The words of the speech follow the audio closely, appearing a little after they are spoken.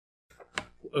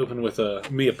open with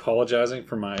me apologizing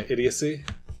for my idiocy.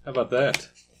 How about that?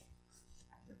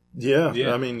 Yeah,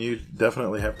 I mean, you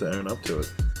definitely have to own up to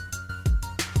it.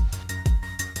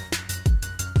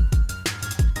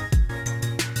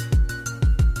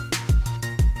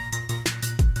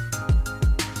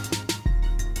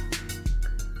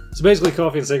 So basically,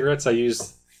 Coffee and Cigarettes,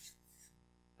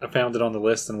 I found it on the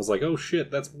list and was like, oh shit,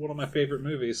 that's one of my favorite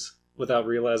movies, without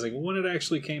realizing when it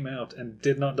actually came out, and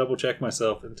did not double check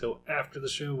myself until after the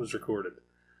show was recorded.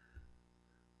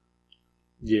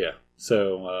 Yeah,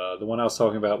 so the one I was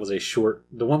talking about was a short.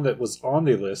 The one that was on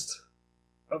the list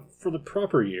for the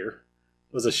proper year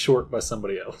was a short by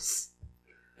somebody else.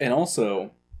 And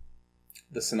also,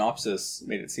 the synopsis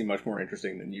made it seem much more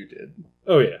interesting than you did.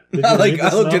 Oh yeah, did you I read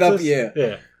the looked it up. synopsis?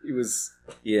 Yeah. It was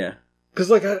Because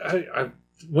like I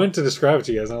went to describe it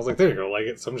to you guys, and I was like, there you go, like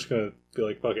it. So I'm just gonna be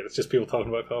like, fuck it, it's just people talking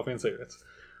about coffee and cigarettes.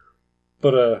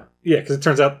 But yeah, because it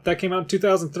turns out that came out in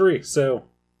 2003, so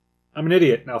I'm an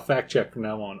idiot, and I'll fact check from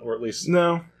now on, or at least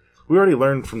No, we already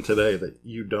learned from today that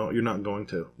you're not going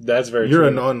to. That's very You're true.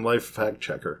 a non-life fact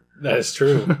checker. That is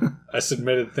true. I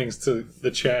submitted things to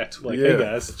the chat, like, hey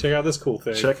guys, check out this cool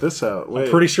thing. Check this out. Wait. I'm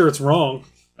pretty sure it's wrong.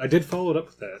 I did follow it up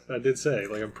with that. I did say,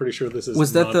 like, I'm pretty sure this is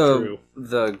Was not that true.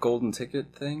 the golden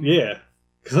ticket thing? Yeah.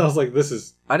 Because I was like, this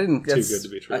is I didn't. too good to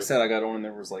be true. I said I got on and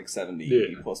there was like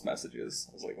 70 plus messages.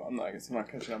 I was like, well, I'm not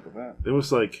catching up with that. It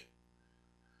was like,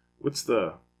 what's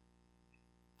the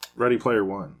Ready Player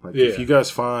One? Like, if you guys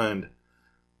find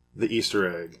the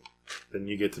Easter egg, then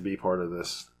you get to be part of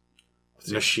this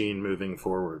machine moving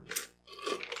forward.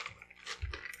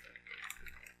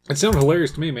 It sounded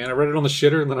hilarious to me, man. I read it on the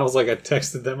shitter, and then I was like, I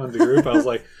texted them on the group. I was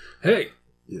like, hey,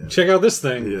 check out this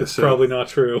thing. It's probably not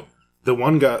true. The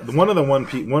one guy, one of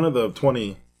the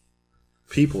 20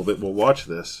 people that will watch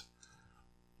this,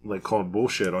 like, called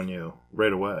bullshit on you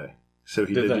right away. So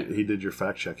he did your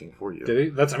fact checking for you.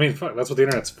 Did he? Fuck, that's what the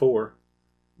internet's for.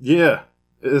 Yeah,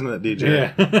 isn't it,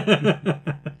 DJ? Yeah.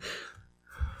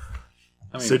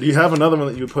 I mean, so do you have another one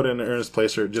that you would put in Ernest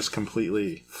Place, or it just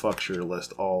completely fucks your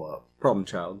list all up? Problem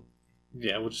Child.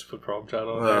 Yeah, we'll just put Problem Child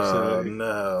on there. So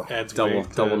no. Adds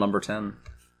double number 10.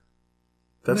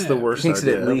 That's the worst Makes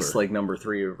idea it at least ever. like number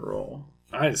 3 overall.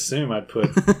 I assume I'd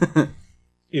put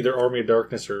either Army of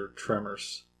Darkness or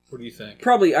Tremors. What do you think?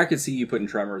 Probably, I could see you putting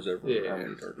Tremors over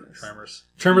Army of Darkness.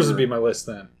 Tremors would be my list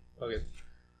then. Okay.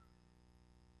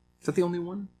 Is that the only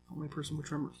one? Only person with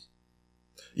Tremors?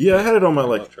 Yeah, I had it on my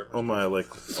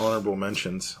honorable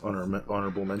mentions,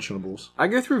 honorable mentionables. I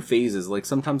go through phases. Like,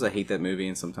 sometimes I hate that movie,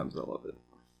 and sometimes I love it.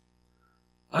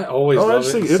 I always love I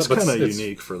just think it's but kind of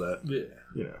unique for that. Yeah.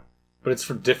 You know. But it's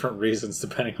for different reasons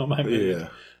depending on my mood. Yeah.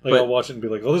 Like, I'll watch it and be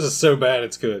like, oh, this is so bad,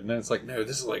 it's good. And then it's like, no,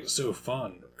 this is like so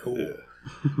fun. Cool. Yeah.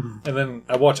 And then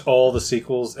I watch all the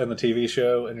sequels and the TV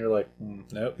show, and you're like,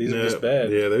 nope, these are just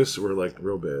bad. Yeah, those were like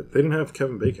real bad. They didn't have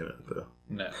Kevin Bacon in it, though.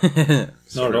 No.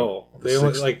 Not at all. They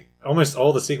only, like, almost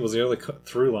all the sequels, the only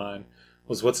through line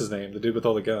was, what's his name? The dude with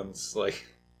all the guns. Like,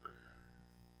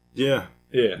 yeah.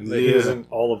 Yeah, he was in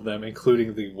all of them,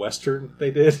 including the Western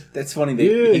they did. That's funny.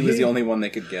 He was the only one they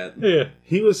could get. Yeah.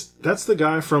 That's the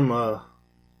guy from,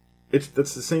 that's the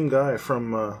same guy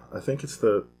from, I think it's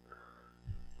the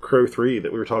Crow 3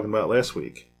 that we were talking about last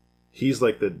week. He's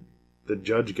like the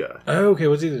judge guy. Oh, okay.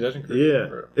 Was he the judge in Crow?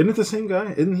 Yeah. Isn't it the same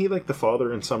guy? Isn't he like the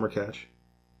father in Summer Catch?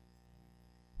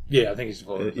 Yeah, I think he's the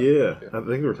father. Yeah. I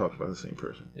think we were talking about the same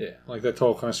person. Yeah, like that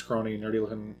tall, kind of scrawny,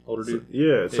 nerdy-looking older dude.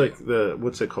 Yeah, it's like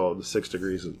what's it called? The 6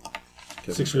 Degrees of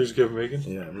Kevin 6 Degrees of Kevin Bacon?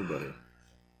 Yeah, everybody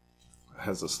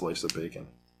has a slice of bacon.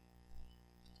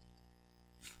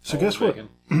 So guess what?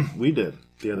 We did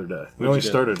the other day. We only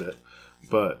started it,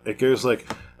 but it goes like,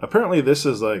 apparently this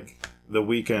is like the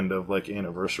weekend of like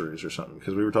anniversaries or something,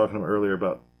 because we were talking earlier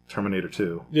about Terminator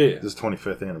 2. Yeah. This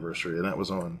 25th anniversary, and that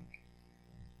was on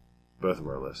both of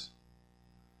our lists.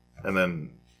 And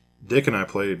then Dick and I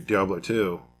played Diablo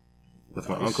 2 with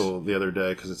my uncle the other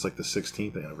day, because it's like the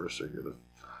 16th anniversary.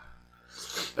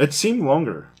 It seemed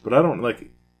longer, but I don't like,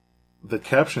 the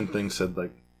caption thing said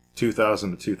like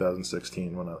 2000 to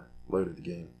 2016 when I loaded the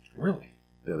game. Really?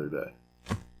 The other day.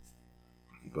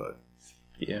 But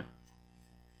yeah,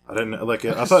 I didn't like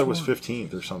it. I thought it was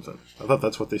 15th or something. I thought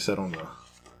that's what they said on the.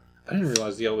 I didn't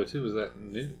realize Diablo 2 was that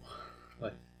new.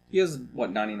 Like, he has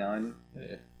what, 99?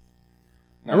 Yeah.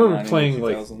 I remember playing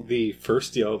like the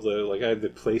first Diablo. Like I had the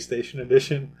PlayStation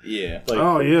edition. Yeah. Like,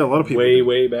 oh yeah, a lot of people.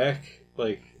 Way back.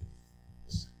 Like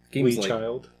games Wii like,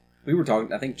 Child. We were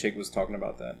talking. I think Chick was talking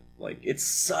about that. Like, it's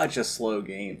such a slow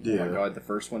game. Yeah. Oh my god, the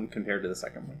first one compared to the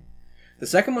second one. The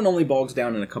second one only bogs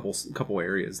down in a couple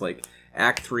areas. Like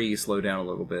Act 3 slowed down a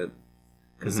little bit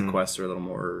because the quests are a little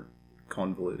more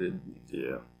convoluted.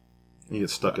 Yeah. You get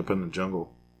stuck up in the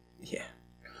jungle. Yeah.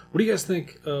 What do you guys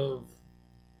think of,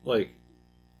 like,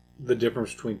 the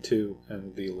difference between 2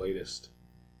 and the latest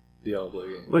Diablo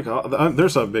game? Like,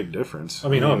 there's a big difference. I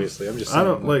mean, obviously, I'm just saying. I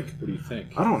don't like. What do you think?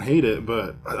 I don't hate it,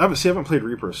 but I haven't played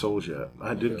Reaper of Souls yet.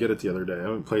 I did get it the other day. I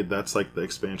haven't played. That's like the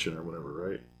expansion or whatever,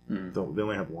 right? They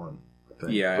only have one. I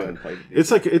think. Yeah, I But haven't played it.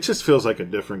 it's like it just feels like a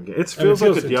different game. It I mean, feels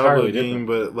like a Diablo entirely game,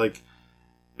 different. but like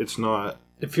it's not.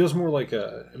 It feels more like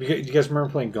a. Do you guys remember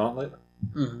playing Gauntlet?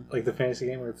 Mm-hmm. Like the fantasy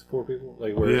game where it's 4 people?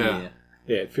 Like where Yeah.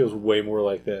 Yeah, it feels way more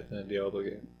like that than a Diablo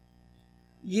game.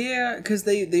 Yeah, because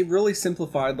they really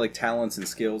simplified like talents and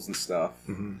skills and stuff,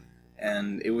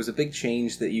 And it was a big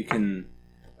change that you can,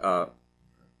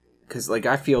 because like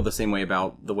I feel the same way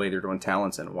about the way they're doing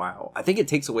talents in WoW. I think it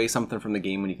takes away something from the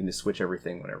game when you can just switch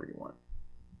everything whenever you want.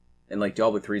 And like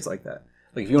Diablo 3 is like that.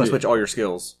 Like if you want to switch all your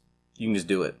skills, you can just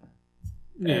do it.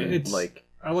 Yeah, And, it's like,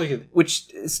 I like it.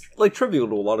 which is like trivial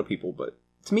to a lot of people, but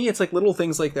to me, it's like little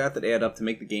things like that add up to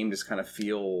make the game just kind of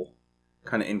feel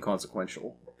kind of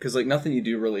inconsequential. Because like nothing you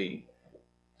do really,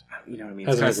 you know what I mean?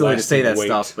 It's Has kind any of silly to say that lasting weight.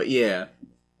 stuff, but yeah.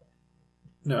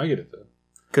 No, I get it though.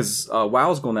 Because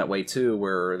WoW's going that way too,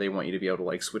 where they want you to be able to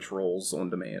like switch roles on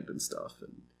demand and stuff.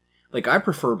 And like I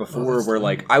prefer before, where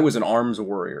like I was an arms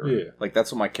warrior. Yeah. Like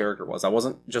that's what my character was. I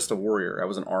wasn't just a warrior. I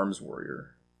was an arms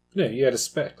warrior. Yeah, you had a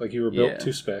spec. Like you were built Yeah.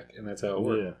 to spec, and that's how it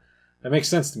worked. Yeah. That makes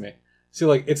sense to me. See,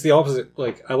 like it's the opposite.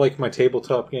 Like I like my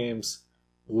tabletop games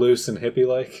loose and hippie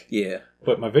like, Yeah.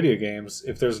 but my video games,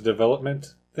 if there's a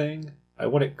development thing, I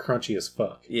want it crunchy as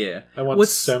fuck. Yeah. I want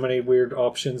What's- so many weird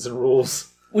options and rules.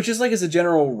 Which is like as a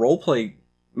general roleplay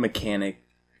mechanic,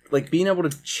 like being able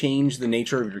to change the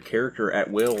nature of your character at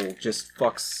will just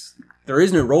fucks. There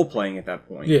is no role playing at that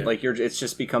point. Yeah. Like it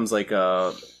just becomes like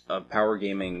a power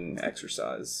gaming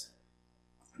exercise,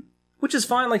 which is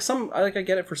fine. Like I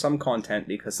get it for some content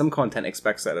because some content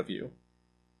expects that of you.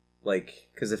 Like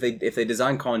because if they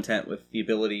design content with the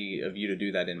ability of you to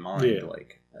do that in mind, Yeah.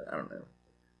 like I don't know.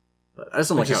 But I just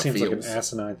don't It like how just it seems like an feels.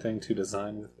 asinine thing to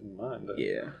design with in mind. Though.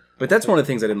 Yeah. But that's one of the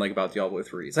things I didn't like about Diablo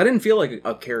 3. Is I didn't feel like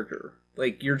a character.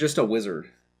 Like, you're just a wizard.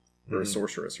 Or a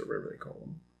sorceress, or whatever they call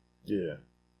them. Yeah.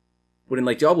 But in,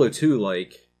 like, Diablo 2,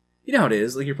 like, you know how it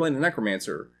is. Like, you're playing a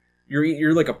necromancer.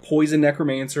 You're like a poison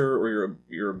necromancer, or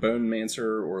you're a bone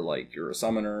mancer, or, like, you're a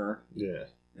summoner. Yeah.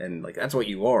 And, like, that's what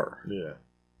you are. Yeah.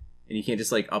 And you can't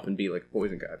just, like, up and be, like, a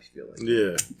poison guy if you feel like.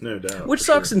 Yeah. No doubt. Which for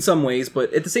sucks sure. in some ways,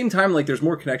 but at the same time, like, there's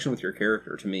more connection with your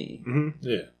character, to me.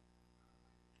 Yeah.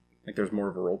 Like, there's more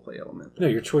of a roleplay element. No,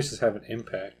 your choices have an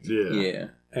impact, Yeah. Yeah.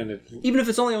 and it. Even if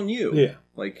it's only on you. Yeah.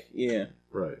 Like, yeah.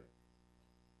 Right.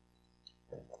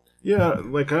 Yeah,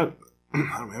 like I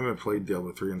haven't played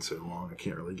Diablo 3 in so long. I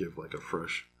can't really give like a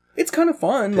fresh. It's kind of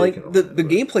fun. Like on the it, the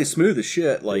but- gameplay's smooth as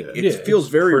shit. Like Yeah. it Yeah, feels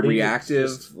it's very pretty, reactive.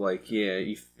 it's just- Like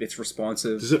it's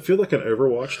responsive. Does it feel like an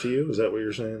Overwatch to you? Is that what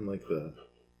you're saying? Like the.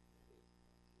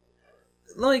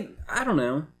 Like I don't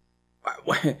know.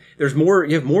 There's more.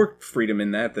 You have more freedom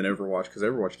in that than Overwatch because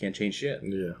Overwatch can't change shit. Yeah.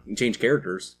 You can change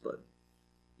characters, but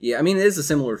yeah, I mean it is a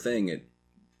similar thing. It's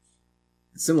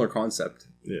a similar concept.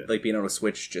 Yeah. Like being able to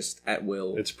switch just at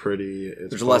will. It's pretty. It's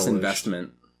There's less polished,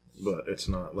 investment. but it's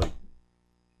not like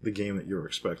the game that you were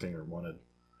expecting or wanted.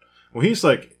 Well, he's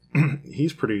like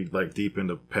he's pretty like deep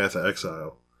into Path of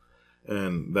Exile,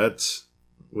 and that's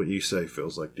what you say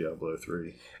feels like Diablo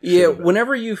 3. Yeah, Should have.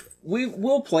 whenever we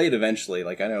will play it eventually.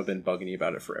 Like I know I've been bugging you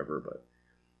about it forever, but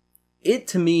it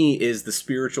to me is the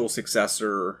spiritual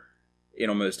successor in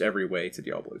almost every way to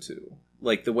Diablo 2.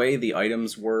 Like the way the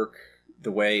items work,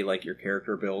 the way like your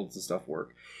character builds and stuff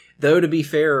work. Though to be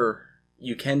fair,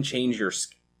 you can change your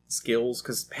skills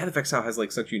because Path of Exile has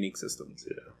like such unique systems.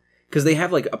 Yeah. Because they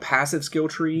have like a passive skill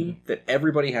tree that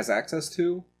everybody has access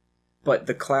to. But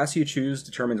the class you choose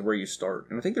determines where you start,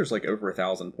 and I think there's like over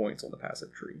 1,000 points on the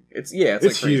passive tree. It's like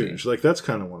crazy. huge. Like that's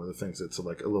kind of one of the things that's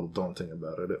like a little daunting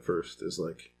about it at first. Is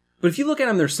like But if you look at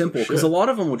them, they're simple because Shit. a lot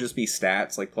of them will just be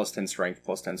stats like plus 10 strength,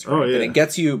 plus 10 strength, Oh, yeah. and it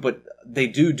gets you. But they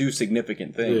do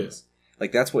significant things.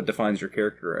 Like that's what defines your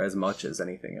character as much as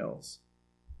anything else.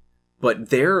 But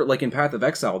they're like in Path of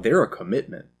Exile, they're a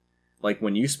commitment. Like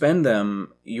when you spend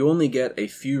them, you only get a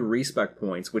few respec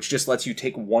points, which just lets you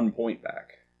take 1 point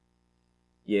back.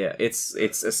 Yeah, it's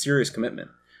a serious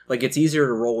commitment. Like it's easier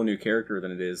to roll a new character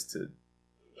than it is to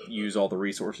use all the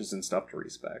resources and stuff to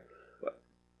respec.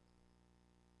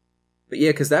 But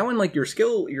yeah, because that one, like your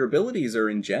abilities are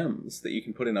in gems that you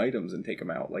can put in items and take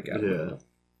them out. Like at will.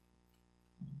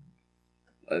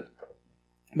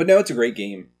 But no, it's a great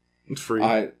game. it's free.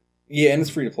 Yeah, and it's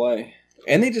free to play.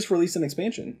 And they just released an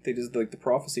expansion. They just like the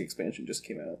Prophecy expansion just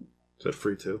came out. Is that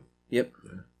free too? Yep.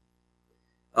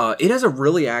 It has a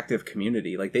really active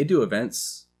community. Like, they do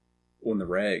events on the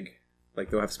reg. Like,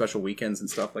 they'll have special weekends and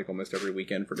stuff, like almost every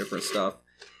weekend for different stuff.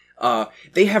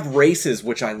 They have races,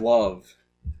 which I love.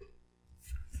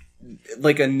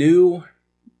 Like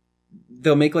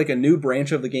they'll make like a new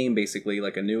branch of the game, basically,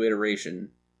 like a new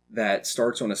iteration that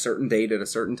starts on a certain date at a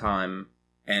certain time,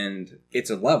 and it's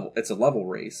a level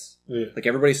race. Yeah. Like,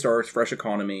 everybody starts, fresh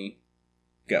economy,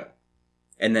 go.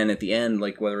 And then at the end,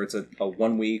 like, whether it's a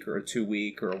 1 week or a 2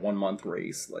 week or a 1 month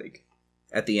race, like,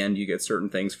 at the end you get certain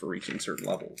things for reaching certain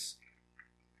levels.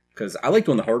 Because I like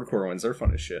doing the hardcore ones, they're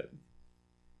fun as shit.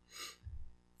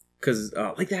 Because,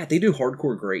 like that, they do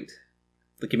hardcore great.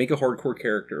 Like, you make a hardcore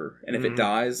character, and if it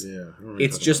dies,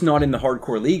 it's just not in the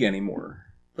hardcore league anymore.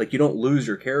 Like, you don't lose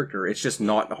your character, it's just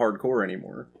not hardcore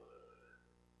anymore.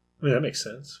 I mean, that makes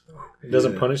sense. It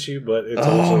doesn't punish you, but it's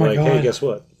also like, hey, guess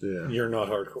what? Yeah. You're not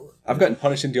hardcore. I've gotten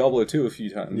punished in Diablo 2 a few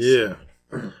times. Yeah.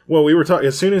 Well, we were talking,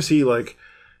 as soon as he, like,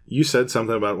 you said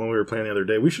something about when we were playing the other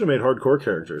day, we should have made hardcore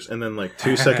characters. And then, like,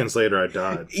 2 seconds later, I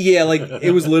died. Yeah, like,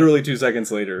 it was literally 2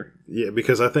 seconds later. Yeah,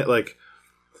 because I think, like,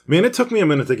 man, it took me a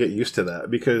minute to get used to that.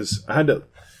 Because I had to,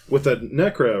 with the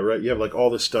Necro, right, you have, like,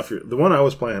 all this stuff. The one I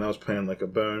was playing, like,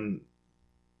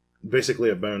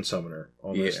 basically a bone summoner.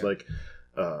 Almost, like,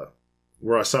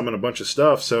 where I summon a bunch of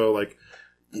stuff. So, like,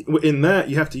 in that,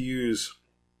 you have to use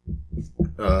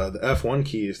the F1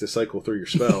 keys to cycle through your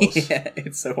spells. Yeah,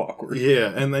 it's so awkward.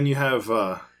 Yeah, and then you have,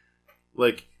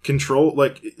 like, control,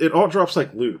 like, it all drops,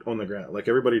 like, loot on the ground. Like,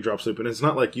 everybody drops loot, but it's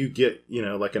not like you get, you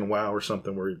know, like in WoW or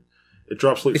something where it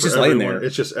drops loot it's for just everyone. laying there.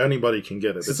 It's just anybody can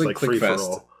get it. It's like free for Clickfest.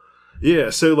 all. Yeah,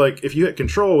 so, like, if you hit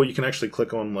control, you can actually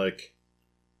click on, like,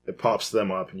 it pops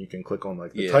them up, and you can click on,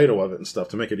 like, the title of it and stuff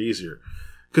to make it easier.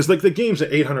 Because, like, the game's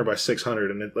at 800 by 600,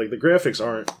 and, like, the graphics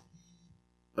aren't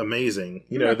amazing.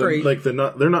 You know,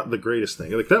 they're not the greatest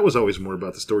thing. Like, that was always more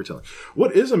about the storytelling.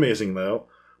 What is amazing, though,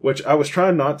 which I was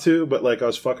trying not to, but, like, I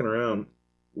was fucking around,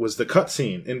 was the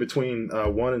cutscene in between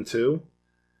 1 and 2.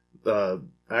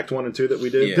 Act 1 and 2 that we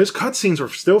did. Yeah. Those cutscenes are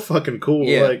still fucking cool.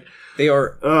 Yeah. Like, They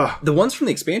are. The ones from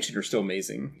the expansion are still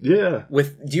amazing. yeah.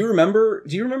 Do you remember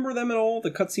them at all?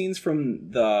 The cutscenes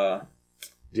from the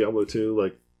Diablo 2,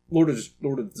 like, Lord of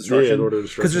Destruction. Yeah, Lord of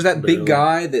Destruction. Because there's that big Barely.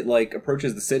 guy that, like,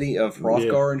 approaches the city of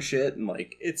Hrothgar and shit, and,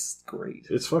 like, it's great.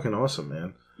 It's fucking awesome,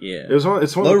 man. Yeah. It's one Low of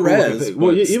the cool res, things.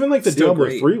 Well, but even like the still Diablo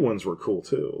great. 3 ones were cool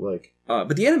too. Like,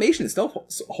 But the animation itself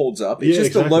holds up. It's Yeah, just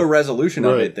exactly. the low resolution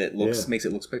of Right. it that makes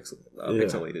it look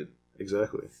pixelated.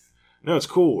 exactly. No, it's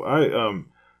cool.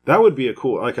 That would be a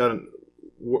cool, like,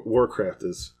 Warcraft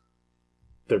is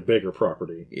their bigger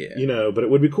property. Yeah. You know, but it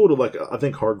would be cool to, like, I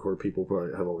think hardcore people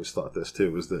probably have always thought this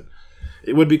too, is that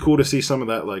it would be cool to see some of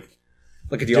that, like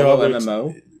Like a Diablo Diablo-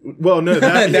 MMO. well, no,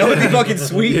 that, That would be fucking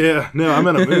sweet. Yeah, no, I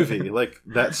meant a movie. Like,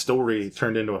 that story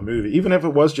turned into a movie. Even if it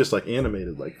was just, like,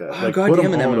 animated like that. Oh, Like, goddamn,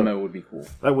 an put 'em on MMO would be cool.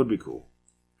 That would be cool.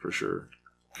 For sure.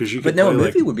 Because you But could no, a play,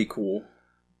 movie like, would be cool.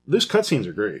 those cutscenes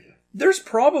are great. There's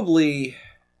probably...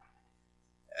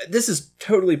 This is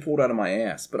totally pulled out of my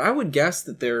ass, but I would guess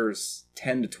that there's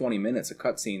 10 to 20 minutes of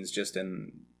cutscenes just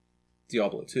in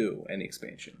Diablo 2 and the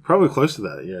expansion. Probably close to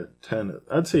that, yeah. 10.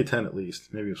 I'd say 10 at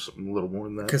least. Maybe something a little more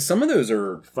than that. Because some of those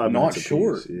are 5 not minutes apiece,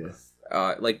 short.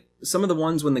 Yeah. Like, some of the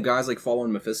ones when the guy's, like,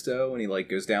 following Mephisto and he, like,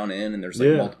 goes down in and there's, like,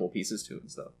 Yeah. multiple pieces to it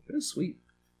and stuff. It was sweet.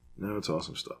 No, it's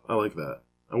awesome stuff. I like that.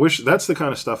 I wish that's the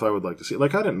kind of stuff I would like to see.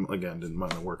 Like, I didn't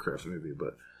mind the Warcraft movie,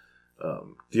 but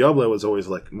Diablo was always,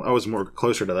 like, I was more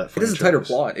closer to that It franchise. is a tighter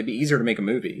plot. It'd be easier to make a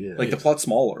movie. Yeah. Like, Yeah. the plot's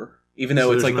smaller, even though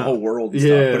So it's, there's like, the not- whole world and Yeah,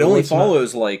 stuff. But it well, only it's not-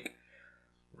 follows, like,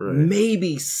 Right.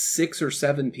 maybe 6 or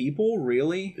 7 people,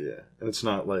 really? Yeah. And it's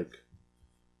not, like,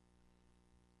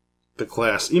 the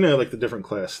class, you know, like, the different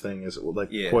class thing is, like,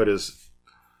 Yeah. quite as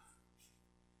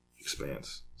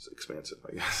expansive,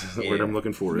 I guess, is the word Yeah. I'm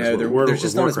looking for. No, is what there's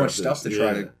just not as much Warcraft stuff is. to try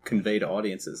Yeah. to convey to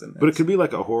audiences. In But it could be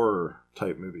like a horror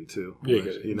type movie too. Yeah,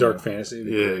 Like, you know. dark fantasy.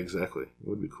 Yeah, exactly. It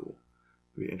would be cool.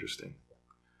 It'd be interesting.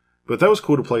 But that was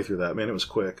cool to play through that. Man, it was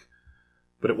quick.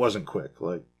 But it wasn't quick.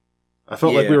 Like, I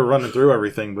felt like we were running through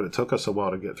everything, but it took us a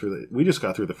while to get through we just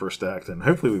got through the first act, and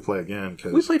hopefully we play again,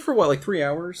 because We played for, what, like 3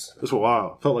 hours? it was a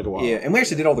while. It felt like a while. Yeah, and we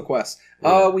actually did all the quests.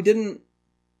 Yeah. We didn't...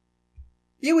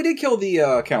 Yeah, we did kill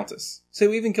the Countess. So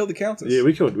we even killed the Countess. Yeah,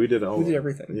 we did all We of did them.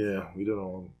 everything. Yeah, we did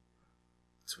all of them.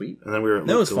 Sweet. And then we were at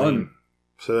That was Lake Deline. fun.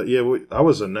 So, yeah, I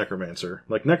was a necromancer.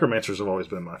 Like, necromancers have always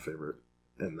been my favorite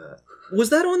in that. Was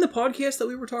that on the podcast that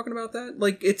we were talking about that?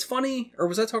 Like, it's funny, or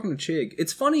was I talking to Chig?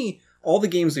 It's funny, all the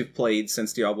games we've played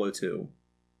since Diablo 2.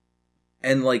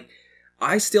 And, like,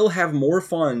 I still have more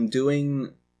fun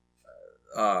doing,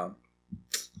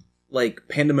 like,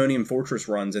 Pandemonium Fortress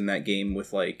runs in that game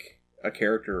with, like, a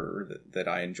character that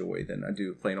I enjoy than I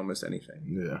do playing almost anything.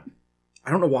 Yeah.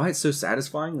 I don't know why it's so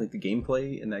satisfying. Like the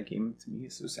gameplay in that game to me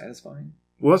is so satisfying.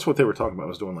 Well, that's what they were talking about.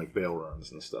 Was doing like bail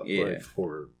runs and stuff. Yeah. Like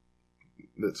for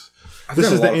this I've is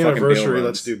done a the lot of fucking bail anniversary. runs.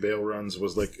 Let's do bail runs.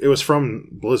 Was like it was from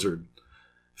Blizzard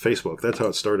Facebook. That's how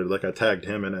it started. Like I tagged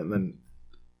him in it, and then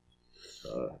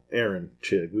Aaron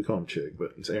Chig. We call him Chig,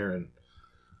 but it's Aaron.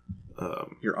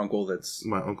 Your uncle that's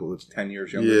My uncle. That's 10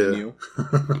 years younger than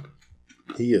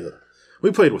you.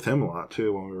 we played with him a lot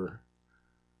too when we were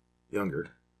younger.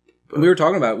 But, We were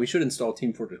talking about we should install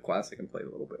Team Fortress Classic and play it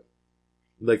a little bit.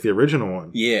 like the original one.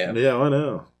 Yeah. Yeah, I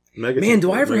know. Man,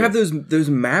 do I ever have those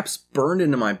maps burned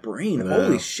into my brain? Yeah.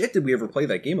 Holy shit, did we ever play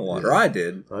that game a lot? Yeah. Or I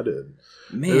did. I did.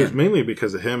 Man. It was mainly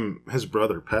because of him, his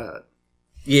brother Pat.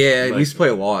 Yeah, Like- we used to play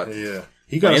a lot. Yeah,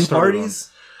 he got LAN started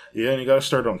parties? Yeah, and he got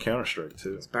started on Counter Strike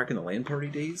too. It's back in the LAN party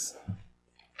days.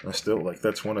 I still like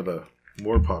that's one of the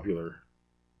more popular.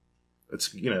 It's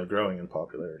growing in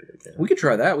popularity again. We could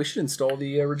try that. We should install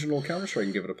the original Counter-Strike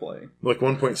and give it a play. Like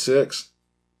 1.6 It's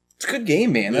a good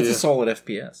game, man. That's Yeah. a solid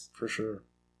FPS. for sure.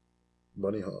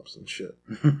 Bunny hops and shit.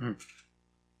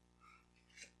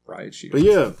 Riot shooters. But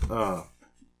yeah,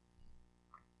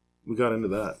 we got into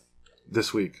that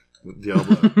this week with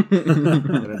Diablo,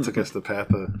 and it took us the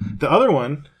path of the other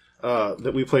one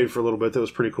that we played for a little bit. That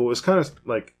was pretty cool. It was kind of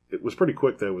like it was pretty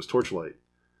quick though. It was Torchlight.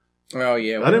 Oh,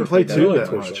 yeah. we I didn't never play played two I like that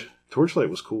Torchlight. much. Torchlight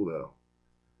was cool though.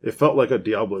 It felt like a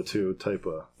Diablo 2 type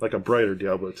of, like a brighter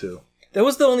Diablo 2. That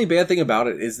was the only bad thing about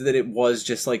it, is that it was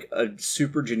just like a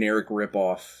super generic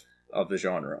ripoff of the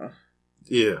genre.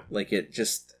 Yeah. Like it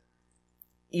just,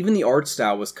 even the art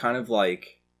style was kind of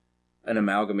like an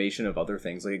amalgamation of other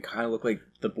things. Like it kind of looked like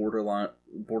the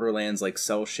Borderlands like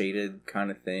cell shaded kind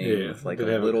of thing, Yeah, with like did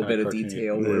a have a little kind bit of of cartoony-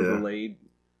 detail Yeah. overlaid.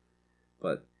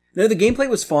 But no, the gameplay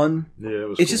was fun. Yeah, it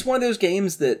was It's cool. just one of those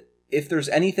games that if there's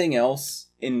anything else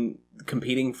in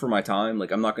competing for my time,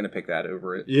 like I'm not going to pick that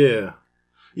over it. Yeah.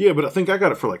 Yeah, but I think I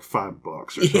got it for like $5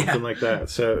 or Yeah. something like that.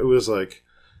 So it was like,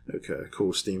 okay,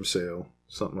 cool Steam sale,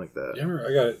 something like that. Yeah, I remember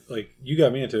I got it, like, you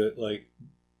got me into it, like,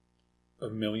 a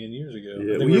million years ago. I Yeah,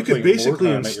 think well, we you were could playing basically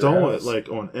Wartime at your install it house. like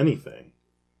on anything.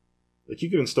 Like you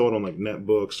could install it on like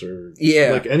netbooks or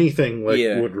Yeah. like anything like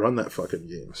Yeah. would run that fucking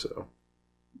game. So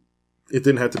it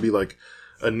didn't have to be like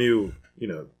a new,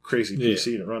 crazy Yeah.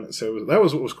 PC to run it. So that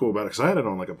was what was cool about it because I had it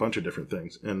on like a bunch of different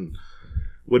things and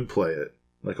would play it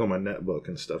like on my netbook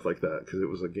and stuff like that because it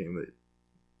was a game that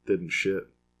didn't shit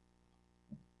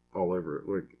all over it,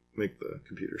 like make the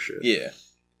computer shit. Yeah.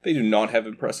 They do not have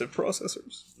impressive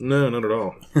processors. No, not at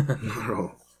all. Not at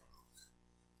all.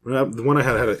 The one I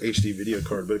had an HD video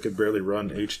card, but it could barely run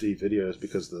HD videos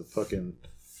because the fucking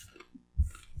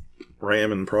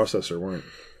RAM and processor weren't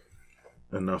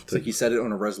enough It's to. like you set it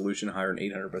on a resolution higher than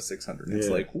 800 by 600. It's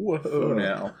Yeah. like, whoa Oh.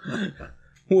 now.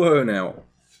 Whoa now.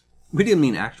 We didn't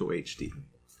mean actual HD.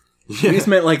 Yeah. We just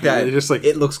meant like that. Yeah, just like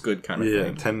it looks good kind of yeah,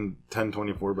 thing.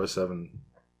 1024 by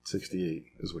 768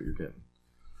 is what you're getting.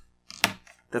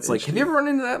 That's like, HD. have you ever run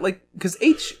into that? Like, because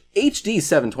HD is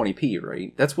 720p,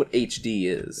 right? That's what HD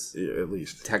is, Yeah, at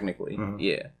least. technically. Uh-huh.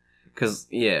 Yeah. Because,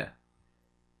 yeah.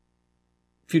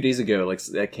 A few days ago, like,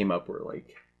 that came up where,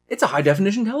 like, it's a high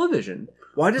definition television.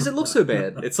 Why does it look so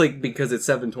bad? It's like, because it's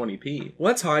 720p. Well,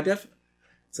 that's high def.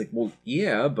 It's like, well,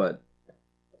 yeah, but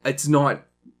it's not.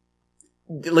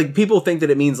 Like, people think that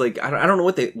it means, like, I don't know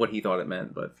what he thought it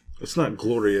meant, but It's not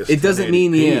glorious. it doesn't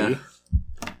mean, 1080p. yeah.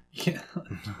 Yeah.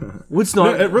 What's No,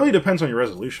 not. it really depends on your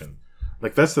resolution.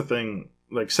 Like that's the thing.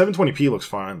 Like 720p looks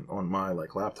fine on my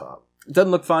like laptop. It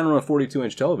doesn't look fine on a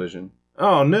 42-inch television.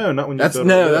 Oh no, not when you That's- go to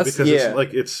no, that, that's- because yeah.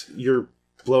 it's you're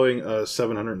blowing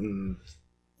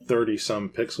 730 some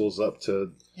pixels up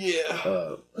to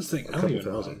I was thinking, I couple don't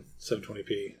even thousand. mind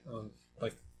 720p.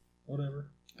 Like, whatever.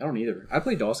 I don't either. I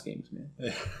play DOS games,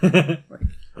 man.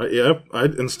 I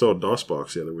installed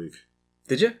DOSBox the other week.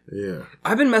 Did you? Yeah,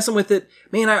 I've been messing with it.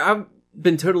 Man, I've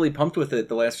been totally pumped with it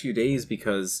the last few days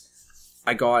because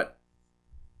I got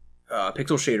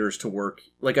pixel shaders to work.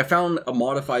 Like, I found a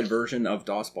modified version of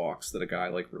DOSBox that a guy,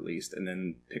 like, released, and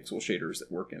then pixel shaders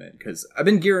that work in it. Because I've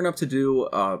been gearing up to do...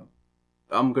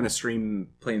 I'm going to stream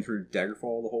playing through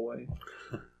Daggerfall the whole way.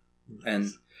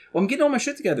 And, well, I'm getting all my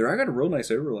shit together. I got a real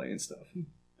nice overlay and stuff. I'm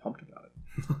pumped about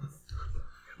it.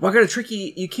 Well, I got a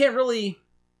tricky... You can't really...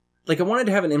 Like, I wanted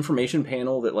to have an information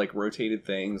panel that, like, rotated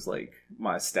things, like,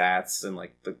 my stats and,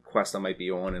 like, the quest I might be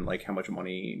on and, like, how much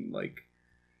money and, like,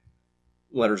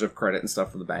 letters of credit and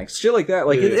stuff from the banks. Shit like that.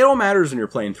 Like, Yeah. it all matters when you're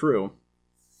playing through.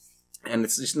 And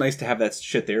it's just nice to have that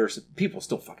shit there. So people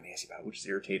still fucking ask you about it, which is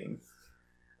irritating.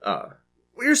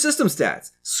 What are your system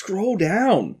stats? Scroll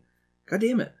down. God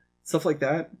damn it. Stuff like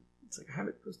that. It's like, I have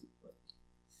it posted.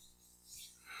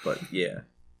 But yeah.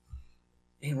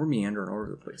 Man, we're meandering all over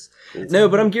the place. No,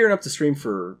 but I'm gearing up to stream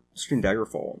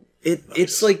Daggerfall.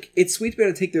 It's like, it's sweet to be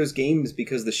able to take those games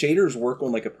because the shaders work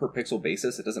on like a per pixel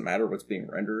basis. It doesn't matter what's being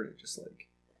rendered. It just like,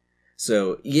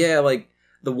 so yeah, like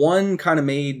the one kind of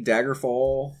made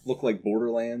Daggerfall look like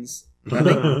Borderlands. I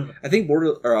think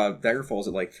Daggerfall is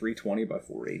at like 320 by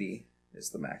 480 is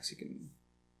the max you can,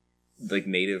 like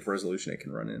native resolution it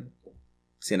can run in.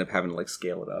 So you end up having to like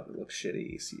scale it up. It looks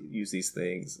shitty. So you use these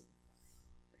things.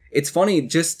 It's funny,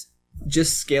 just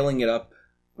scaling it up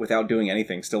without doing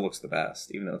anything still looks the best,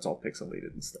 even though it's all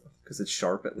pixelated and stuff, because it's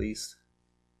sharp at least.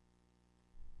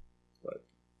 But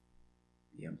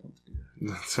yeah, I'm pumped to do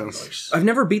that. That sounds like... I've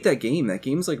never beat that game. That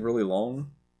game's like really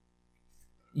long.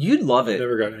 You'd love it.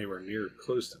 Never got anywhere near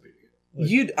close to beating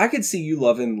it. Like, I could see you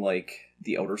loving like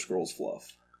the Elder Scrolls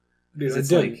fluff. Dude,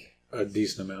 It's I did like a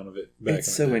decent amount of it back it's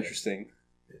in so the day. interesting.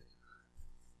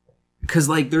 Because,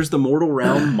 like, there's the mortal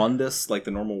realm, Mundus, like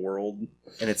the normal world,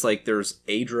 and it's like there's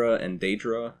Aedra and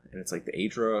Daedra, and it's like the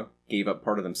Aedra gave up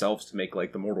part of themselves to make,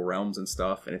 like, the mortal realms and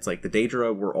stuff, and it's like the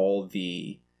Daedra were all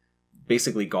the,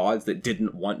 basically, gods that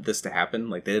didn't want this to happen,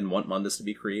 like, they didn't want Mundus to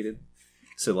be created.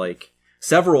 So, like,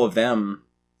 several of them,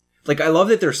 like, I love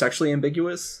that they're sexually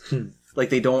ambiguous. Like,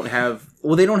 they don't have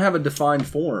a defined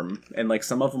form, and, like,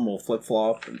 some of them will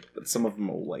flip-flop, but some of them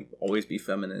will, like, always be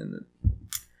feminine.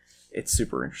 It's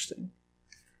super interesting.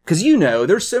 Because,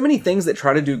 there's so many things that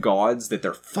try to do gods that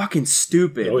they're fucking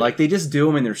stupid. Oh, yeah. Like, they just do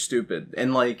them and they're stupid.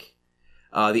 And, like,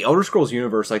 the Elder Scrolls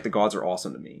universe, like, the gods are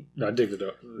awesome to me. No, I dig it.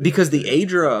 Because the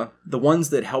Aedra, the ones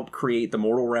that help create the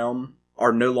mortal realm,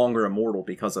 are no longer immortal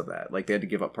because of that. Like, they had to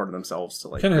give up part of themselves to,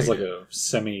 like... Kind of has, create like, it. a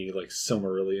semi,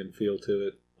 Silmarillion feel to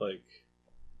it. Like,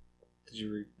 did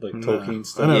you read, like, No. Tolkien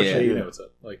stuff? I know, Yeah. You know what's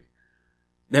up. Like,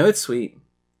 No, it's sweet.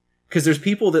 Because there's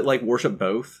people that, like, worship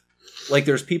both. Like,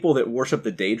 there's people that worship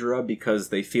the Daedra because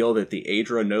they feel that the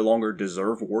Aedra no longer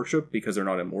deserve worship because they're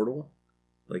not immortal.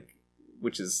 Like,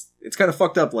 which is... It's kind of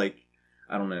fucked up, like...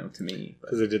 I don't know, to me.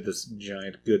 because they did this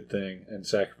giant good thing and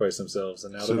sacrificed themselves,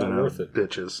 and now So they're not they're worth it.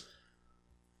 bitches.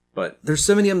 But there's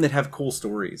so many of them that have cool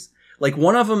stories. Like,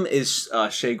 one of them is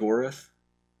Sheogorath.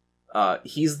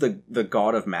 He's the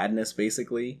god of madness,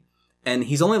 basically. And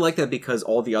he's only like that because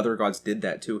all the other gods did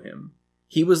that to him.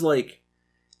 He was, like,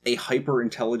 a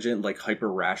hyper-intelligent, like,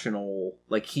 hyper-rational...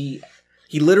 Like, he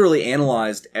literally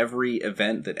analyzed every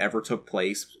event that ever took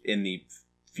place in the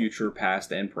future,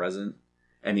 past, and present.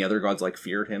 And the other gods, like,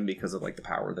 feared him because of, like, the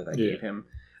power that gave him.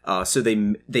 So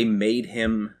they made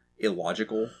him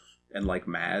illogical and, like,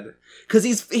 mad. Because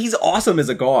he's awesome as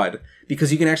a god.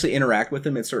 Because you can actually interact with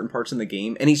him at certain parts in the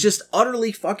game. And he's just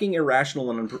utterly fucking irrational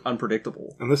and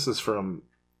unpredictable. And this is from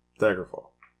Daggerfall.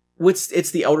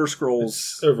 It's the Elder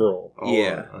Scrolls... Overall. Oh,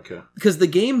 Yeah. Okay. Because the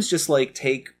games just, like,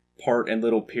 take part in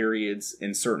little periods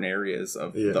in certain areas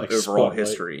of Yeah, the like overall Spotlight.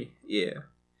 history. Yeah.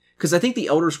 Because I think the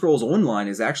Elder Scrolls Online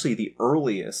is actually the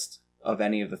earliest of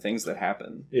any of the things that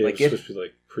happen. Yeah, like, it's supposed to be,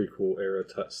 like, prequel era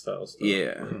style stuff.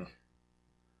 Yeah.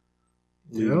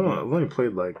 Yeah, I've only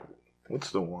played, like...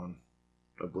 What's the one?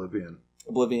 Oblivion.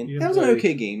 Oblivion. You That was an play-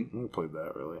 okay game. I haven't played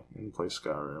that, really. I didn't play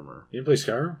Skyrim or... You didn't play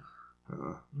Skyrim?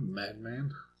 Uh,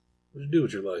 Madman. What'd you do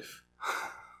with your life?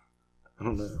 I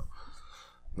don't know.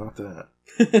 Not that.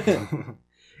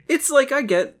 It's like, I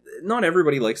get, not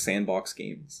everybody likes sandbox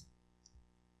games.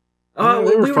 Yeah,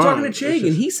 they were we were talking to fun. Chig, It's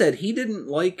and just- he said he didn't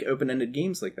like open-ended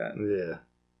games like that. Yeah.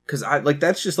 Because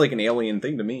that's just like an alien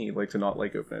thing to me, like to not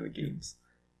like open-ended games.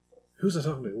 Who's I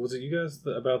talking to? Was it you guys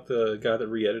about the guy that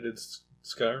re-edited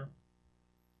Skyrim?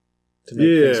 To make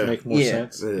Yeah. things make more Yeah.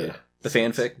 sense? Yeah. The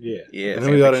fanfic? Yeah. Yeah. And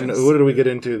then we got fanfictions. into... What did we get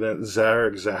into? That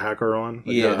Zarek Zahacaron?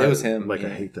 Yeah, that was him, Like, yeah.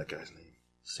 I hate that guy's name.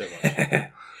 So much.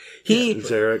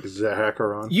 Zarek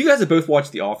Zahacaron? You guys have both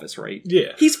watched The Office, right?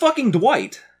 Yeah. He's fucking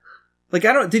Dwight. Like,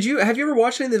 have you ever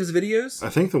watched any of his videos? I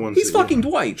think the ones He's that you fucking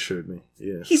Dwight. showed me.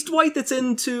 Yeah. He's Dwight that's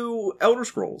into Elder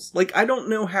Scrolls. Like, I don't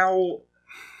know how,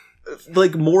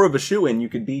 like, more of a shoo-in you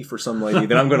could be for some lady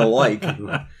that I'm gonna like.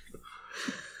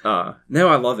 No,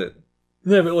 I love it.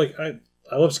 No, but like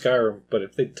I love Skyrim, but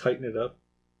if they tighten it up,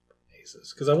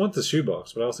 Jesus, because I want the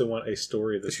shoebox, but I also want a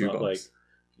story that's not shoebox. like,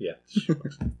 yeah,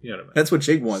 shoebox. You know what I mean? That's what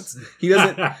Jig wants. He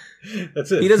doesn't.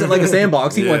 That's it. He doesn't like a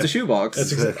sandbox. He Yeah. wants a shoebox.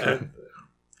 That's exactly.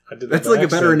 I did That's that by like a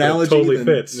better accident, but it analogy Totally than-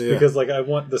 fits Yeah. because like I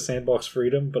want the sandbox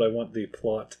freedom, but I want the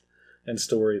plot and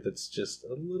story that's just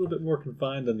a little bit more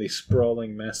confined than the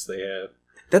sprawling mess they have.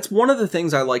 That's one of the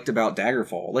things I liked about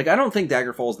Daggerfall. Like, I don't think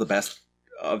Daggerfall is the best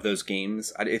of those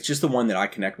games. It's just the one that I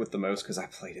connect with the most because I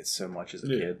played it so much as a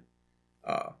Yeah. kid.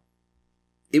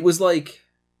 It was like,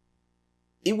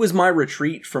 it was my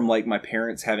retreat from like my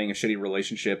parents having a shitty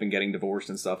relationship and getting divorced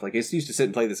and stuff. Like I used to sit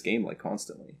and play this game like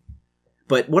constantly.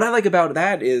 But what I like about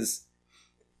that is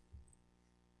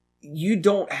you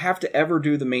don't have to ever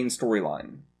do the main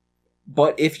storyline.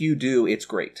 But if you do, it's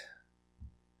great.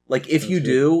 Like if you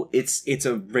do, it's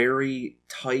a very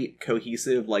tight,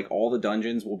 cohesive, like all the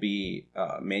dungeons will be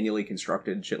manually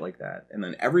constructed, shit like that. And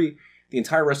then the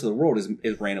entire rest of the world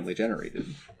is randomly generated.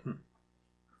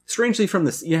 Strangely from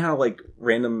this, you know how like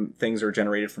random things are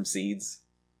generated from seeds?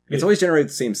 It's always generated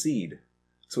the same seed.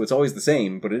 So it's always the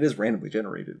same, but it is randomly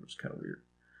generated, which is kind of weird.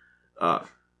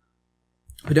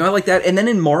 But no, I like that. And then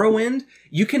in Morrowind,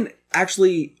 you can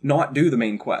actually not do the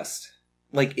main quest.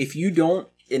 Like if you don't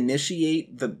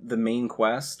initiate the main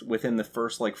quest within the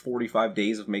first like 45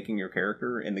 days of making your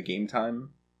character in the game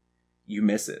time, you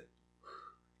miss it.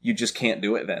 You just can't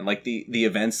do it then. Like the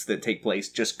events that take place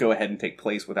just go ahead and take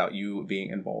place without you being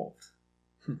involved.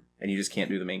 And you just can't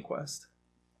do the main quest.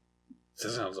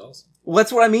 That sounds awesome. Well,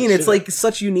 that's what I mean. It's like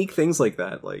such unique things like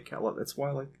that. Like I love that's why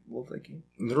I love that game.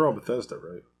 They're all Bethesda,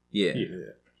 right? Yeah.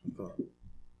 Yeah.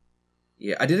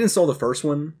 Yeah, I did install the first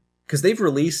one because they've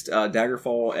released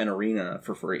Daggerfall and Arena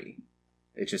for free.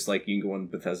 It's just like you can go on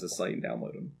Bethesda's site and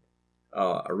download them.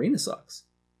 Arena sucks.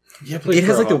 Yeah, it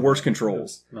has like the worst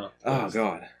controls. No, oh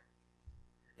god.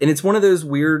 And it's one of those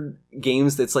weird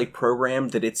games that's like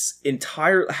programmed that it's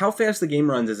how fast the game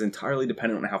runs is entirely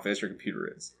dependent on how fast your computer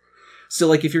is. So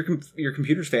like if your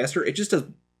computer's faster, it just does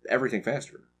everything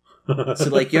faster. So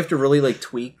like you have to really like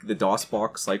tweak the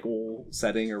DOSBox cycle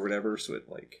setting or whatever so it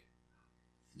like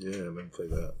yeah, I didn't play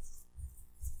that.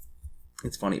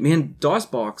 It's funny. Man,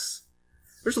 DOSBox,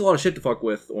 there's a lot of shit to fuck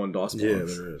with on DOSBox. Yeah,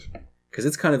 there is. Because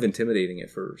it's kind of intimidating at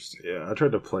first. Yeah, I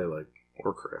tried to play like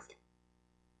Warcraft.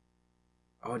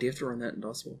 Oh, do you have to run that in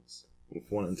DOSBox?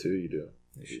 1 and 2 you do.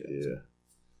 Yeah.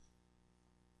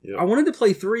 Yep. I wanted to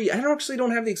play 3. I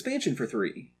don't have the expansion for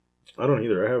 3. I don't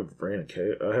either. I have Reign of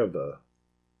Chaos. I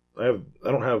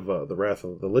don't have the Wrath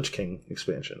of the Lich King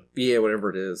expansion. Yeah, whatever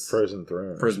it is. Frozen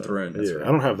Throne. That's yeah, right.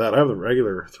 I don't have that. I have the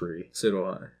regular 3. So do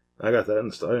I. I got that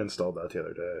installed. I installed that the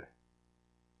other day.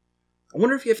 I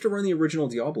wonder if you have to run the original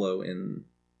Diablo in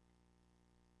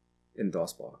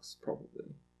DOSBox. Probably.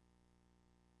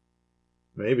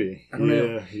 Maybe. I don't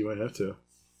know. You might have to.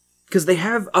 Because they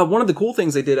have one of the cool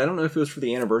things they did. I don't know if it was for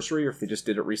the anniversary or if they just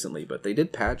did it recently, but they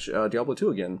did patch Diablo 2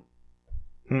 again.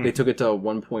 They took it to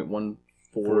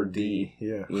 1.14D.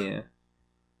 Yeah.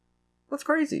 That's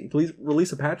crazy. Please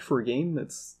release a patch for a game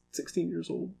that's 16 years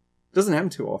old. Doesn't happen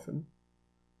too often.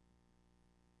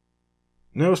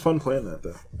 No, it was fun playing that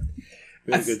though.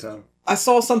 We had a good time. I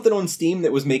saw something on Steam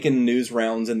that was making news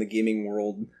rounds in the gaming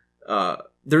world.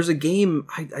 There's a game,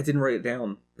 I didn't write it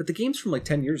down, but the game's from like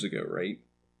 10 years ago, right?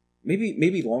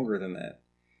 Maybe longer than that.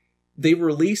 They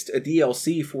released a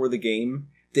DLC for the game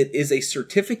that is a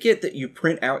certificate that you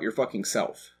print out your fucking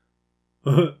self.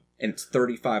 And it's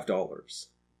 $35.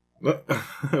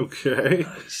 Okay.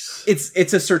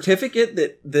 It's a certificate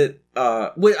that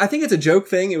I think it's a joke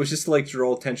thing. It was just to like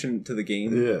draw attention to the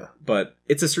game. Yeah. But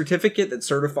it's a certificate that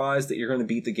certifies that you're going to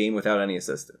beat the game without any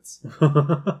assistance.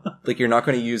 Like you're not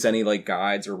going to use any like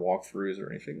guides or walkthroughs or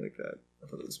anything like that. I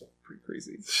thought it was pretty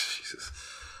crazy. Jesus.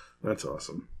 That's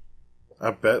awesome.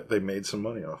 I bet they made some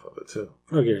money off of it too.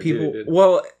 Okay,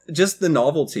 well, just the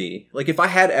novelty. Like if I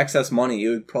had excess money, it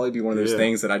would probably be one of those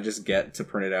things that I just get to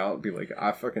print it out and be like,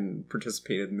 I fucking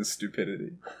participated in this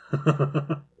stupidity.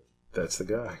 That's the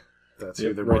guy. That's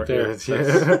who they're right there.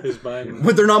 Yeah.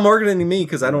 But they're not marketing me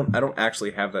because I don't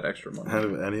actually have that extra money.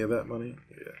 Have any of that money?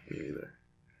 Yeah, me either.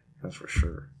 That's for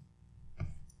sure.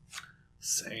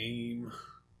 Same.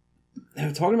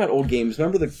 Talking about old games,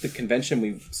 remember the convention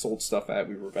we sold stuff at,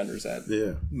 we were vendors at?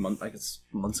 Yeah. I guess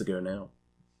months ago now.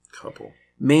 Couple.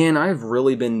 Man, I've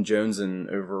really been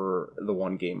jonesing over the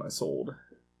one game I sold.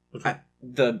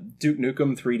 The Duke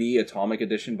Nukem 3D Atomic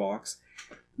Edition box.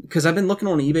 Because I've been looking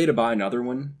on eBay to buy another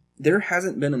one. There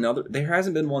hasn't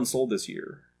been one sold this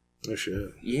year. Oh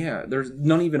shit. Yeah, there's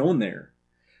none even on there.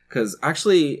 Because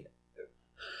actually,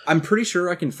 I'm pretty sure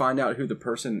I can find out who the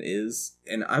person is,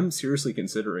 and I'm seriously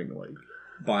considering like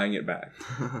buying it back.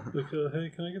 Like,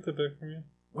 hey, can I get that back from you?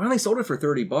 Why don't they sold it for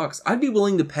 $30? I'd be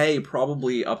willing to pay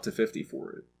probably up to $50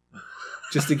 for it,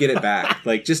 just to get it back,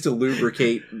 like just to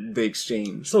lubricate the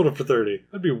exchange. Sold it for $30.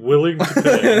 I'd be willing to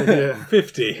pay Yeah.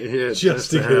 $50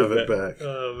 just to get have it back.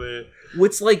 Oh man,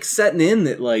 What's like setting in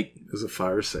that like It was a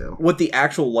fire sale. what the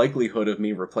actual likelihood of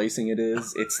me replacing it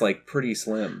is? It's like pretty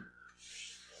slim.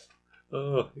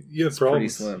 oh, you have pretty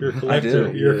problems. slim. You're a I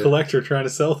collector. do. You're a Yeah. collector trying to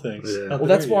sell things. Yeah. How Well,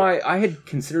 that's dare you. why I had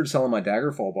considered selling my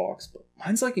Daggerfall box, but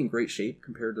mine's like in great shape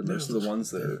compared to most of the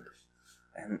ones that are.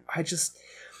 And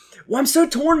I'm so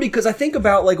torn because I think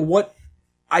about like what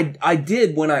I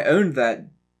did when I owned that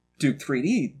Duke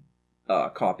 3D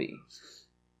copy.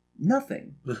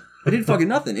 Nothing. I did fucking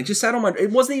nothing. It just sat on it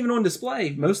wasn't even on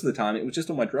display most of the time. It was just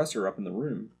on my dresser up in the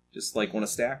room, just like on a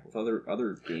stack with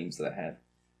other games that I had.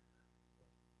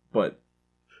 But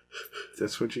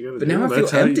that's what you got to do. But now I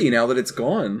feel empty now that it's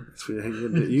gone. That's what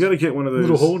you got to get one of those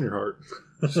little hole in your heart.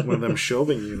 one of them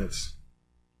shelving units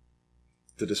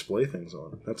to display things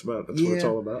on. That's what it's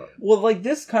all about. Well, like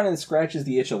this kind of scratches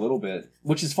the itch a little bit,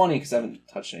 which is funny because I haven't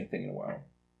touched anything in a while.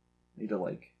 I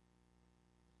don't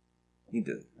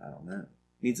know.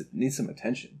 Needs some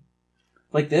attention.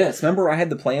 Like this. Remember, I had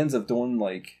the plans of doing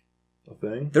like a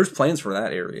thing. There's plans for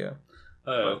that area.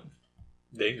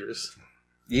 Dangerous.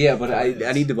 Yeah, but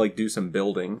I need to like do some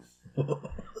building.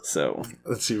 So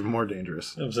that's even more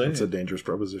dangerous. It's a dangerous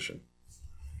proposition.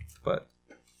 But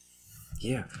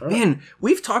yeah, man,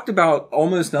 we've talked about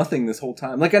almost nothing this whole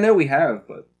time. Like I know we have,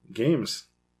 but games.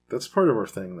 That's part of our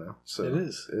thing, though. So it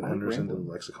is. It enters into the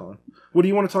lexicon. What do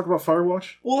you want to talk about,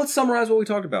 Firewatch? Well, let's summarize what we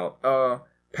talked about.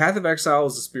 Path of Exile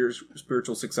is the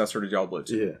spiritual successor to Diablo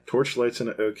 2. Yeah, Torchlight's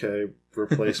an okay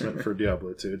replacement for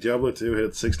Diablo 2. Diablo 2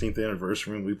 had 16th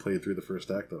anniversary when we played through the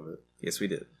first act of it. Yes, we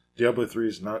did. Diablo 3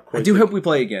 is not quite... I do hope we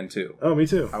play again, too. Oh, me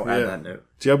too. I'll add that note.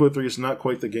 Diablo 3 is not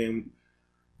quite the game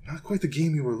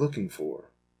you were looking for.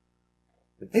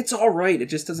 It's alright, it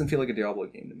just doesn't feel like a Diablo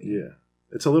game to me. Yeah.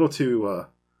 It's a little too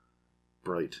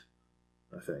bright,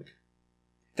 I think.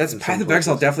 Path of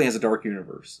Exile definitely has a dark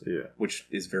universe. Yeah. Which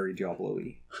is very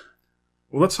Diablo-y.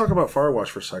 Well, let's talk about Firewatch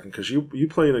for a second, because you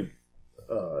played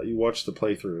you watched the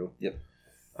playthrough. Yep.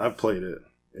 I've played it,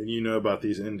 and you know about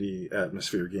these indie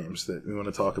atmosphere games that we want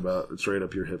to talk about. It's right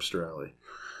up your hipster alley.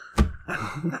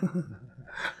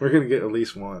 We're going to get at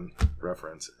least one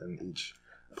reference in each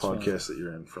podcast that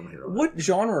you're in from here on. What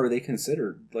genre are they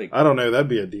considered? Like, I don't know. That'd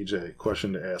be a DJ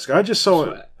question to ask. I just saw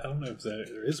it. I don't know if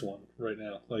there is one right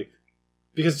now. Like,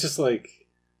 because just like,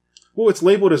 well, it's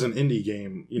labeled as an indie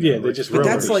game. They like just. But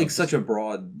that's like such a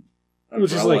broad.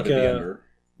 Which is like,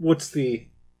 what's the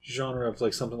genre of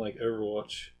like something like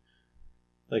Overwatch?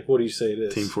 Like, what do you say it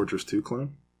is? Team Fortress 2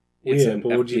 clone. It's an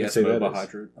what would you say that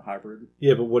is? Hybrid.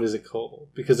 Yeah, but what is it called?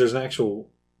 Because there's an actual.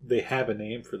 They have a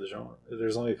name for the genre.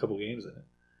 There's only a couple games in it.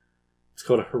 It's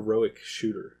called a heroic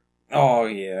shooter. Oh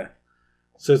yeah.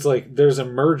 So it's like there's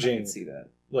emerging. I can see that.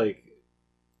 Like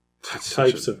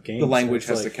types of games. The language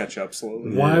has to catch up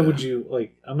slowly. Why would you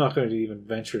like? I'm not going to even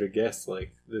venture to guess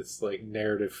like this like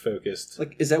narrative focused.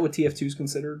 Like, is that what TF2 is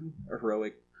considered? A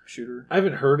heroic shooter? I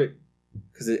haven't heard it.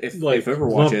 Because if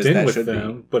Overwatch is, that should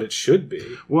be. But it should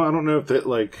be. Well, I don't know if that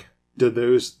like did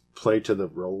those play to the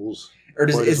roles or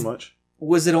does as much.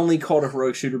 Was it only called a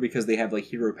heroic shooter because they have like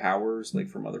hero powers like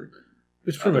from other?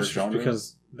 It's pretty much genres?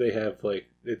 because they have like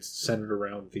it's centered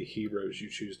around the heroes you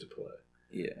choose to play.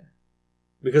 Yeah.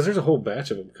 Because there's a whole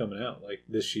batch of them coming out like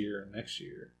this year and next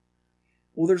year.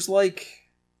 Well, there's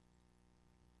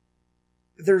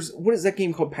what is that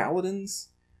game called? Paladins.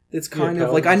 It's kind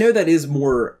of like, I know that is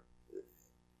more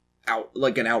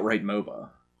like an outright MOBA.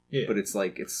 Yeah. But it's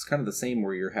like it's kind of the same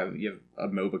where you have a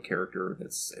MOBA character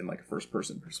that's in like a first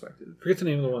person perspective. I forget the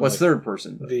name of the one. Well, it's third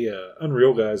person. But. The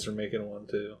Unreal guys are making one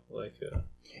too. Like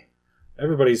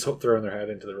everybody's throwing their hat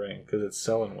into the ring because it's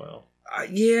selling well.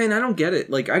 Yeah, and I don't get it.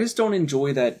 Like I just don't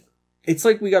enjoy that. It's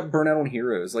like we got Burnout on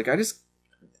Heroes. Like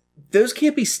those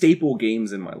can't be staple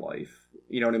games in my life.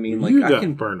 You know what I mean? Like I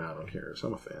can Burnout on Heroes.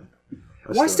 I'm a fan.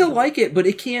 I still like it, but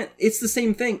it can't. It's the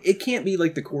same thing. It can't be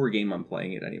like the core game I'm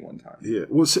playing at any one time. Yeah,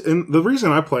 well, and the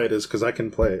reason I play it is because I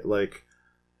can play it like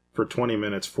for 20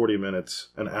 minutes, 40 minutes,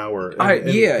 an hour.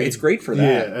 It's great for that.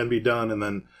 Yeah, and be done, and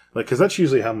then like because that's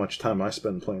usually how much time I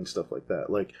spend playing stuff like that.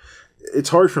 Like it's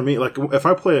hard for me. Like if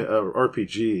I play a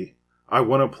RPG, I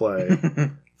want to play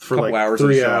for like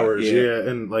 3 hours. Yeah,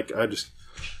 and like I just.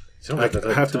 I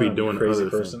have to be doing other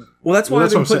things. Well, that's why I've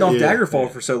been putting off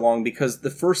Daggerfall for so long, because the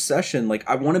first session, like,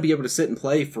 I want to be able to sit and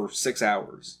play for 6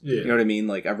 hours. Yeah. You know what I mean?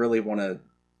 Like, I really want to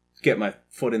get my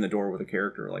foot in the door with a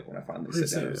character, like, when I finally sit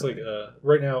down. It's like,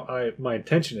 right now, my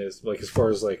intention is, like, as far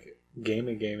as, like,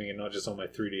 gaming, and not just on my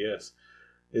 3DS,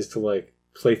 is to, like,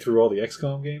 play through all the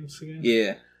XCOM games again.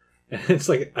 Yeah. And it's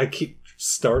like, I keep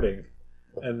starting,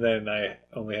 and then I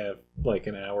only have like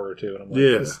an hour or two, and I'm like,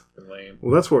 this is lame.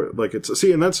 Well, that's what like it's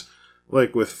and that's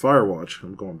like with Firewatch.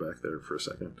 I'm going back there for a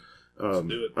second.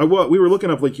 Do it. We were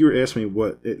looking up, like you were asking me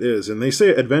what it is, and they say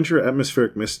adventure,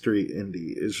 atmospheric, mystery,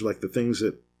 indie is like the things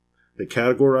that they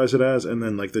categorize it as, and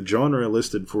then like the genre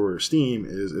listed for Steam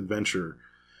is adventure,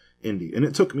 indie, and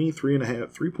it took me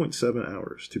 3.7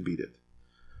 hours to beat it.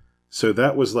 So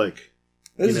that was like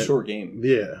This is a short game.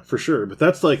 Yeah, for sure. But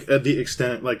that's like at the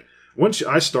extent, like once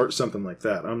I start something like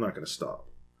that, I'm not going to stop.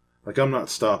 Like I'm not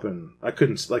stopping. I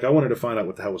couldn't. Like I wanted to find out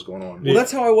what the hell was going on. Well,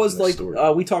 that's how I was. in this Like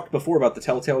story. we talked before about the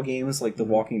Telltale games, like The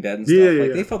Walking Dead and stuff. Yeah,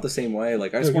 Like they felt the same way.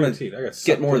 Like I just want to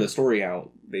get more of the story out,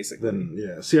 basically. Then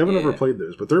yeah. See, I haven't ever played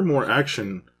those, but they're more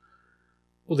action.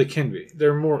 Well, they can be.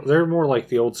 They're more like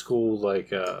the old school,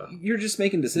 like You're just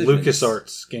making decisions.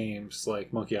 LucasArts games,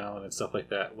 like Monkey Island and stuff like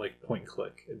that, like point and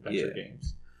click adventure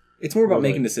games. It's more about Or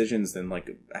making like- decisions than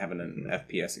like having an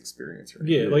FPS experience. Or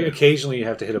Yeah, like occasionally you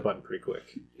have to hit a button pretty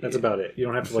quick. That's about it. You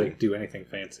don't have to like do anything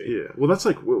fancy. Yeah. Well, that's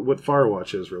like what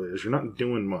Firewatch is really. Is you're not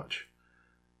doing much.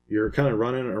 You're kind of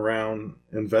running around,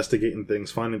 investigating things,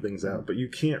 finding things out, but you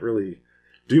can't really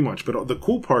do much. But the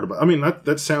cool part about, I mean,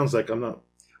 that sounds like I'm not.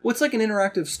 Well, it's like an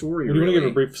interactive story. Do you want to really.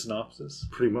 give a brief synopsis?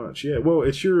 Pretty much, yeah. Well,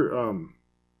 it's your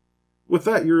with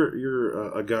that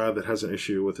you're a guy that has an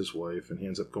issue with his wife, and he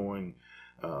ends up going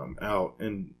out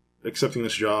and accepting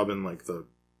this job in like the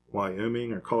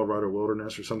Wyoming or Colorado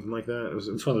wilderness or something like that.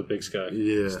 It's one of the big sky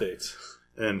states.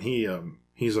 And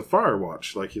he's a fire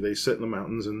watch. Like they sit in the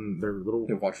mountains and they're little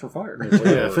They watch for fire.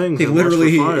 yeah things. They that watch for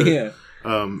literally, fire. yeah.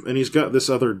 And he's got this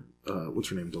other what's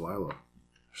her name, Delilah or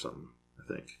something,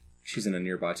 I think. She's in a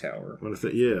nearby tower.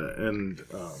 And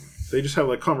they just have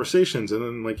like conversations, and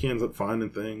then like he ends up finding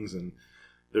things, and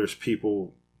there's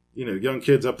people, young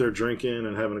kids up there drinking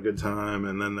and having a good time,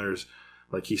 and then there's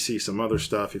like he sees some other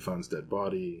stuff, he finds dead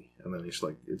body, and then he's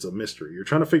like, it's a mystery. You're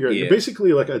trying to figure out. You're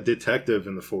basically like a detective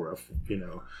in the forest,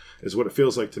 is what it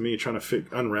feels like to me, trying to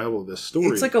unravel this story.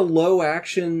 It's like a low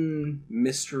action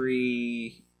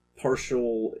mystery.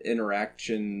 Partial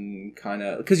interaction kind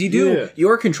of because you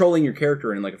are controlling your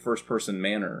character in like a first person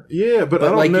manner. Yeah, but I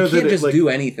don't like know you can't that just do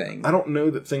anything. I don't know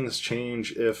that things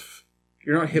change if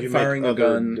you're not hip you firing make a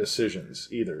other gun. decisions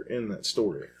either in that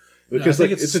story. Because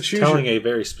Because it's a choose telling a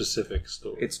very specific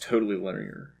story. It's totally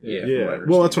linear. Yeah.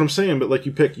 Well, that's what I'm saying. But like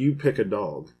you pick a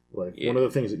dog. Like one of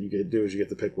the things that you get to do is you get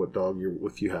to pick what dog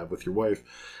you have with your wife,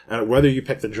 and whether you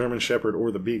pick the German Shepherd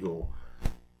or the Beagle.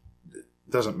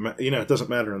 It doesn't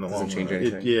matter in the long change run.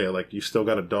 anything. Like you still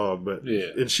got a dog, but Yeah.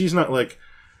 and she's not like,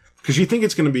 because you think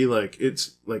it's going to be like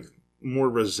it's like more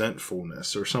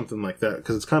resentfulness or something like that,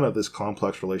 because it's kind of this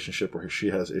complex relationship where she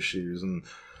has issues and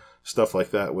stuff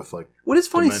like that with like what is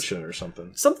funny dementia or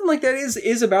something. Something like that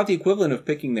is about the equivalent of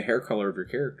picking the hair color of your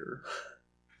character.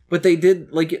 But they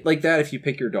did like that if you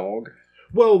pick your dog.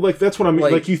 Well, like that's what I mean.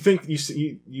 Like you think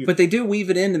you but they do weave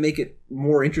it in to make it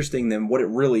more interesting than what it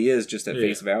really is, just at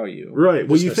face value. Right.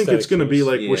 Well, Just you think it's going to be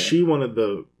like, well, Yeah. she wanted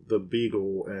the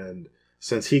Beagle, and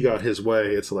since he got his way,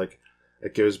 it's like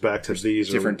it goes back to these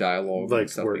Different dialogue, like and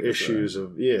stuff where because of issues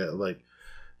of like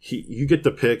you get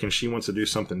to pick, and she wants to do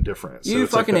something different. You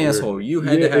it's like fucking that weird- asshole! You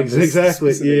had to have this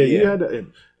exactly. specific- Yeah, you had to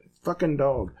fucking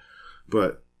dog,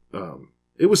 but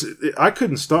I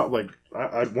couldn't stop. Like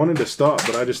I wanted to stop,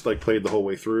 but I just like played the whole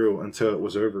way through until it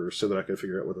was over, so that I could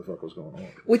figure out what the fuck was going on.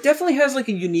 Well, it definitely has like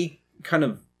a unique kind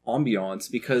of ambiance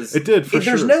because It did, for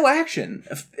there's sure. no action.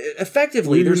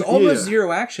 Effectively, there's almost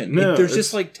zero action. No, There's it's-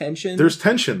 just like tension. There's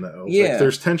tension though. Yeah. Like,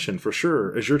 there's tension for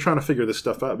sure as you're trying to figure this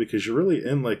stuff out, because you're really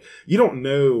in like you don't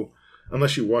know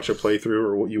unless you watch a playthrough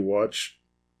or what you watch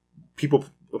people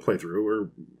play through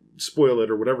or spoil it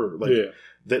or whatever. Like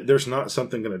that there's not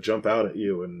something going to jump out at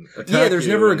you and attack there's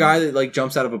you never a and- guy that like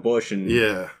jumps out of a bush and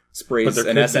sprays But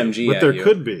there an could be. SMG But at there you.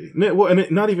 could be. Well,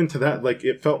 and not even to that. Like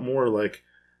it felt more like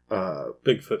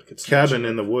Bigfoot could snatch cabin you.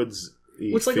 in the woods.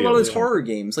 Well, it's like a lot of those horror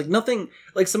games. Like nothing,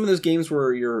 like some of those games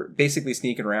where you're basically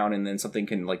sneaking around and then something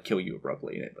can like kill you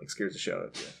abruptly and it like scares the shit out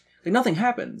of you. Like nothing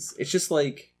happens. It's just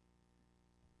like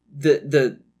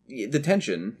the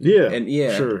tension. Yeah, And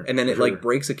sure, and then it sure. like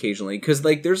breaks occasionally because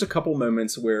like there's a couple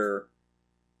moments where,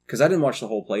 because I didn't watch the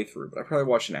whole playthrough, but I probably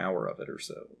watched an hour of it or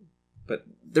so. But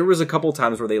there was a couple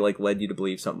times where they like led you to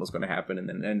believe something was going to happen, and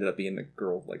then it ended up being the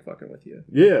girl like fucking with you,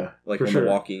 Yeah, like for on sure.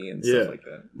 Milwaukee and Yeah. stuff like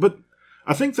that. But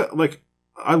I think that like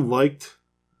I liked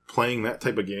playing that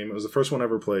type of game. It was the first one I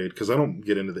ever played because I don't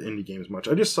get into the indie games much.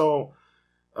 I just saw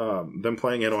them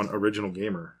playing it on Original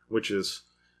Gamer, which is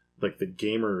like the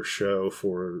gamer show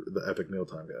for the Epic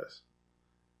Mealtime guys.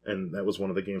 And that was one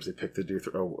of the games they picked to do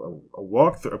a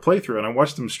walkthrough, a playthrough, and I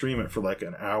watched them stream it for like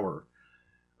an hour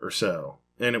or so,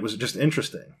 and it was just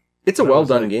interesting. It's a And I well was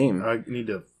done like, game. I need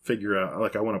to figure out,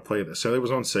 like, I want to play this. So it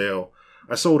was on sale.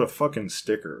 I sold a fucking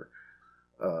sticker.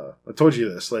 I told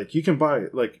you this. Like, you can buy,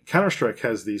 like, Counter-Strike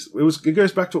has these. It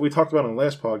goes back to what we talked about on the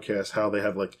last podcast, how they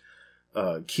have, like,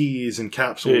 keys and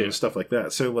capsules and stuff like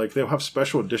that. So, like, they'll have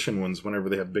special edition ones whenever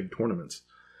they have big tournaments.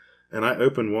 And I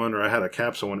opened one, or I had a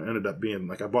capsule, and it ended up being,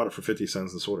 like, I bought it for 50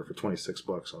 cents and sold it for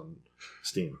 $26 on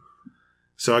Steam.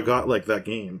 So I got like that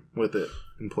game with it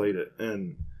and played it.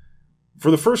 And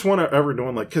for the first one I ever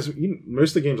doing, like, because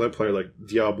most of the games I play are like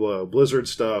Diablo, Blizzard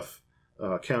stuff,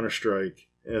 Counter-Strike,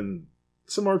 and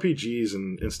some RPGs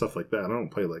and stuff like that. I don't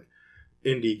play like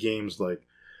indie games, like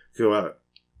go out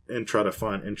and try to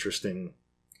find interesting.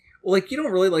 Well, like, you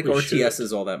don't really like We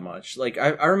RTSs all that much. Like,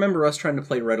 I remember us trying to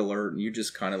play Red Alert, and you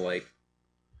just kind of like...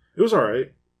 It was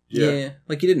alright. Yeah.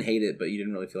 Like, you didn't hate it, but you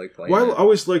didn't really feel like playing Well, I it.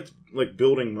 always liked like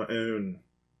building my own.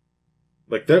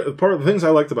 Like that part of the things I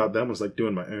liked about them was like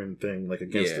doing my own thing, like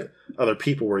against other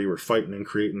people, where you were fighting and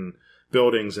creating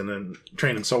buildings and then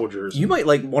training soldiers. You might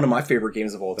like one of my favorite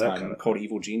games of all That time, kind of- called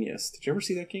Evil Genius. Did you ever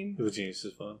see that game? The Genius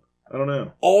is fun. I don't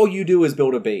know. All you do is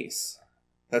build a base.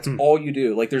 That's Hmm. all you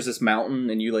do. Like, there's this mountain,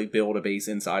 and you like build a base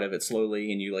inside of it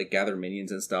slowly, and you like gather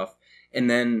minions and stuff. And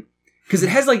then, because it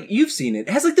has like, you've seen it, it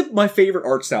has like my favorite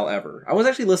art style ever. I was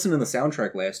actually listening to the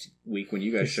soundtrack last week when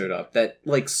you guys showed up. That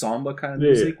like samba kind of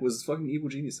music was fucking Evil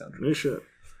Genius soundtrack. No shit.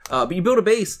 But you build a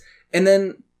base, and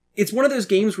then it's one of those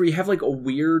games where you have like a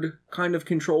weird kind of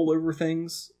control over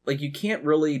things. Like, you can't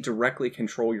really directly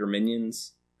control your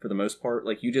minions for the most part.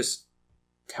 Like, you just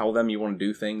tell them you want to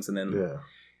do things, and then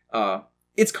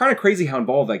it's kind of crazy how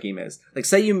involved that game is. Like,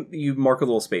 say you mark a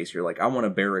little space, you're like, I want a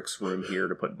barracks room here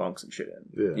to put bunks and shit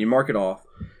in. Yeah. You mark it off,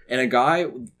 and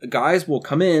guys will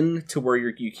come in to where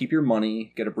you keep your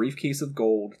money, get a briefcase of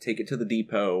gold, take it to the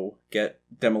depot, get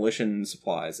demolition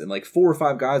supplies, and like 4 or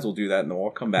 5 guys will do that, and they'll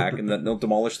all come back, and then they'll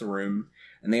demolish the room,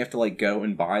 and they have to like go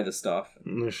and buy the stuff.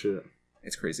 No shit.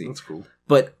 It's crazy. That's cool.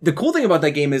 But the cool thing about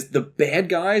that game is the bad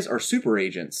guys are super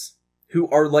agents who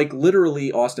are like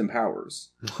literally Austin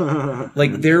Powers.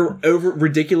 Like, they're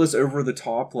ridiculous, over the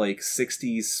top, like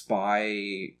 60s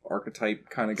spy archetype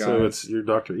kind of guy. So it's you're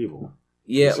Dr. Evil.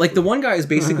 Yeah, like the one guy is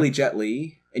basically Jet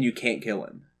Li, and you can't kill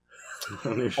him.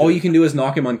 No shit. All you can do is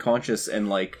knock him unconscious and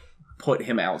like put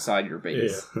him outside your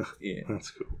base. Yeah. That's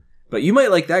cool. But you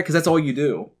might like that because that's all you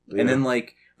do. Yeah. And then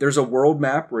like there's a world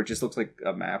map where it just looks like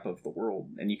a map of the world,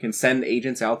 and you can send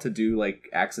agents out to do like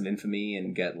acts of infamy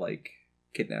and get like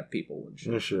kidnap people and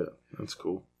shit. No shit. That's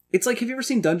cool. It's like, have you ever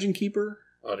seen Dungeon Keeper?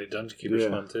 Oh, dude, Dungeon Keeper's Yeah.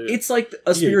 fun too. It's like a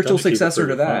Yeah, spiritual Dungeon Keeper successor for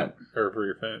to your that. phone, or for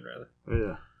your phone, rather.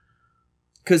 Yeah.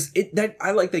 Because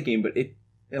I like that game, but it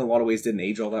in a lot of ways didn't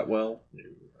age all that well.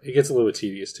 It gets a little bit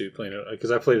tedious too playing it,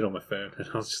 because I played it on my phone and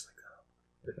I was just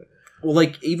like, Well,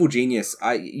 like Evil Genius,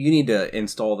 you need to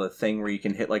install the thing where you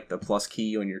can hit like the plus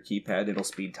key on your keypad. It'll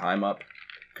speed time up.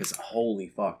 Because holy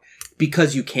fuck,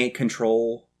 because you can't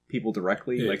control people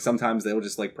directly. Yeah. Like sometimes they'll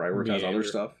just like prioritize Yeah. other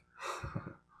stuff.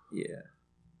 Yeah,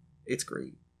 it's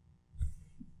great.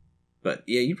 But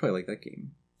yeah, you probably like that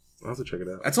game. I'll have to check it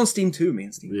out. That's on Steam too,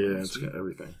 man. Steam. Yeah, it's got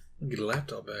everything. I'll get a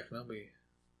laptop back and I'll be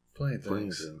playing Playing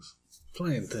things. things.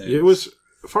 Playing things. Yeah, it was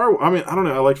Fire. I mean, I don't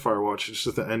know. I liked Firewatch. It's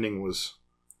just that the ending was.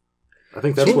 I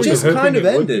think that's It what just the- kind of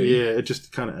hoping it would ended. Yeah, it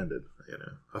just kind of ended. You know,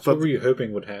 I What thought. were you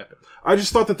hoping would happen? I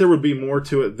just thought that there would be more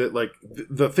to it. That like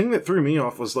the thing that threw me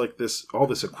off was like all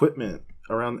this equipment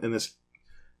around in this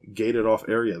gated off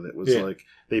area that was Yeah. like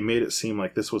they made it seem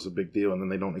like this was a big deal, and then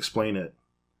they don't explain it,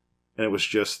 and it was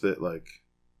just that like.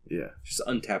 Yeah. Just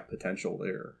untapped potential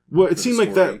there. Well, For it the seemed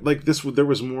like story. that. Like this, there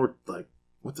was more. Like,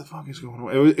 what the fuck is going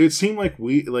on? It seemed like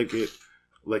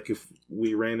like if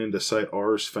we ran into Site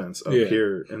R's fence up Yeah.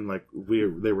 here, and like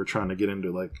they were trying to get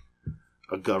into like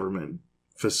a government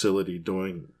facility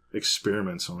doing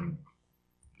experiments on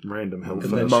random hill And the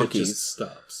then fence. monkeys. shit just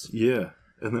stops. Yeah,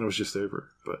 and then it was just over.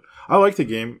 But I liked the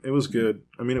game. It was good.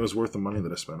 I mean, it was worth the money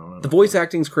that I spent on it. The voice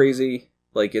acting's crazy.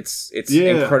 Like it's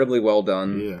Yeah. incredibly well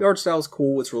done. Yeah. The art style's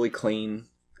cool. It's really clean.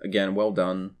 Again, well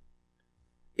done.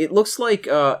 It looks like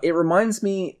it reminds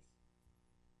me.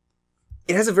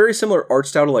 It has a very similar art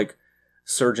style to like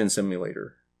Surgeon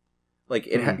Simulator. Like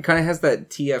it kind of has that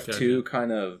TF2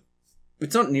 kind of.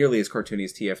 It's not nearly as cartoony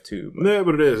as TF2, No,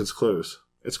 but it is. It's close.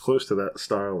 It's close to that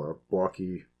style of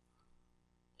blocky.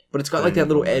 but it's got like that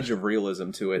little edge of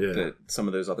realism to it Yeah. that some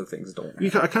of those other things don't.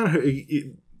 I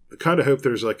kind of hope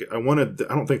there's like I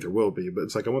don't think there will be, but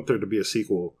it's like I want there to be a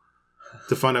sequel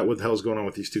to find out what the hell's going on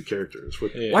with these two characters.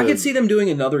 Yeah. Well, I could see them doing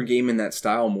another game in that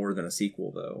style more than a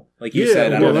sequel, though. Like you Yeah,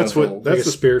 said, I well, don't that's know. what- if Like That's a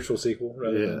the- spiritual sequel,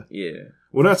 rather Yeah. than yeah.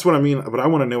 Well, that's what I mean, but I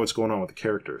want to know what's going on with the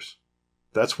characters.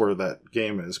 That's where that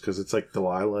game is, because it's like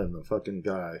Delilah and the fucking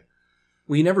guy.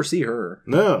 Well, you never see her.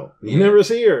 No, you Yeah. never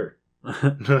see her.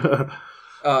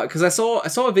 Because I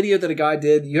saw a video that a guy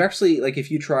did. You actually like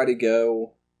if you try to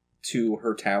go to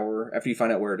her tower after you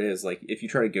find out where it is. Like if you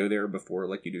try to go there before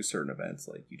like you do certain events,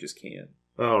 like you just can't.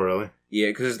 Oh, really? Yeah,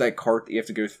 because there's that cart that you have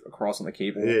to go across on the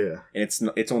cable, Yeah. and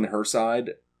it's on her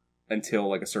side until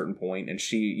like a certain point, and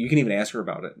you can even ask her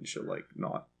about it, and she'll like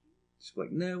not. She's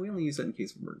like, no, we only use that in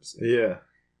case of emergency. Yeah.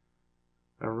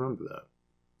 I remember that.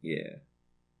 Yeah.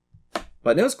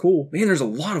 But no, it's cool. Man, there's a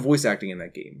lot of voice acting in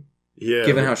that game. Yeah.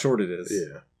 Given how short it is.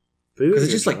 Yeah. Because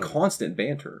it's just like constant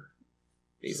banter.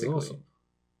 Basically. Awesome.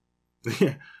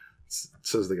 Yeah.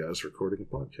 Says the guy's recording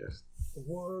a podcast.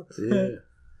 What? Yeah.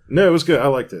 No, it was good. I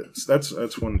liked it. That's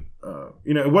one.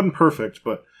 It wasn't perfect,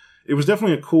 but it was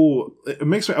definitely a cool. It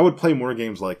makes me. I would play more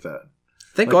games like that.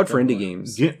 Thank God for indie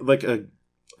games. Like a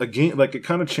game. Like it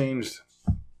kind of changed.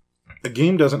 A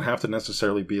game doesn't have to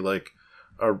necessarily be like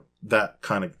that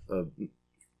kind of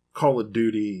Call of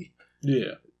Duty.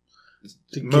 Yeah.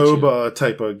 MOBA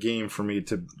type of game for me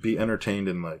to be entertained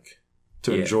and like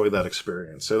to enjoy that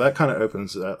experience. So that kind of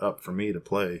opens that up for me to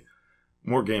play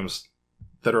more games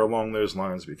that are along those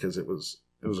lines because it was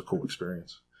a cool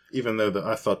experience. Even though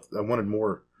I thought I wanted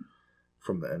more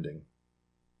from the ending.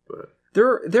 But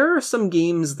there are some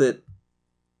games that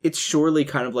it's surely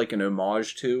kind of like an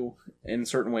homage to in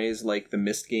certain ways, like the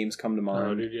Myst games come to mind.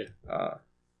 Oh, dude, yeah.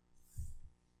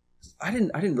 I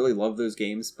didn't really love those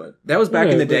games, but that was back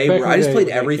in the day where I just played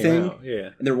everything,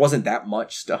 and there wasn't that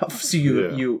much stuff. So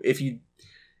if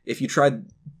you tried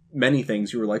many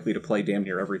things, you were likely to play damn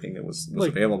near everything that was like,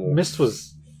 available. Myst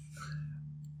was,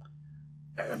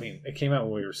 I mean, it came out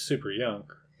when we were super young,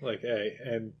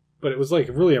 but it was like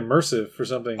really immersive for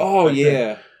something. Oh like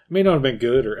yeah. It may not have been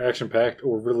good or action packed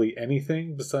or really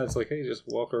anything besides like, hey, just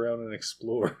walk around and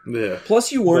explore. Yeah.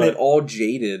 Plus, you weren't at all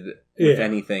jaded with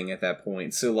anything at that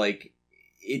point, so like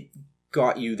it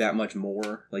got you that much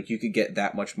more. Like you could get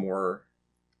that much more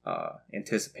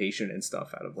anticipation and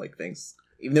stuff out of like things,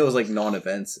 even though it was like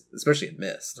non-events, especially in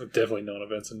Myst. Definitely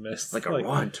non-events in Myst. Like a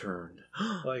rod turned.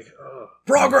 Like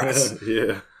progress.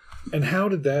 Yeah. And how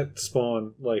did that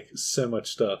spawn like so much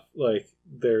stuff? Like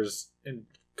there's in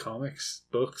comics,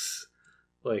 books,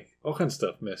 like all kinds of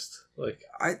stuff Myst. Like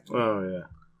oh yeah.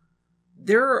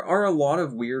 There are a lot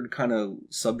of weird kind of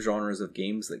subgenres of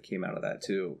games that came out of that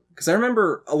too. Because I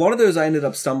remember a lot of those I ended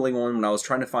up stumbling on when I was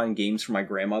trying to find games for my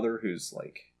grandmother, who's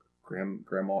like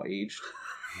grandma aged.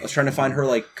 I was trying to find her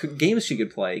like games she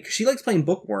could play because she likes playing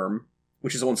Bookworm,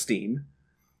 which is on Steam.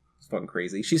 It's fucking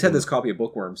crazy. She's had this copy of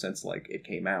Bookworm since like it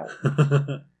came out.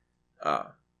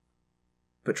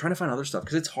 But trying to find other stuff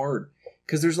because it's hard.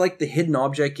 Because there's like the hidden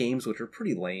object games, which are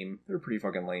pretty lame. They're pretty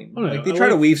fucking lame. Oh, no, like they try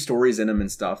to weave stories in them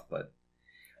and stuff, but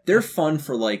they're fun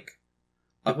for like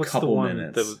a what's couple the one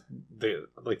minutes. That was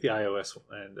the iOS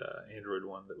and Android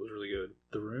one that was really good.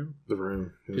 The Room. The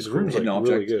Room. His Room's Hidden like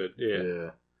object. really good.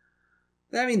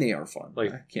 Yeah. I mean, they are fun.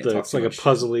 Like I can't talk it's too like much a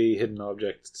puzzly hidden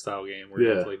object style game where you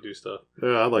have to like do stuff.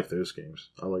 Yeah, I like those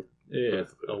games. I like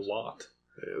a lot.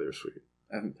 Yeah, they're sweet.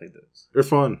 I haven't played those. They're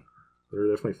fun. They're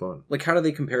definitely fun. Like, how do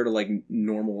they compare to like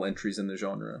normal entries in the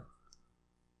genre?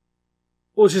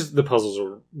 Well, it's just the puzzles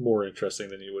are more interesting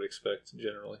than you would expect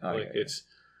generally. It's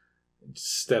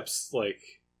steps like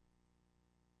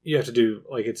you have to do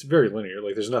like it's very linear.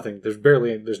 Like there's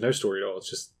no story at all. It's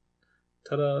just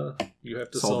ta-da! You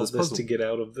have to solve this to get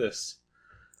out of this.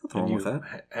 What's wrong with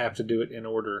that? Have to do it in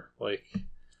order. Like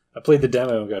I played the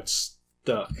demo and got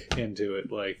stuck into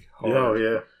it like hard. Oh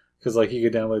yeah. Because like you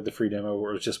could download the free demo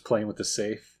where it was just playing with the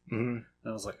safe, and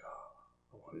I was like,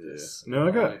 "Oh, I want this." No,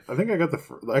 I think I got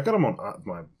them on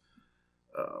my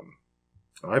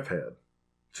iPad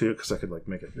too because I could like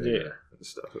make it bigger and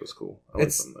stuff. It was cool. I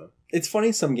like them though. It's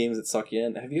funny some games that suck you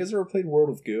in. Have you guys ever played World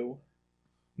of Goo?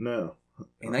 No.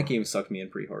 And that game sucked me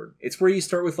in pretty hard. It's where you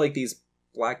start with like these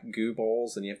black goo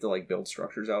balls and you have to like build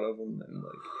structures out of them, and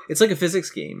like it's like a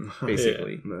physics game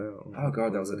basically. No. Oh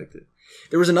god, that was addictive.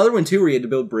 There was another one too where you had to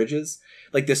build bridges.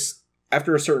 Like this,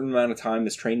 after a certain amount of time,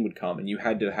 this train would come and you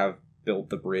had to have built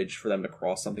the bridge for them to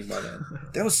cross something by then.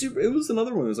 That was super. It was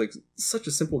another one. It was like such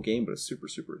a simple game, but it's super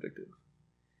super addictive.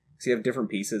 So you have different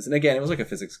pieces, and again, it was like a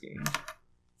physics game.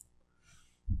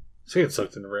 So I get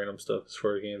sucked into random stuff as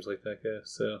far as games like that go.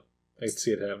 So I can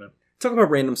see it happening. Talk about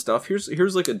random stuff.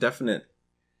 Here's like a definite.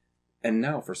 And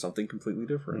now for something completely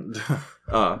different.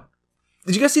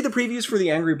 Did you guys see the previews for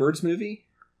the Angry Birds movie?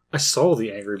 I saw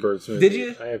the Angry Birds movie. Did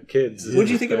you? I have kids. What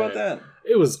did you think about that?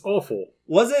 It was awful.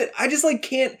 Was it? I just like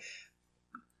can't.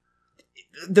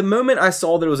 The moment I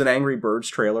saw that it was an Angry Birds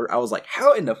trailer, I was like,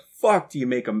 how in the fuck do you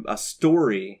make a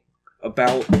story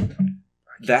about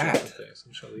that? I'm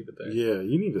just gonna leave it there. Yeah,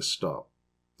 you need to stop.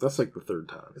 That's like the third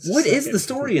time. What is the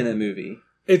story in that movie?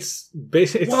 It's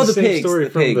basically the same pigs, story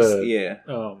the from pigs,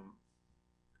 the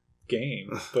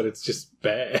game, but it's just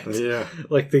bad. Yeah,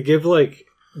 like they give like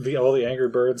all the Angry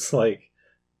Birds like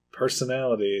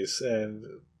personalities, and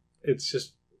it's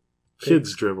just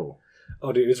kids drivel.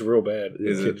 Oh, dude, it's real bad.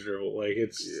 Is Kid it? Drivel. Like,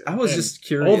 it's. I was and just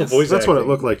curious. All the voice That's what it acting,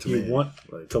 looked like to you me. want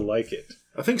Like, to like it.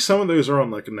 I think some of those are on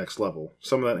like a next level.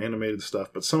 Some of that animated stuff,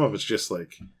 but some of it's just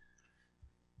like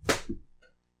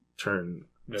turn.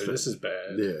 No, this is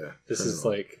bad. Yeah, This turn is it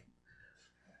on. like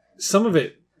some of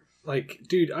it. Like,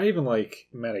 dude, I even like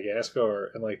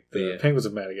Madagascar and like the Yeah. Penguins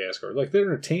of Madagascar. Like, they're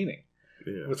entertaining.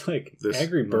 Yeah, With like This,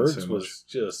 Angry not Birds so was much.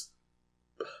 just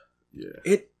yeah.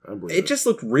 It I believe it just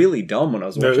looked really dumb when I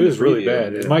was no, watching. it was the really preview.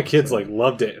 bad. And my kids like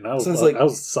loved it, and I was Sounds like, like- I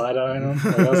was side eyeing them.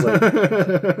 Like, I was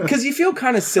like, Because you feel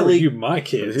kind of silly, silly you my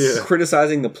kids. Yeah.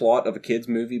 criticizing the plot of a kids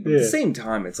movie, but at Yeah. the same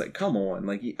time, it's like, come on,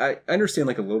 like I understand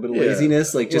like a little bit of Yeah.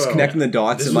 laziness, like just Well, connecting the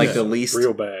dots This in like was the least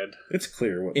real bad. it's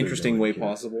clear what they're interesting doing, way yeah.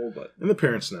 possible. But and the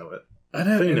parents know it. I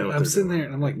know. They and know what I'm they're sitting doing. there,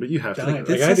 and I'm like, But you have to dying.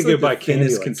 do Like, it. I had to It's go like buy the candy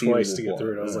thinnest like conceivable twice to get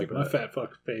through it. I was plot. like, Yeah, my but- fat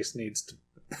fuck face needs to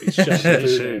be shut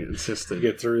through It's just to to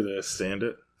get through this. stand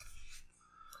it.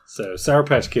 So Sour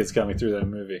Patch Kids got me through that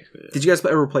movie. did you guys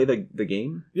ever play the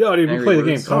game? Yeah, dude, we Angry play the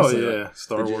Birds? game Oh constantly. yeah,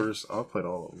 Star Did you? Wars. I played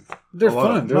all of them. They're A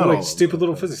lot of- fun. They're not all like of them, stupid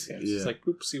little but- physics games. yeah. It's like,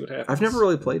 oops, see what happens. I've never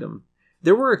really played them.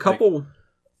 There were a couple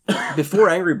before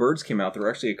Angry Birds came out. There were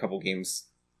actually a couple games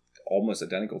almost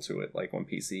identical to it, like on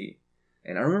PC.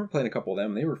 And I remember playing a couple of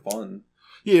them. They were fun.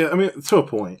 Yeah, I mean, to a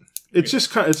point. It's just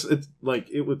kind of, it's like,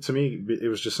 it would, to me, it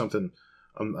was just something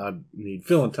I need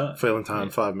filling time. failing time,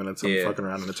 Yeah. 5 minutes, I'm Yeah. fucking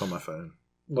around and it's on my phone.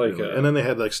 Like, Really. And then they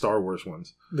had like Star Wars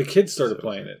ones. the kids started So-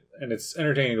 playing it, and it's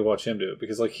entertaining to watch him do it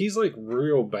because, like, he's like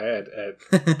real bad at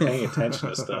paying attention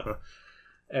to stuff,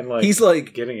 and like He's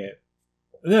like getting it.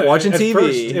 No, watching at TV.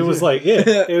 first, it was like,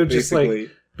 yeah, it was just like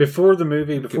Basically. before the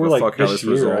movie, before a like fuck how this this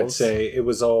year, I'd resolves. say it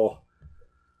was all.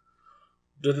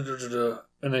 Da-da-da-da-da.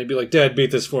 And then he'd be like, "Dad,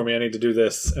 beat this for me. I need to do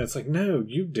this." And it's like, "No,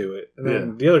 you do it." And then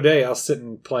Yeah. the other day, I was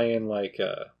sitting playing like.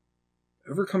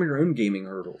 Overcome your own gaming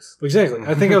hurdles. Exactly.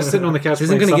 I think I was sitting on the couch. This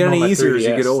isn't playing gonna get something any on my easier as you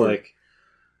 3DS, get older. Like,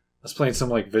 I was playing some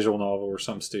like visual novel or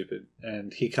something stupid,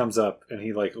 and he comes up and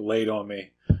he like laid on me.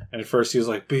 And at first he was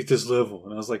like, "Beat this level,"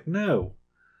 and I was like, "No."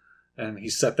 And he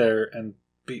sat there and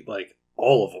beat like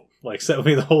all of them, like sat with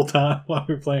me the whole time while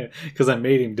we were playing because I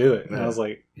made him do it. And I was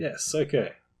like, "Yes,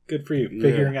 okay, good for you, Yeah.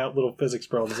 figuring out little physics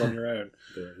problems on your own."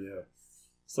 Yeah.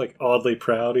 It's like oddly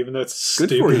proud, even though it's a Good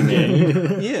stupid for you, game.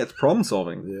 man. Yeah, it's problem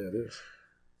solving. Yeah, it is.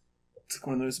 It's like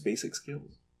one of those basic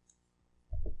skills.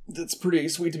 That's pretty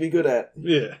sweet to be good at.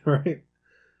 Yeah, right.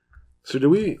 So do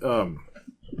we want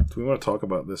to talk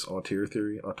about this auteur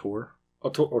theory? Auteur?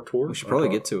 Or We should probably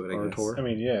get to it, I guess. Auteur? I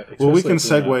mean, yeah. Well, we especially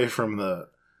can if we know. segue from the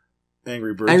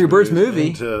Angry Birds Angry Birds movies movie.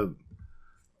 into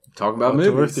Talk about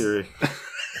auteur movies. theory.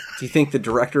 Do you think the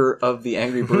director of the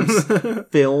Angry Birds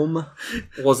film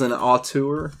was an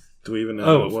auteur? Do we even know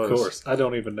Oh, who of it was? course. I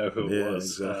don't even know who it Yeah,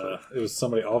 was. exactly. It was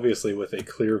somebody obviously with a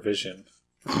clear vision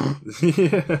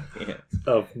Yeah. Yeah.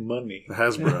 of money.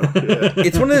 Hasbro. Yeah.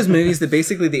 It's one of those movies that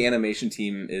basically the animation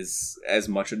team is as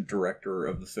much a director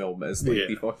of the film as like Yeah.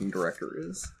 the fucking director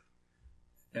is.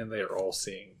 And they are all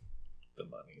seeing the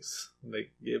monies.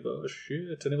 They give a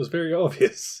shit. And it was very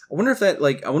obvious. I wonder if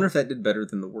that did better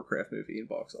than the Warcraft movie in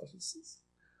box offices.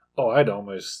 Oh, I'd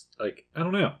almost, like, I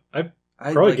don't know. I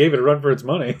I probably like, gave it a run for its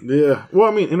money. Yeah. Well,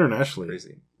 I mean, internationally,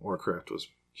 crazy. Warcraft was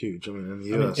huge. I mean, in the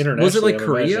I mean, U.S., internationally, Was it like I'm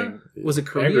Korea? imagining Was it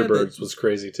Korea? Angry that- Birds was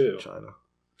crazy too. China.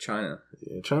 China.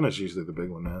 Yeah, China's usually the big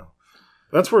one now.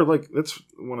 That's where, like, that's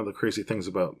one of the crazy things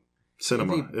about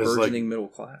cinema The is like burgeoning middle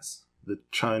class. the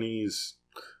Chinese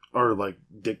are like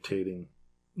dictating.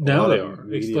 a Now lot they of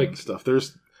are. It's media like and stuff.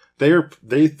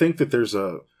 They think that there's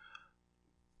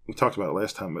we talked about it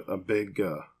last time. A big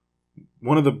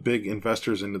one of the big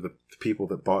investors into the people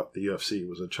that bought the UFC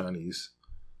was a Chinese.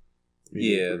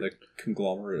 media Yeah, group. the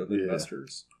conglomerate of Yeah.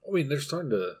 investors. I mean, they're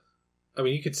starting to. I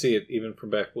mean, you could see it even from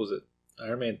back. Was it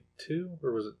Iron Man 2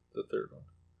 or was it the third one?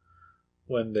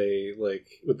 When they like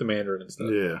with the Mandarin and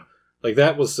stuff. Yeah. Like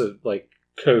that was like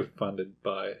co-funded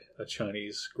by a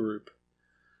Chinese group,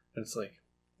 and it's like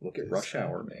Look at Rush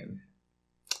Hour, man.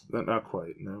 Not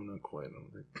quite. No, not quite.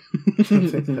 I don't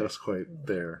think that was quite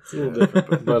there. it's a little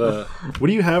different. But What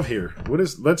do you have here?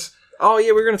 Let's. Oh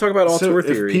yeah, we're going to talk about So auteur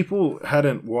theory. if people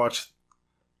hadn't watched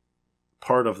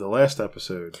part of the last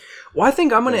episode, Well, I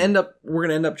think we're Yeah. going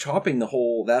to end up chopping that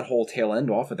whole tail end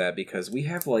off of that because we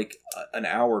have like an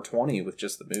hour 20 with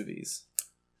just the movies.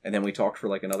 And then we talked for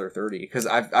like another 30 because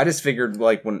I just figured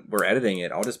like when we're editing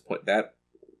it, I'll just put that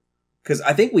because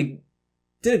I think we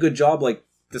did a good job like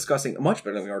discussing much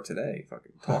better than we are today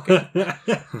fucking talking.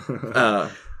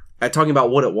 At talking about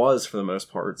what it was for the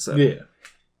most part. So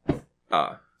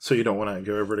yeah, so you don't want to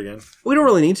go over it again? we don't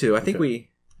really need to. I think Okay.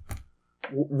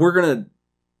 we're going to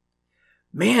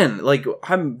man, like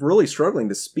I'm really struggling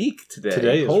to speak today.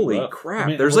 Today is Holy rough. crap. I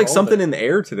mean, There's we're like all something day. in the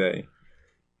air today.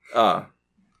 We're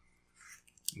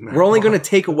only going to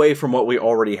take away from what we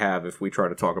already have if we try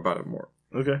to talk about it more.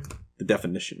 Okay. The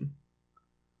definition.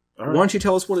 All Why right. don't you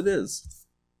tell us what it is?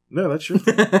 No, that's your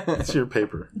thing. That's your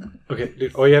paper. Okay,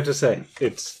 dude, all you have to say,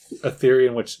 it's a theory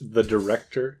in which the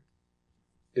director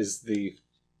is the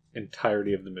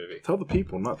entirety of the movie. Tell the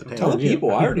people, not the Tell the tangent.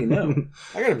 people. I already know.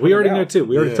 I gotta We already know too.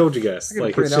 We already Yeah. told you guys.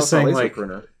 Like, it's just saying like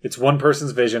printer. it's one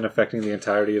person's vision affecting the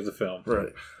entirety of the film,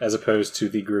 Right. as opposed to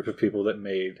the group of people that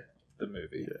made the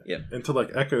movie. And to like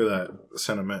echo that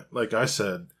sentiment, like I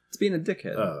said, It's being a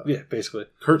dickhead. Yeah, basically.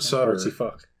 Kurt Sutter, Artsy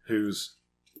fuck. who's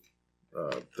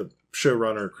the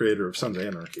showrunner, creator of Sons of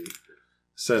Anarchy,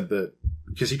 said that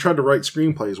because he tried to write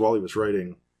screenplays while he was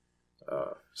writing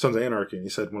Sons of Anarchy, and he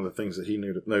said one of the things that he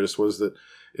noticed was that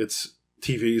it's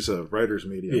TV's a writer's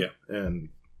medium, and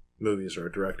movies are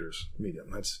a director's medium.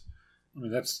 That's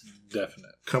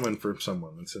Definite. coming from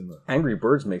someone that's in the Angry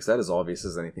Birds makes that as obvious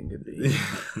as anything could be.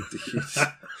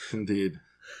 Indeed.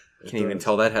 Can't even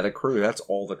tell that had a crew. That's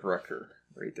all the director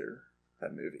right there.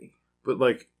 That movie. But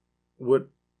like, what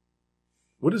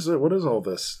is it? What is all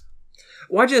this?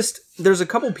 Well, there's a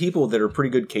couple people that are pretty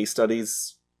good case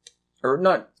studies, or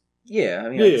not. Yeah, I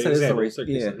mean, Yeah, I guess that is the examples, right- like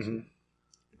yeah. case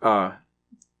Mhm.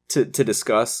 To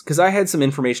discuss, because I had some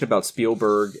information about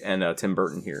Spielberg and Tim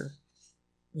Burton here.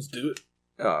 Let's do it.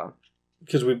 Uh,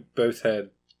 Because we both had,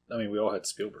 we all had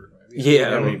Spielberg movies.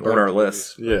 yeah, I mean, on our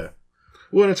list. Yeah.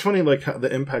 Well, and it's funny, like how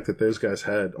the impact that those guys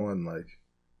had on like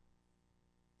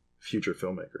future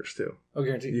filmmakers too. Oh,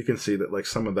 guaranteed. You can see that, like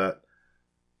some of that,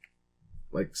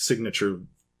 like signature,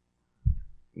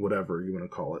 whatever you want to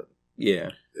call it,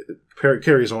 Yeah.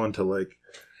 carries on to like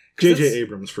J.J.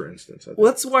 Abrams, for instance. I think.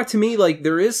 Well, that's why to me, like,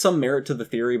 there is some merit to the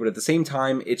theory, but at the same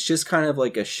time, it's just kind of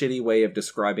like a shitty way of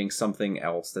describing something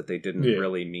else that they didn't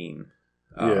really mean.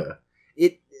 Yeah.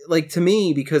 It, like, to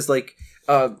me, because, like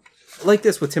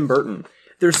this with Tim Burton,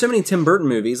 there's so many Tim Burton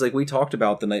movies, like we talked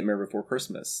about The Nightmare Before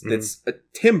Christmas, that's a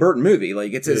Tim Burton movie.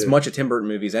 Like, it's as much a Tim Burton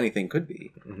movie as anything could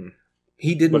be. Mhm.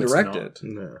 He didn't But it's direct not. it.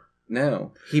 No.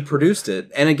 No, he produced it.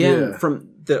 And again, Yeah. from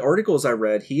the articles I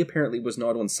read, he apparently was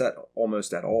not on set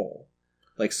almost at all.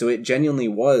 Like, so it genuinely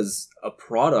was a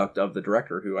product of the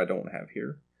director, who I don't have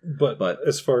here. But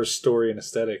as far as story and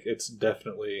aesthetic, it's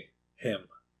definitely him.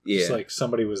 Yeah. It's like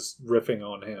somebody was riffing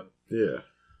on him. Yeah.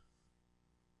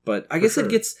 But I guess sure. it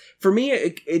gets, for me,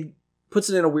 it puts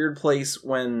it in a weird place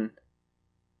when,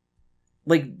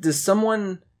 like, does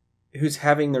someone who's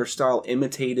having their style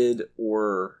imitated,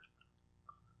 or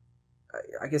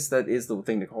I guess that is the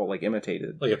thing to call it, like,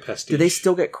 imitated. Like a pastiche. Do they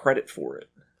still get credit for it?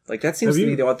 Like, that seems Have to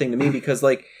be you- the odd thing to me, because,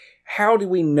 like, how do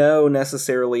we know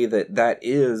necessarily that that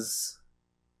is,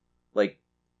 like,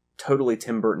 totally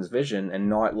Tim Burton's vision and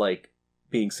not, like,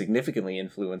 being significantly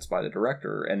influenced by the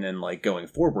director, and then, like, going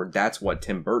forward, that's what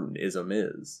Tim Burtonism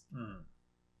is.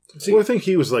 See, Well, I think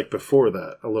he was like before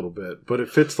that a little bit, but it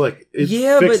fits like it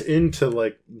Yeah, fits but- into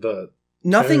like the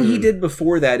Nothing he tone. did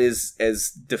before that is as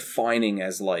defining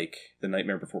as, like, The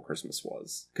Nightmare Before Christmas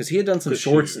was. Because he had done some It's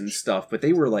shorts huge. and stuff, but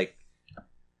they were, like,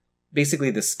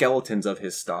 basically the skeletons of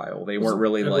his style. They weren't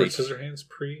really, Edward like... Scissorhands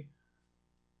pre?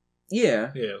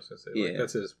 Yeah. Yeah, I was gonna say. Yeah. Like,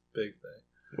 that's his big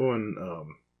thing.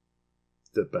 on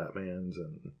the Batmans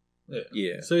and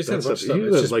Yeah. So he's had a that bunch of stuff. stuff. He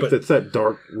It's was just, like but- that's that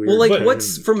dark weird. Well, like, tone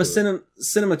what's from a to it.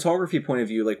 cinematography point of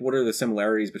view? Like, what are the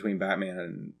similarities between Batman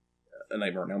and A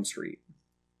Nightmare on Elm Street?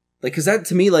 Like, because that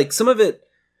to me, like, some of it,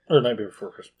 or Nightmare Before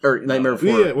Christmas. or Nightmare Before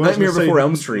Yeah, well, I was Nightmare gonna Before say,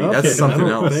 Elm Street. nothing. That's something I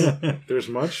don't else. think there's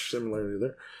much similarity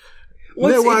there.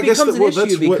 Well, No, well, I it guess becomes that- well, an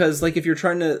that's issue what- because, like, if you're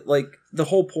trying to, like, the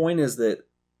whole point is that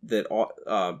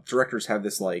directors have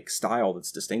this, like, style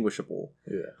that's distinguishable.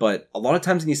 Yeah, But a lot of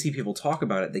times when you see people talk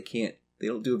about it, they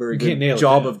don't do a very You can't good nail it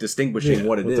job down. of distinguishing Yeah,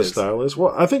 what it what the is. style is.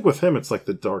 Well, I think with him, it's like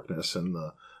the darkness and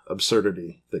the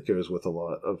absurdity that goes with a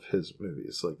lot of his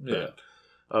movies, like Yeah. that.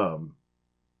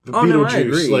 The Oh, no, I Beetlejuice,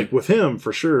 agree. like with him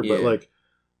for sure, but Yeah. like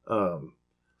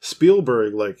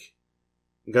Spielberg, like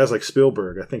guys like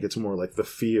Spielberg, I think it's more like the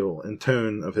feel and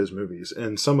tone of his movies,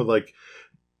 and some of like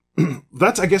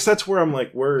I guess that's where I'm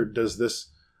like, where does this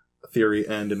theory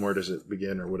end and where does it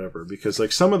begin or whatever? Because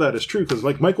like some of that is true, because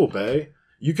like Michael Bay,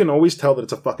 you can always tell that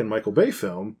it's a fucking Michael Bay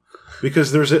film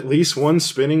because there's at least one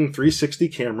spinning 360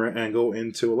 camera angle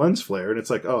into a lens flare, and it's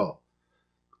like, oh,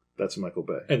 that's Michael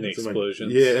Bay. And the It's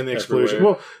explosions yeah, and the explosion.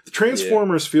 everywhere. Well, the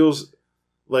Transformers feels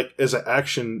like, as an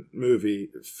action movie,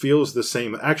 feels the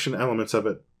same action elements of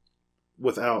it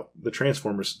without the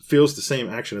Transformers feels the same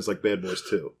action as like Bad Boys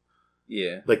 2.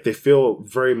 Yeah. Like they feel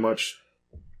very much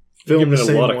You're filmed giving the it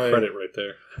same a lot way. of credit right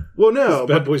there. Well, no,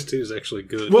 Bad but Boys 2 is actually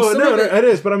good. well, some no, of it- it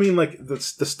is. But I mean, like the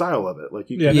style of it, like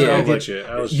you can yeah, tell, I like, get you.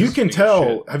 I was you just can being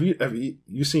tell. shit. Have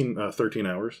you seen 13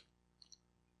 Hours?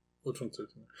 Which one's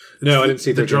 13? No, I didn't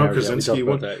see the 13 John Hours yet. We talked Krasinski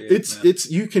about one. that, yeah.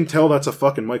 It's you can tell that's a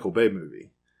fucking Michael Bay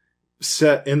movie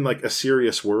set in like a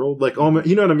serious world, like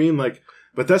you know what I mean, like.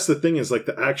 But that's the thing is like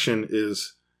the action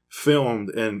is filmed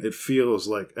and it feels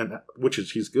like, and which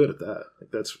is he's good at that.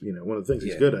 Like that's one of the things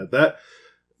he's good at. That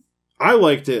I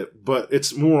liked it, but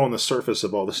it's more on the surface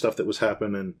of all the stuff that was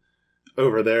happening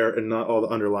over there and not all the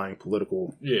underlying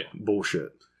political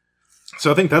bullshit. So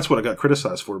I think that's what I got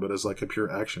criticized for. But as like a pure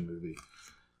action movie,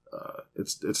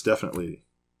 it's definitely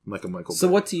like a Michael. So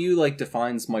Bay. what to you like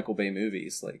defines Michael Bay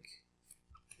movies? Like,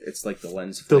 it's like the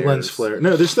lens The flares. lens flare.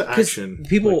 No, there's the 'Cause action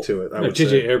people- like, to it. I No, would J.J.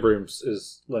 say. Abrams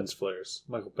is lens flares.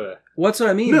 Michael Bay. What's what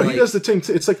I mean? No, like, he does the thing.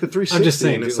 It's like the 360. I'm just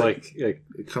saying, and it's dude, like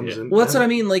it comes in. Well, that's what I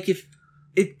mean. Like, if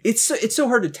it's so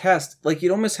hard to test. Like,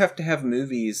 you'd almost have to have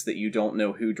movies that you don't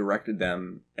know who directed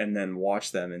them, and then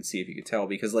watch them and see if you could tell.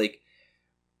 Because, like,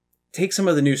 take some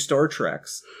of the new Star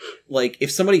Treks. Like,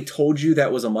 if somebody told you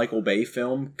that was a Michael Bay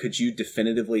film, could you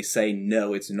definitively say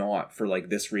no, it's not for like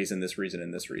this reason, and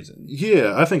this reason?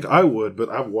 Yeah, I think I would, but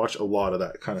I've watched a lot of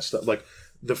that kind of stuff. Like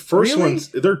the first Really?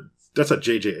 ones, that's a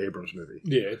J.J. Abrams movie.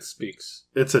 Yeah, it speaks.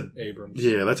 It's a Abrams.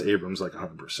 Yeah, that's Abrams like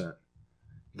 100%.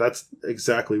 That's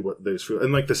exactly what those feel.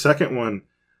 And like the second one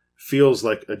feels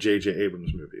like a J.J.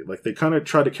 Abrams movie. Like they kind of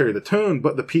tried to carry the tone,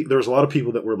 but there was a lot of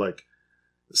people that were like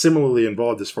similarly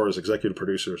involved as far as executive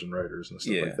producers and writers and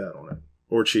stuff like that on it.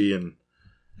 Orchie and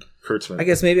Kurtzman. I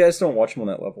guess maybe I just don't watch them on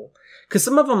that level. Because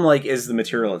some of them, like, is the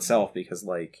material itself. Because,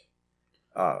 like,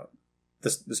 the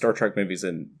Star Trek movies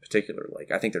in particular,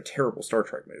 like, I think they're terrible Star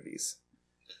Trek movies.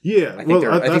 Yeah, I think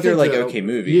they're like okay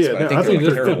movies. Yeah, but I no, think I think they're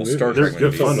like they're terrible good Star movies. Trek They're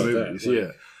good movies. fun About movies. that,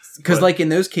 Yeah, Because, But- like, in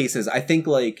those cases, I think,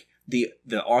 like, the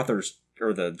author's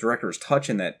or the director's touch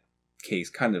in that case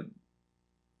kind of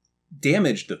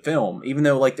damaged the film, even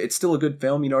though, like, it's still a good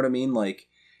film, you know what I mean? Like,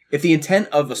 if the intent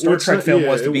of a Star Well, it's Trek not- film yeah,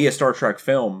 was to it- be a Star Trek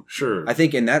film, sure. I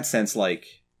think in that sense, like,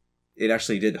 it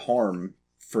actually did harm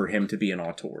for him to be an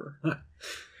auteur.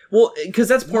 Well, because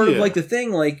that's part of, Yeah. like, the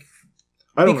thing, like,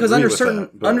 I don't because agree under with certain-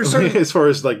 that, but under certain- as far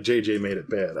as like JJ made it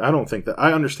bad, I don't think that.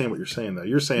 I understand what you're saying though.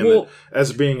 You're saying Well, that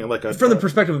as being like a from the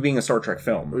perspective of being a Star Trek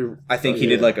film, I think he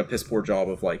did, Yeah. like, a piss poor job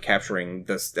of, like, capturing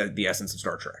the essence of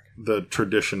Star Trek. the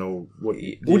traditional Well,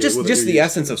 just what the you're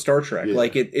essence of Star Trek. Yeah.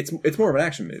 Like, it's more of an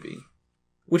action movie.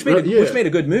 Which Right, made yeah. which made a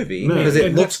good movie No, because and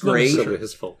it looks that's not great. necessarily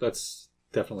his fault. That's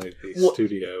definitely the Well,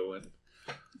 studio and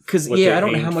Because what they I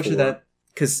don't know aimed how much for. of that.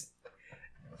 Because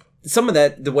some of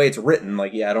that, the way it's written,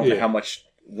 like I don't know Yeah. how much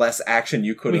less action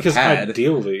you could because have had.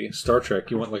 ideally Star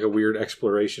Trek, you want like a weird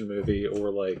exploration movie,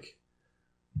 or like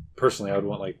personally, I would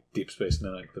want like Deep Space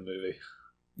Nine, the movie.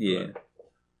 Yeah,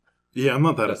 Yeah, I'm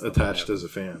not that That's not attached what as a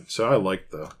fan, so I like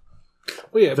the.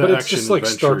 Well, yeah, The but it's action just like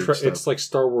Star adventure Trek. stuff. It's like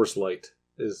Star Wars Light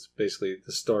is basically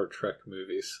the Star Trek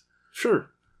movies. Sure.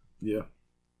 Yeah,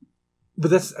 But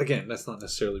that's not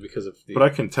necessarily because of the. but I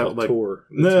can tell like tour.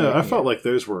 no, I felt like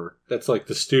those were that's like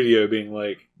the studio being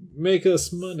like, make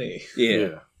us money.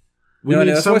 yeah. We No,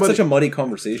 need that's why it's somebody. such a muddy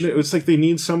conversation. It's like they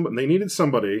needed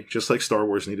somebody just like Star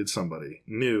Wars needed somebody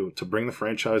new to bring the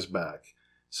franchise back,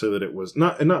 so that it was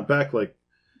not back like,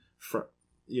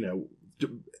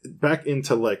 back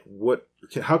into like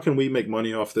how can we make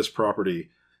money off this property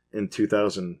in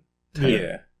 2010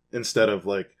 yeah, instead of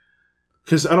like,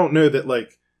 because I don't know that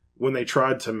like when they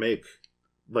tried to make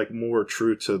like more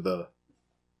true to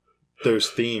those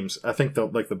themes, I think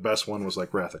the best one was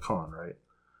like Wrath of Khan, right?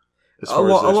 As a far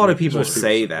as lot those of movies, people most say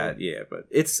say that. Yeah, but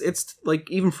it's like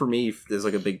even for me, there's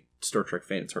like a big Star Trek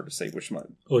fan. It's hard to say which of my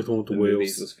Like the one with the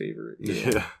movies whales. was favorite.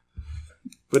 Yeah.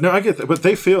 But no, I get that. But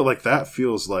they feel like that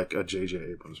feels like a J.J.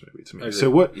 Abrams movie to I me. agree. So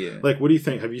what? Yeah. Like, what do you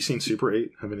think? Have you seen Super 8?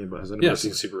 Has anybody Yeah, I've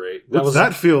seen Super 8. What's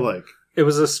that feel like? It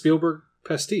was a Spielberg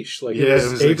pastiche. Like Yeah, it it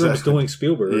was was Abrams exactly- doing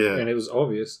Spielberg, Yeah. and it was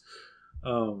obvious.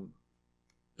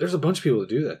 There's a bunch of people that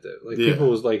do that though. Like Yeah. people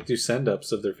was like do send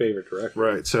ups of their favorite director.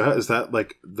 Right. So how, is that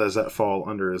like? Does that fall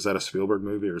under? Is that a Spielberg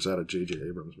movie or is that a J.J.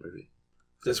 Abrams movie?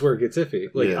 That's where it gets iffy.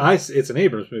 Like Yeah. it's an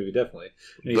Abrams movie definitely,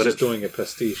 and he's But just it doing a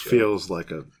pastiche. Feels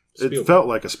like a. It Spielberg. felt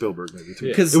like a Spielberg movie to me.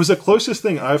 Yeah. 'Cause- It was the closest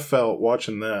thing I felt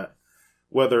watching that,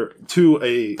 whether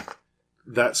to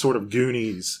that sort of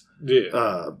Goonies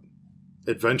Yeah,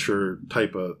 adventure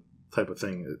type of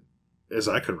thing as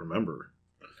I could remember.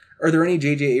 Are there any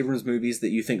J.J. Abrams movies that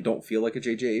you think don't feel like a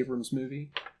J.J. Abrams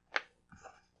movie?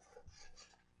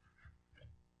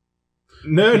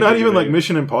 No, can't not think even of like any.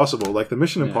 Mission Impossible. Like the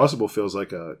Mission Yeah. Impossible feels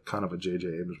like a kind of a J.J.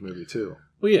 Abrams movie too.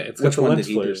 well, yeah, it's Which got the one lens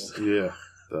did he do? flares.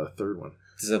 Yeah, the third one.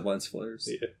 Does it have lens flares?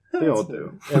 Yeah. They all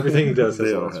do. Everything he does has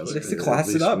They all lens have flares. Just to Yeah, class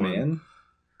at it up, least one. man.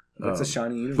 That's a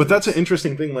shiny universe. But that's an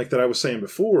interesting thing, like that I was saying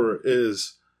before,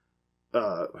 is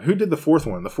who did the fourth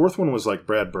one? The fourth one was like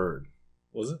Brad Bird,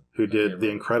 Was it? who did can't The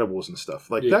remember. Incredibles and stuff.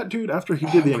 Like Yeah. that dude, after he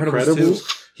did The Incredibles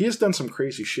Incredibles, he has done some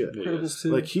crazy shit. Yeah. Incredibles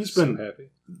 2. Like he's So been happy.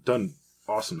 done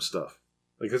awesome stuff.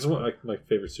 Like this is one like my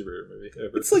favorite superhero movie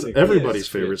ever. It's like Everybody's it's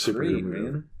favorite great, superhero movie.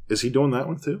 man. Is he doing that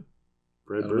one too? I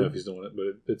Brad don't know if Bird. he's doing it,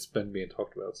 but it's been being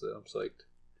talked about, so I'm psyched.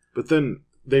 But then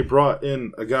they brought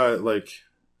in a guy like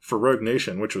for Rogue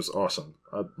Nation, which was awesome.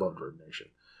 I loved Rogue Nation.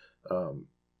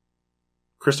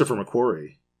 Christopher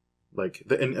McQuarrie,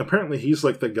 and apparently he's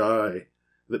like the guy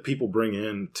that people bring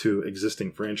in to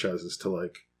existing franchises to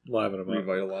like. Liven him up.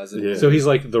 Revitalize it. Yeah. So he's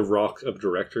like the Rock of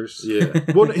directors. Yeah.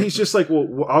 Well, he's just like,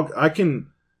 I can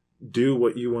do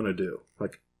what you want to do.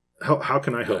 Like, how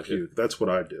can I help Gotcha. you? That's what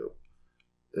I do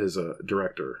as a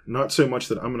director. Not so much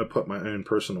that I'm going to put my own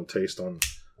personal taste on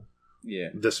Yeah.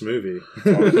 this movie.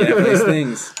 Oh, yeah, these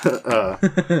things. uh,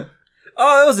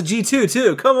 Oh, that was a G2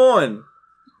 too. Come on.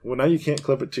 well, now you can't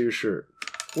clip it to your shirt.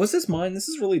 Was this mine? This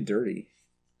is really dirty.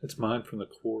 It's mine from the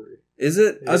quarry. Is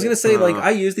it? I was Yeah. gonna say like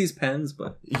I use these pens,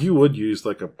 but You would use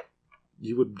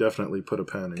you would definitely put a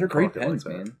pen in they're your great pocket pens,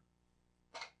 like that. man.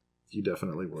 You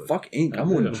definitely would. Fuck ink. I'm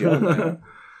Yeah. going to jail now.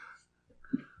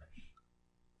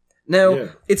 Now,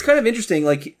 Yeah. it's kind of interesting.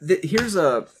 Like,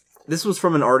 this was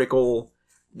from an article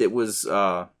that was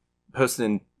posted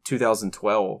in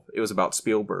 2012. It was about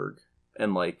Spielberg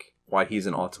and, like, why he's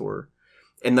an auteur.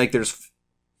 And, like,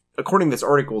 according to this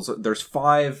article, there's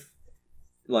 5,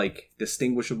 like,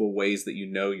 distinguishable ways that you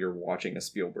know you're watching a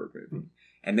Spielberg movie.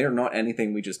 And they're not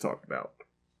anything we just talked about.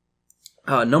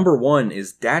 Number 1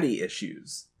 is daddy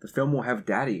issues. The film will have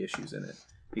daddy issues in it.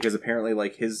 Because apparently,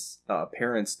 like, his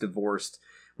parents divorced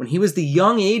when he was the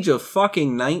young age of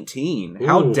fucking 19.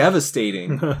 How Ooh.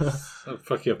 devastating. That'll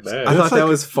fuck you up bad. I That's thought that like-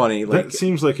 was funny. Like, That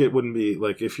seems like it wouldn't be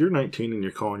like if you're 19 and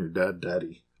you're calling your dad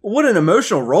daddy. what an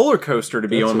emotional roller coaster to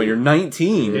be That's on when you're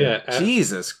 19. Yeah.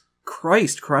 Jesus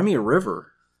Christ, cry me a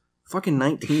river. Fucking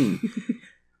 19.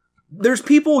 There's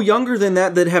people younger than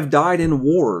that have died in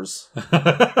wars.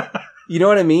 You know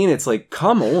what I mean? It's like,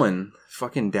 come on.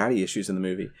 Fucking daddy issues in the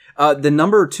movie. The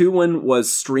number 2 one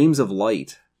was streams of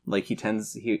light. Like he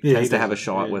tends to have a does,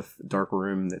 shot yeah. with dark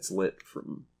room that's lit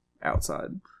from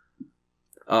outside.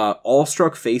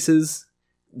 Awestruck faces.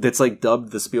 That's like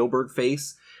dubbed the Spielberg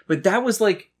face. But that was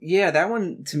like, yeah, that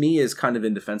one to me is kind of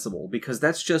indefensible because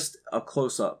that's just a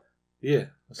close up. Yeah.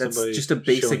 That's Somebody just a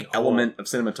basic showing element of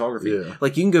cinematography. Yeah.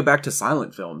 Like you can go back to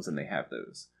silent films and they have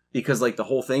those because like the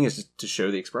whole thing is just to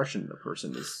show the expression the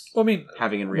person is Well, I mean,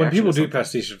 having in reaction. when people to do something.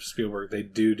 pastiche of Spielberg, they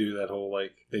do that whole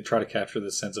like they try to capture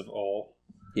the sense of awe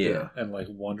yeah. and like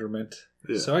wonderment.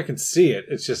 Yeah. So I can see it.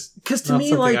 It's just 'Cause to not me,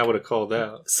 something like- I would have called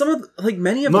out. Some of like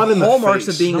many of Not the in the hallmarks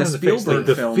face. of being Not a in the face, Spielberg like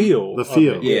the film, feel, The of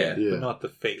feel, it, yeah. yeah. but not the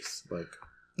face. Like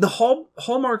the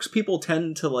hallmarks people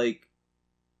tend to like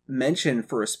mention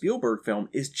for a Spielberg film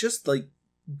is just like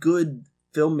good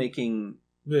filmmaking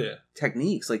Yeah,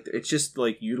 techniques. Like it's just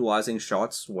like utilizing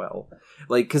shots well.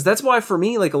 Like because that's why for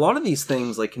me, like a lot of these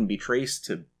things like can be traced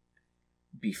to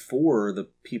before the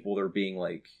people they're being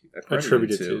like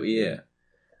Attributed to. to, Yeah.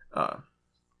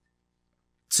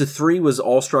 So 3 was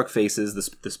Awestruck Faces,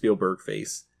 the Spielberg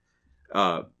face.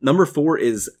 Number 4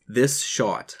 is this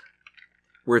shot,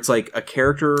 where it's like a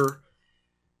character.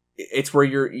 It's where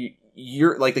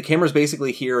you're like the camera's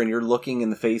basically here, and you're looking in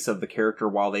the face of the character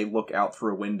while they look out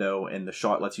through a window, and the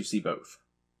shot lets you see both.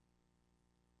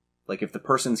 Like if the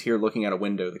person's here looking out a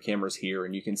window, the camera's here,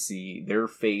 and you can see their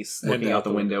face And looking out out the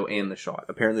the window window. and the shot.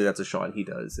 Apparently, that's a shot he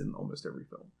does in almost every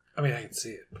film. I mean I can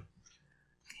see it.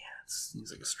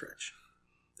 Seems like a stretch.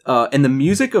 And the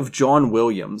music of John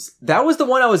Williams. That was the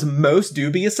one I was most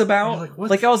dubious about. You're like, what?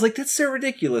 Like I was like, that's so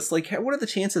ridiculous. Like, what are the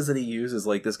chances that he uses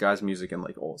like this guy's music in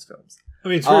like all his films? I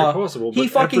mean it's very Uh, possible. He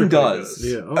but fucking everybody does.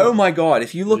 Yeah. Oh my god!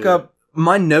 If you look Yeah. up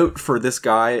my note for this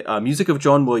guy, music of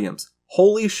John Williams.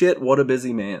 Holy shit! What a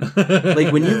busy man.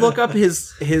 Like when you look up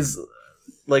his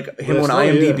like him List, on oh,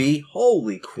 IMDb.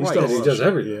 Holy he's Christ! done a He lot does of shit,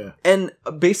 everything. Yeah. And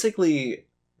basically,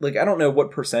 like I don't know what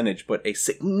percentage, but a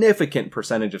significant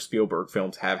percentage of Spielberg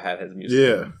films have had his music.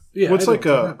 Yeah. Yeah, What's I like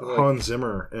don't know, Hans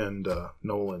Zimmer and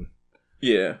Nolan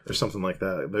Yeah. or something like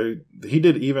that. He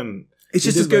did even It's He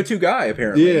just did his go-to guy,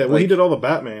 apparently. yeah. Well, Like, he did all the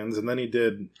Batmans, and then he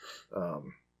did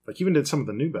even did some of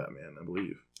the new Batman, I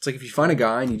believe. It's like if you find a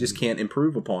guy and you just can't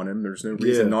improve upon him, there's no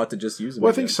reason Yeah. not to just use him.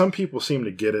 Well, I think again. some people seem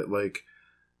to get it like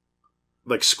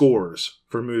scores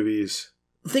for movies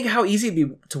think how easy it'd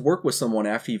be to work with someone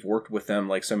after you've worked with them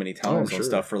like so many times on sure.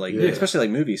 stuff for like, Yeah. especially like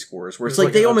movie scores, where it's There's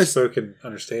like they an almost, unspoken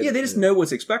understanding. yeah, they just know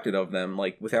what's expected of them,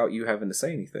 like without you having to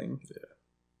say anything. Yeah.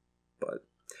 But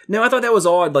no, I thought that was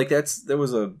odd. Like there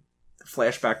was a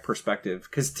flashback perspective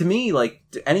because to me, like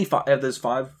any of those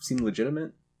 5 seem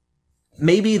legitimate.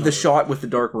 Maybe the shot with the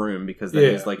dark room because that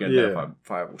is like a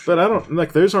identifiable shot. But I don't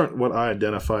like those aren't what I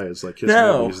identify as like his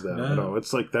movies though. No,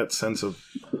 it's like that sense of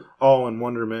awe and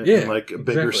wonderment and like a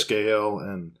bigger scale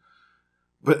and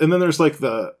then there's like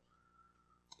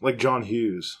John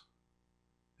Hughes,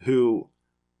 who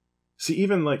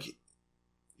even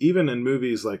in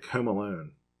movies like Home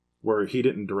Alone, where he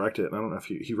didn't direct it, and I don't know if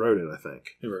he wrote it, I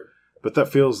think. He wrote it. But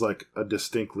that feels like a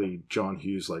distinctly John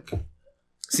Hughes like.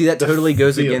 See, that totally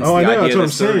goes against the idea that's what of I'm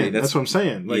the story. saying. That's what I'm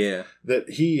saying. Like, that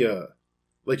he,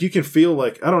 like, you can feel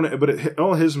like, I don't know, but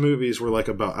all his movies were like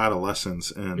about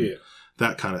adolescence and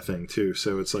that kind of thing too.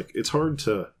 So it's like, it's hard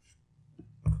to,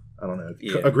 I don't know,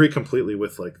 agree completely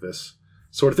with like this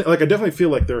sort of thing. Like, I definitely feel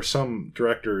like there are some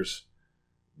directors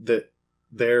that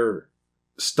their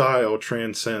style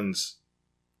transcends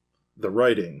the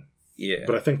writing. Yeah.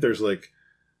 But I think there's like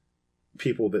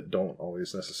people that don't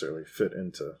always necessarily fit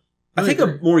into. I think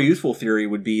a more useful theory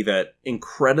would be that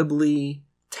incredibly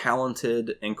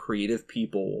talented and creative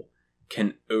people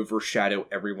can overshadow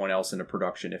everyone else in a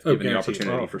production if given the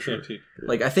opportunity. For sure.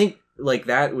 Like I think like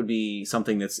that would be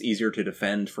something that's easier to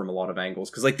defend from a lot of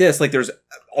angles because like this, like there's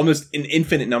almost an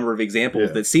infinite number of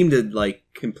examples that seem to like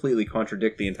completely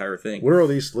contradict the entire thing. What are all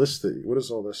these lists? What is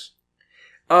all this?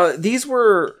 These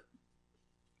were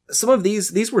some of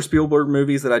these were Spielberg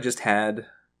movies that I just had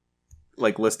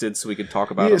like listed so we could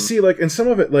talk about them. See, like, and some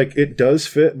of it, like, it does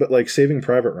fit, but, like, Saving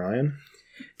Private Ryan...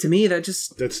 To me,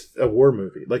 that's a war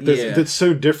movie. Like, that's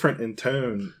so different in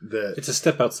tone that... It's a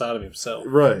step outside of himself.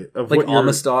 Right. Like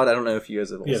Amistad, I don't know if you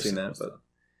guys have all seen that, but...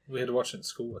 We had to watch it in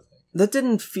school, I think. That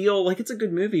didn't feel... Like, it's a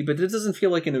good movie, but it doesn't feel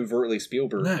like an overtly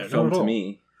Spielberg film to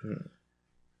me.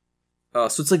 So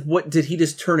it's like, what... Did he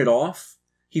just turn it off?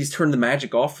 He just turned the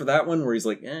magic off for that one, where he's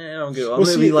like, I'm good. I'm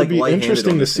gonna be like it'd be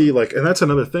interesting to see, like, and that's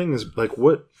another thing is like,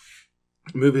 what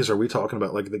movies are we talking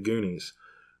about? Like The Goonies,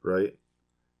 right?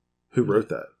 Who wrote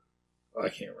that? I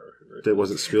can't remember who wrote it.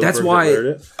 Was it Spielberg? That's why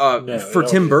that wrote it? For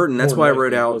Tim Burton, that's why I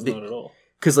wrote out not at all.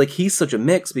 Because like he's such a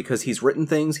mix because he's written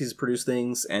things, he's produced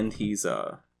things, and he's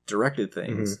directed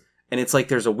things, and it's like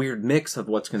there's a weird mix of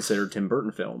what's considered Tim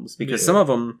Burton films because some of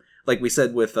them, like we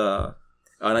said with A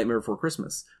Nightmare Before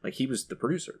Christmas, like he was the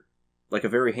producer, like a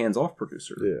very hands-off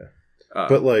producer. Yeah.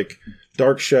 But like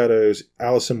Dark Shadows,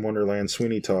 Alice in Wonderland,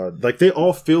 Sweeney Todd, like they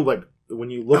all feel like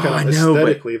when you look at them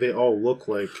aesthetically, they all look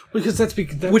like because that's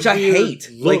which I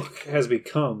hate. Look has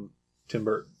become Tim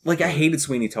Burton. Like I hated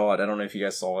Sweeney Todd. I don't know if you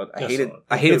guys saw it.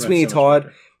 I hated Sweeney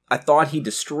Todd. I thought he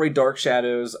destroyed Dark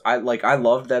Shadows. I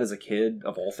loved that as a kid.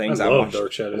 Of all things, I loved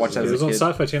Dark Shadows. Watched that it was on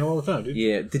Sci-Fi Channel all the time, dude.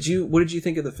 Yeah. What did you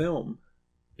think of the film?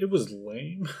 It was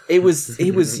lame. It was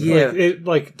yeah.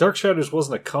 Like Dark Shadows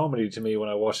wasn't a comedy to me when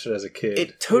I watched it as a kid.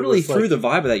 It totally threw the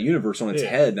vibe of that universe on its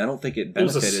head, and I don't think it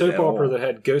benefited. It was a soap opera that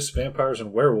had ghosts, vampires,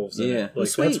 and werewolves in it. Like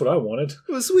that's what I wanted.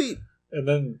 It was sweet. And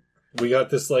then we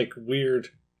got this like weird.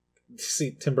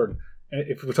 See Tim Burton.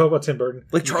 If we talk about Tim Burton,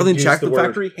 like Charlie and the Chocolate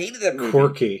Factory, hated that movie.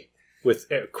 Quirky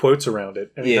with quotes around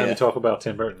it. Anytime you talk about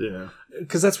Tim Burton,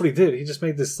 because that's what he did. He just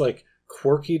made this like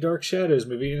quirky Dark Shadows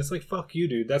movie, and it's like, fuck you,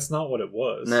 dude. That's not what it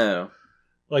was. No.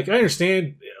 Like, I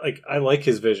understand, like, I like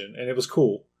his vision, and it was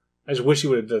cool. I just wish he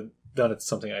would have done it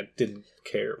something I didn't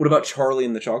care. What about Charlie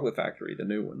and the Chocolate Factory, the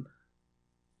new one?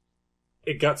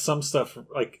 It got some stuff,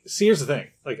 like, see, here's the thing.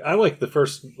 Like, I like the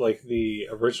first, like, the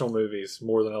original movies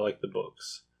more than I like the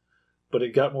books. But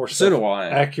it got more stuff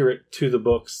accurate to the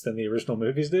books than the original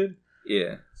movies did.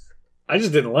 Yeah. I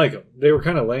just didn't like them. They were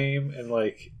kind of lame, and,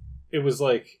 like, it was,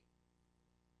 like...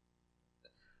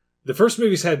 The first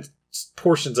movies had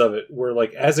portions of it where,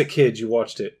 like, as a kid, you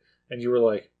watched it and you were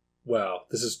like, wow,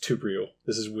 this is too real.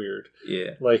 This is weird.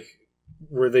 Yeah. Like,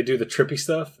 where they do the trippy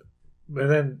stuff. And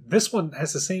then this one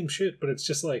has the same shit, but it's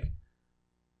just like,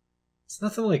 it's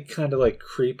nothing like kind of like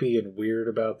creepy and weird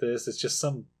about this. It's just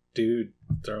some dude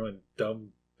throwing dumb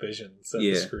visions at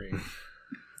the screen.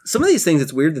 Some of these things,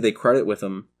 it's weird that they credit with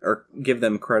them or give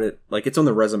them credit. Like, it's on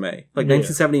the resume. Like,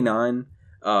 1979...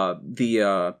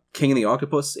 the King and the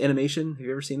Octopus animation. Have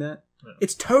you ever seen that? No.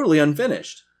 It's totally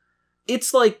unfinished.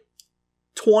 It's like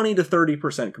 20 to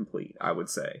 30% complete, I would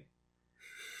say.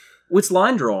 It's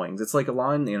line drawings. It's like a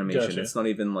line animation. Gotcha. It's not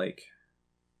even like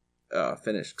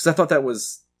finished. Because I thought that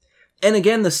was... And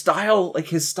again, the style, like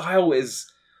his style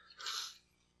is...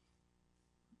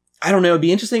 I don't know. It'd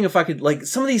be interesting if I could, like,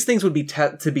 some of these things would be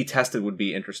to be tested would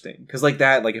be interesting. Because, like,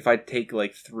 that, like, if I take,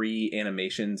 like, 3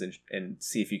 animations and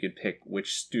see if you could pick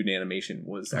which student animation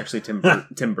was actually Tim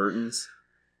Burton's.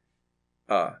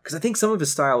 Because I think some of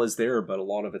his style is there, but a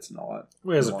lot of it's not.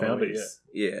 He hasn't found it yet.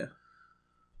 Yeah.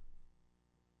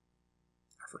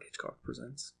 Alfred Hitchcock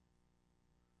presents.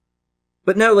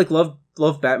 But no, like, love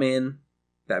Batman.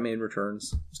 Batman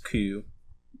Returns. It was cool.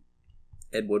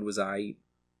 Ed Wood was aight.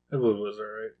 It was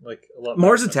alright. Like a lot.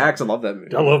 Mars Attacks, I love that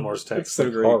movie. I love Mars Attacks. It's so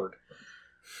like, great. Hard.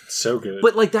 It's so good.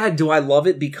 But like that, do I love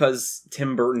it because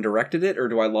Tim Burton directed it, or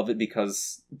do I love it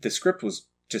because the script was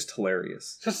just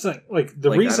hilarious? Just like the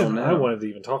Like, reason I I don't know. wanted to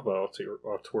even talk about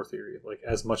auteur theory, like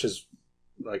as much as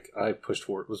like I pushed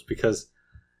for it, was because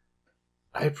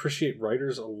I appreciate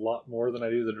writers a lot more than I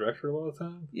do the director a lot of the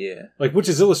time. Yeah. Like, which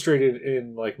is illustrated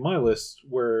in like my list,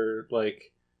 where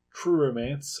like True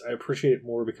Romance, I appreciate it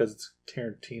more because it's a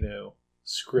Tarantino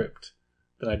script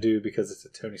than I do because it's a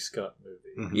Tony Scott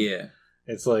movie. Mhm. Yeah.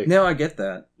 It's like No, I get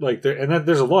that. like there, and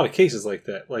there's a lot of cases like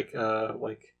that. Like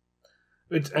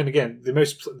and again,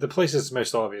 the place that's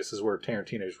most obvious is where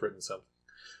Tarantino's written something.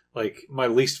 Like, my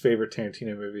least favorite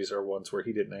Tarantino movies are ones where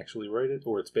he didn't actually write it,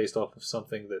 or it's based off of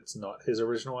something that's not his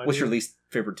original idea. What's your least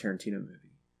favorite Tarantino movie?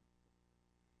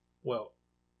 Well,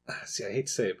 see, I hate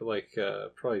to say it, but like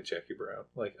probably Jackie Brown.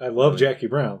 Like, I love Jackie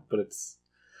Brown, but it's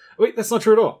wait, that's not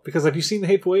true at all. Because have you seen The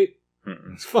Hateful Eight?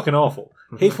 Mm-mm. It's fucking awful.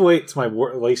 Hateful Eight's my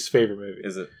least favorite movie.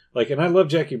 Is it? Like, and I love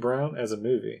Jackie Brown as a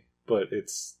movie, but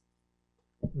it's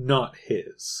not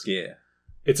his. Yeah.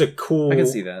 It's a cool I can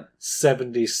see that.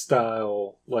 70s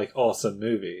style, like, awesome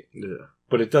movie. Yeah.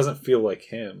 But it doesn't feel like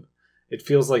him. It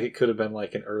feels like it could have been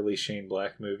like an early Shane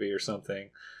Black movie or something.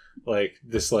 Like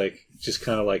this, like, just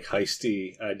kind of like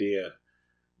heisty idea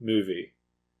movie.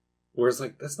 Whereas,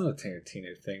 like, that's not a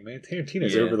Tarantino thing, man.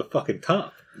 Tarantino's Yeah. over the fucking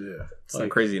top. Yeah. It's not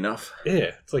crazy enough.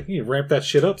 Yeah, it's like, you need to ramp that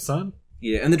shit up, son.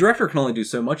 Yeah, and the director can only do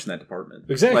so much in that department.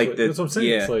 Exactly. Like, that's what I'm saying.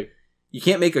 Yeah. It's like, You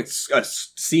can't make a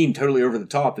scene totally over the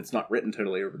top that's not written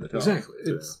totally over the top. exactly.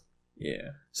 It's, Yeah.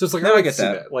 so it's like, No, I like get to see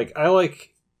that. Like, I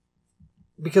like,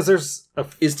 because there's a,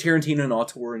 Is Tarantino an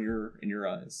auteur in your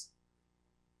eyes?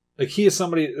 like, he is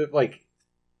somebody that, like,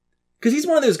 Because he's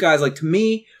one of those guys, like, to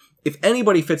me, if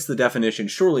anybody fits the definition,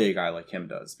 surely a guy like him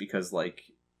does. Because, like,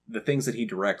 the things that he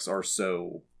directs are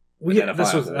so well, yeah,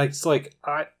 this was, identifiable. like, it's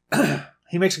like,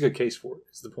 he makes a good case for it,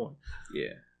 is the point.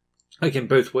 Yeah. Like, in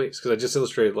both ways, because I just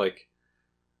illustrated, like,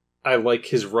 I like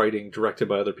his writing directed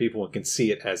by other people and can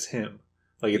see it as him.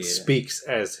 Like, it Yeah. speaks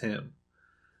as him.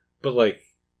 But, like,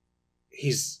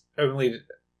 he's only,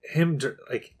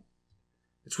 like,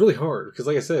 it's really hard, because,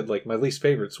 like I said, like, my least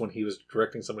favorite's when he was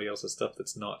directing somebody else's stuff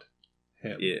that's not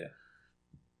him. Yeah.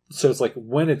 So it's like,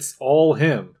 when it's all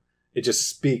him, it just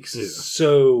speaks Yeah.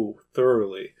 so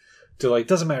thoroughly to, like,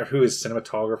 doesn't matter who his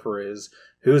cinematographer is,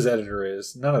 who his editor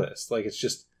is, none of this. Like, it's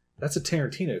just, that's a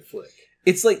Tarantino flick.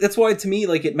 It's like, that's why to me,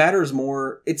 like, it matters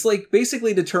more. It's like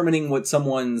basically determining what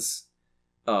someone's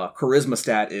charisma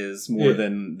stat is more Yeah.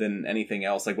 than anything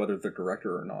else, like whether they're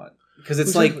director or not. Because it's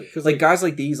Exactly, 'cause, like like- guys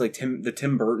like these, like the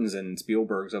Tim Burtons and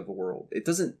Spielbergs of the world. It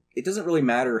doesn't really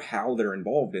matter how they're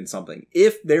involved in something.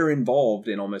 If they're involved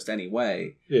in almost any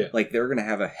way, Yeah. like they're gonna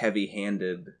have a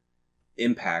heavy-handed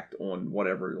impact on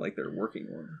whatever like they're working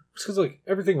on. Because, like,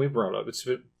 everything we brought up, it's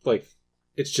like,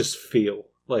 it's just feel.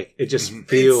 Like, it just Mhm.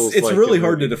 feels It's like really a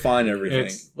hard to movie. define everything.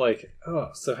 It's like,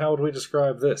 oh, so how would we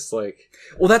describe this? Like,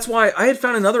 Well, that's why I had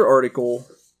found another article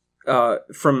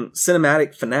from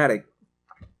Cinematic Fanatic.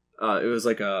 It was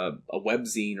like a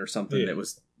webzine or something Yeah. that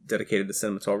was dedicated to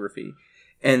cinematography.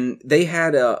 And they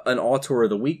had an Auteur of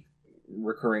the Week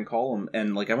recurring column.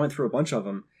 And like I went through a bunch of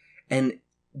them. And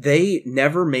they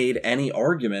never made any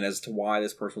argument as to why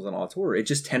this person was an auteur. It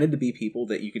just tended to be people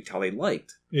that you could tell they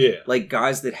liked. yeah. Like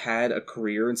guys that had a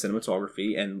career in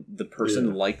cinematography and the person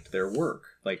Yeah. liked their work.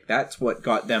 Like that's what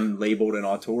got them labeled an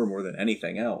auteur more than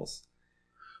anything else.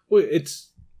 Well,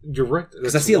 it's, you're right.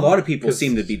 Because I see a lot of people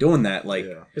seem to be doing that. Like,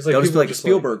 Yeah. It's like, they'll just be people like a are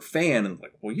Spielberg fan and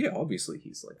like, well, yeah, obviously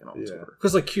he's like an auteur.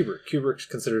 Because, like, Kubrick's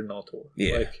considered an auteur.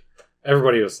 Yeah. Like,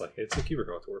 everybody was like, it's a Kubrick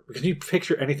auteur. But can you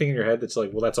picture anything in your head that's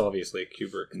like, well, that's obviously a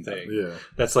Kubrick thing? Yeah.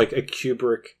 That's like a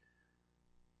Kubrick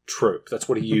trope. That's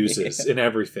what he uses in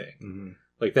everything. Mm-hmm.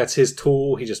 Like, that's his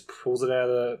tool. He just pulls it out of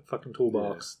the fucking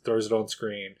toolbox, throws it on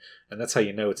screen, and that's how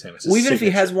you know it's him. It's his Well, even if he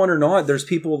signature. has one or not, there's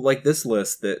people like this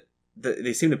list that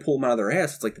they seem to pull him out of their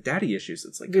ass. It's like the daddy issues.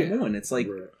 It's like, come Yeah. on. It's like,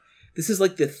 Right. this is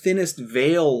like the thinnest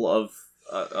veil of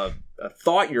a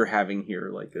thought you're having here.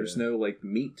 Like, there's no like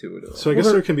meat to it at all. So I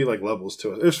guess there can be like levels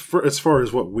to it, as far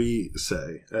as what we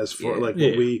say, as far Yeah. like Yeah.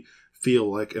 what we feel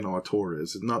like an auteur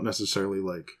is. It's not necessarily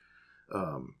like,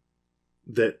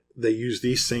 that they use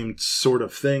these same sort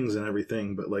of things and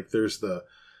everything, but like there's the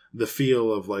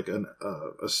feel of like a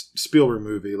Spielberg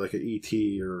movie, like a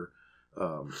E.T. or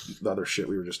the other shit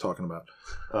we were just talking about,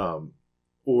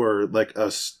 or like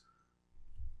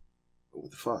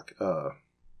what the fuck,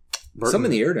 Burton. Some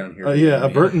in the air down here. Yeah, a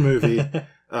Burton movie.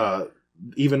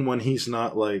 Even when he's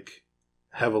not like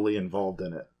heavily involved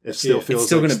in it, it still feels it's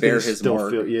still like going to bear things his still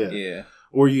mark. yeah.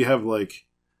 Or you have like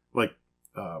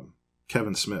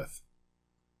Kevin Smith.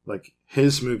 Like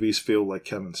his movies feel like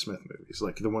Kevin Smith movies,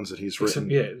 like the ones that he's written.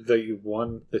 Yeah, the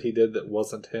one that he did that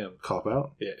wasn't him. Cop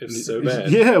Out. Yeah, it's so bad.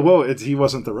 Yeah, well, he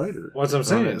wasn't the writer. What's I'm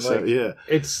saying? So, like, yeah,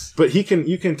 it's but you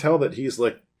can tell that he's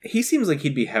like He seems like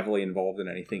he'd be heavily involved in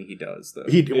anything he does, though.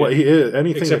 he is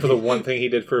anything except for that the one thing he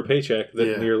did for a paycheck that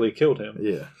Yeah. nearly killed him.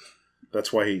 Yeah,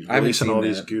 that's why he's I haven't releasing seen all that.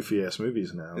 these goofy ass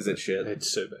movies now. Is it shit?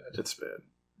 It's so bad. It's bad.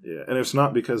 Yeah, and it's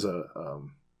not because of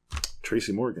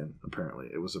Tracy Morgan. Apparently,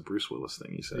 it was a Bruce Willis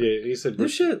thing. He said. Yeah, he said No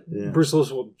shit. Yeah. Bruce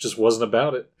Willis just wasn't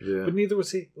about it, Yeah. but neither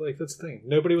was he. Like that's the thing.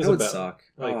 Nobody was That would about suck.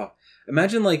 it. Like,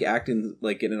 Imagine like acting,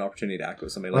 like getting an opportunity to act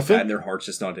with somebody like I think- that, and their heart's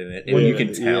just not in it, and Well, you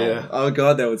can tell. yeah. Oh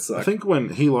god, that would suck. I think when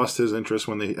he lost his interest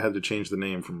when they had to change the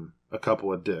name from A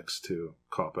Couple of Dicks to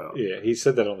Cop Out. yeah, he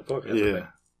said that on the podcast. I Yeah, think.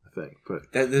 I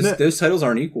think. But those titles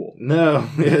aren't equal. no,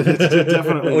 it's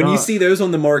definitely When you not, see those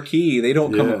on the marquee, they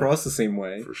don't come Yeah. across the same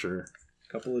way. for sure.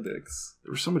 Couple of dicks.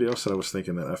 There was somebody else that I was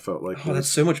thinking that I felt like Oh, that's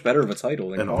so much better of a title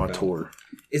than an Cop Out. auteur.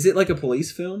 Is it like a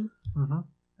police film? Mhm.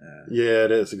 Yeah,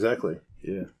 it is exactly.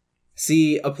 Yeah,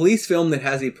 See, a police film that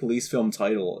has a police film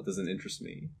title doesn't interest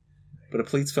me. But a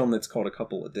police film that's called A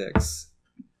Couple of Dicks,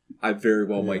 I very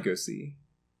well might go see.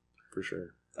 for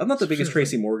sure. I'm not the biggest Sure.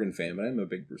 Tracy Morgan fan, but I'm a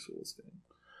big Bruce Willis fan.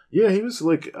 Yeah, he was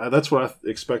like that's what I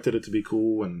expected it to be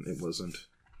cool, and it wasn't.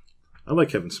 I like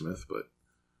Kevin Smith, but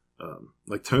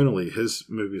like tonally, his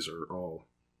movies are all.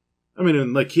 I mean,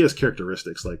 and like he has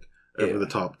characteristics like over the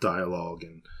top dialogue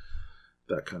and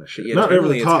that kind of shit. Yeah, Not over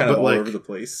tonally, the top, it's kind of but all like over the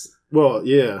place. well,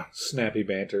 yeah, Snappy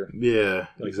banter, yeah,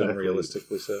 like exactly.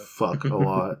 unrealistically so. Fuck a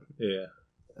lot, Yeah.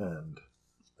 and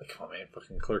Like, come on, man,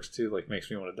 fucking Clerks 2 like makes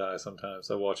me want to die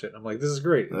sometimes. I watch it and I'm like, this is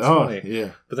great. It's oh funny.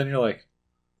 yeah, But then you're like,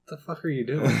 what the fuck are you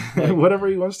doing? Like, whatever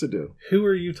he wants to do. who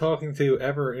are you talking to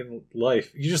ever in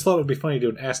life? You just thought it would be funny to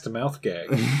do an ass-to-mouth gag.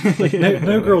 Like,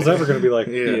 no girl's ever going to be like,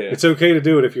 Yeah. it's okay to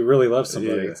do it if you really love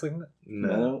somebody. Yeah. It's like,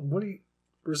 No, what do you...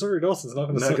 Rosario Dawson's not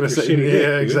going to not suck gonna your say. shitty dick, Yeah,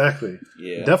 dude. exactly.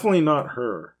 Yeah. Definitely not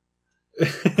her.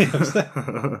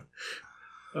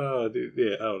 Oh, dude,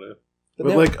 yeah, I don't know. But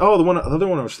now- like, the other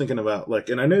one I was thinking about, like,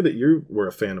 and I know that you were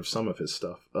a fan of some of his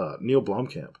stuff. Neil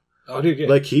Blomkamp, Oh, dude, yeah.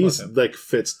 like he's Love him. like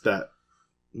fits that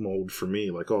mold for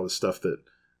me. Like all the stuff that,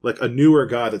 like a newer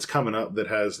guy that's coming up that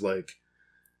has like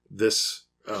this,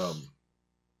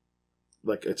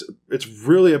 like it's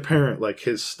really apparent like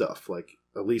his stuff, like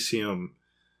Elysium,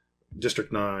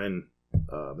 District 9,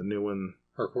 the new one.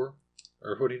 Hardcore?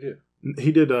 Or what do you do?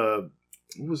 He did what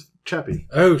was Chappie?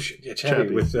 Oh, shit, yeah,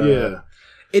 Chappie with, yeah,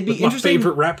 It'd be with my interesting.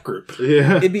 favorite rap group.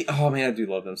 yeah. It'd be. Oh man, I do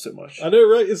love them so much. I know,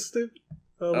 right? It's stupid.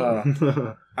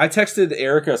 I texted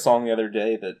Erica a song the other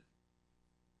day that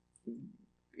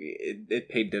it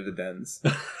paid dividends.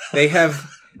 They have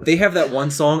that one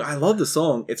song. I love the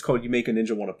song. It's called "You Make a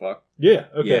Ninja Wanna Fuck." Yeah,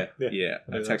 okay. Yeah.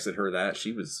 I I know. texted her that.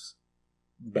 She was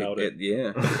About it.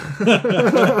 Yeah.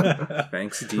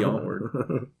 Thanks, D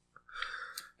onward.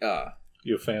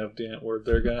 You a fan of Dan Ward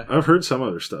there, guy? I've heard some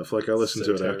other stuff. Like I listened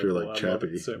So to it after terrible. like I love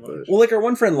Chappie. it so much. but- Well, like our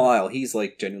one friend Lyle, he's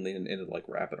like genuinely into like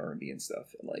rap and R&B and stuff.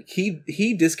 And like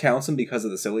he discounts them because of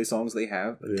the silly songs they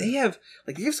have. But Yeah.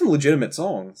 they have some legitimate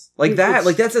songs like that. It's-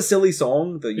 Like that's a silly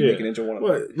song that you Yeah. make an ninja want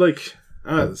Well, like, see,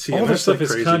 All and their that's, stuff like, is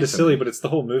crazy kind of to silly, me. but it's the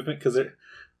whole movement because it.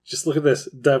 Just look at this,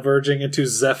 diverging into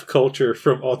Zeph culture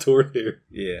from auteur here.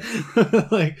 Yeah.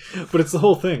 Like, but it's the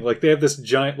whole thing. Like, they have this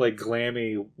giant, like,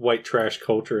 glammy white trash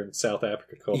culture in South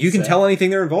Africa called You can Zeph. tell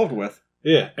anything they're involved with.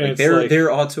 Yeah, and Like it's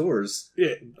they're auteurs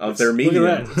yeah, of it's- their look at medium.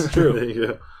 that. It's true. There you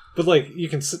go. But like you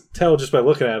can tell just by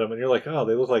looking at them, and you're like, oh,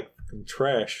 they look like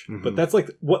trash. Mhm. But that's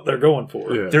like what they're going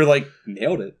for. Yeah. They're like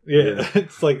nailed it. Yeah.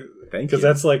 It's like Thank you. because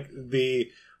that's like the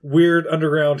weird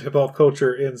underground hip hop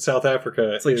culture in South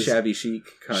Africa. It's like is shabby chic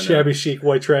kind of shabby chic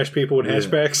white trash people in Yeah.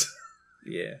 hatchbacks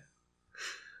Yeah.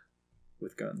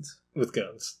 With guns. with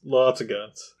guns, lots of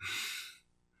guns.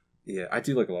 Yeah, I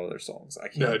do like a lot of their songs. I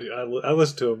can't. No, dude, I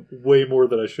listen to them way more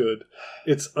than I should.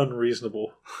 It's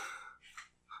unreasonable.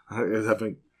 I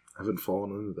haven't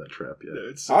fallen into that trap yet.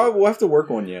 It's We'll have to work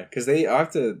on you because they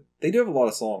do have a lot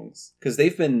of songs because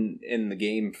they've been in the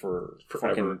game for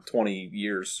Forever. fucking 20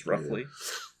 years roughly.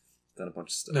 Done a bunch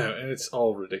of stuff. no, and it's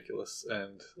all ridiculous,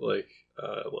 and like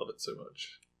I love it so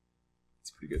much.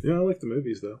 It's pretty good. Yeah, I like the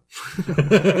movies though.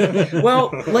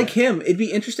 Well, like him, it'd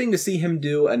be interesting to see him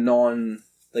do a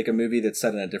movie that's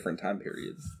set in a different time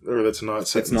period. Or that's not.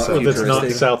 Set It's in not South That's not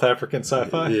futuristic. South African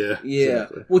sci-fi. Yeah. Yeah.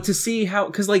 Exactly. Well, to see how,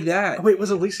 because like that, Oh, wait,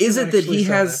 was Elysium is it that actually he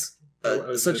South has Africa? Or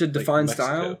was such a it, like, defined Mexico?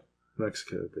 style?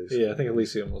 Mexico, basically. Yeah, I think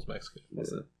Elysium was Mexican.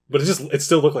 Was it? But it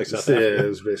still looked like South Yeah, Africa. it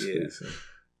was basically Yeah. the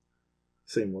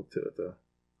same look to it though.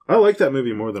 I like that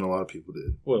movie more than a lot of people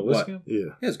did. What, Elysium? Yeah.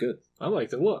 Yeah, it's good. I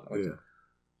liked it a lot. Yeah.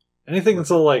 Anything that's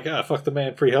all like, fuck the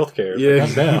man, free healthcare. Yeah.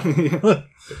 Like, I'm down.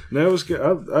 No, it was good.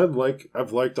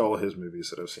 I've liked all of his movies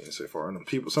that I've seen so far, and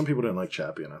some people didn't like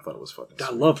Chappie, and I thought it was fucking. I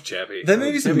sweet. love Chappie. That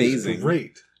movie's Chappie's amazing.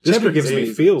 Great. District Chappie gives me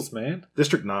 8. feels, man.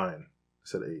 District 9. I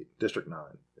said 8. District 9.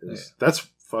 That's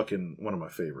fucking one of my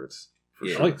favorites. For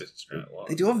Yeah. I sure. like this a lot.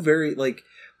 They do have very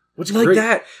What's like great?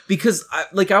 that because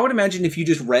I would imagine if you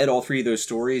just read all three of those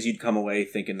stories, you'd come away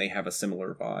thinking they have a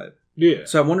similar vibe. Yeah.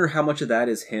 So I wonder how much of that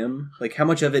is him, like how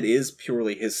much of it is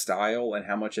purely his style, and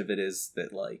how much of it is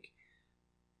that like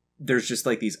there's just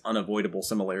like these unavoidable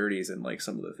similarities in like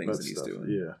some of the things that he's stuff, doing.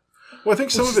 Yeah. Well, I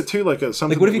think some of it too, like something.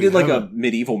 Like what if that he did we like a haven't-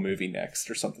 medieval movie next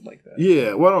or something like that?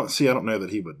 Yeah. Well, I don't know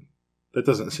that he would. That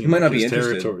doesn't seem. He might like not be his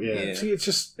interested. territory. Yeah. Yeah.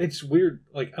 See, it's weird.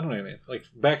 Like, I don't know, man. Like,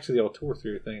 back to the auteur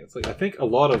theory thing. It's like, I think a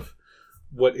lot of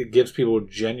what it gives people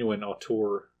genuine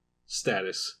auteur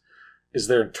status is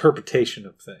their interpretation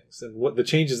of things and what the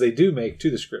changes they do make to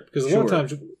the script. Because a lot of Sure.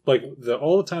 times, like,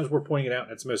 all the times we're pointing it out,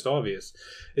 and it's most obvious,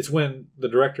 it's when the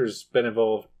director's been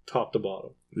involved top to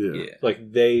bottom. Yeah. Yeah.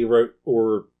 Like, they wrote,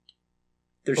 or,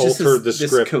 There's just Altered this the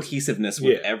script. cohesiveness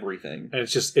with Yeah. everything. and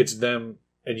it's them,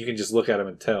 and you can just look at them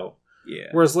and tell. Yeah.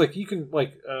 Whereas, like, you can,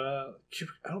 like, I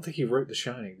don't think he wrote The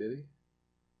Shining, did he?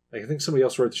 Like, I think somebody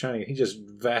else wrote The Shining, and he just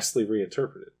vastly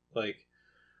reinterpreted. Like,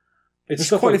 it's There's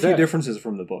stuff quite like a few that. differences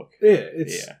from the book. Yeah,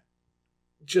 it's Yeah.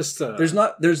 just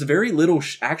There's very little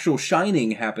actual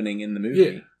shining happening in the movie.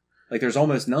 Yeah. Like there's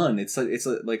almost none. It's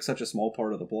like such a small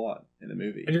part of the plot in the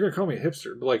movie. and you're gonna call me a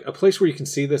hipster, but like a place where you can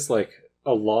see this like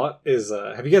a lot is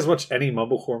have you guys watched any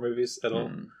Mumblecore movies at all?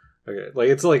 Mm. Okay, like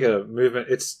it's like a movement.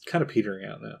 It's kind of petering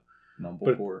out now.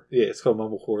 Mumblecore. Yeah, it's called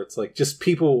Mumblecore. It's like just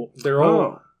people. They're all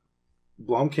Oh.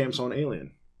 Blomkamp's on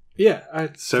Alien. yeah.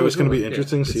 So it's going to be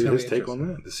interesting to it's see gonna his be take on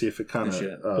interesting. that, to see if it kind No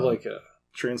shit. of But like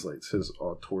translates his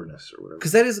auteurness or whatever.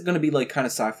 Because that is going to be like kind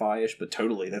of sci-fi-ish, but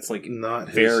totally that's like Not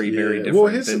his, very different. Well,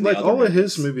 his than the like other all of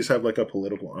his movies. movies have like a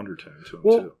political undertone to them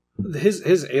Well, too.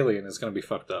 his Alien is going to be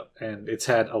fucked up, and it's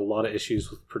had a lot of issues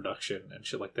with production and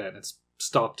shit like that, and it's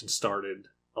stopped and started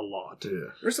a lot.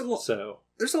 Yeah. There's a lot. So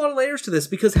There's a lot of layers to this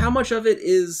because how much of it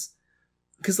is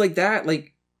because like that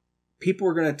like people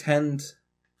are going to tend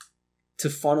to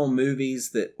funnel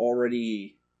movies that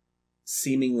already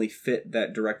seemingly fit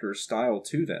that director's style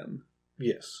to them.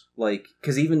 yes, Like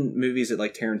because even movies that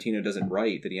like Tarantino doesn't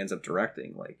write that he ends up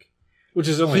directing, like which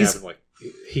is only He's- happened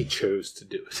like he chose to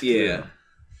do it. yeah,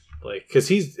 Like, because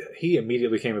he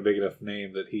immediately became a big enough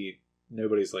name that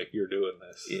nobody's like, you're doing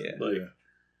this. Yeah. Like, Yeah.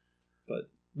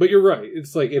 but you're right.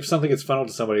 It's like if something gets funneled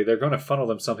to somebody, they're going to funnel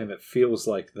them something that feels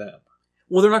like them.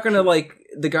 well they're not going to like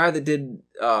the guy that did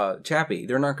Chappie.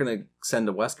 They're not going to send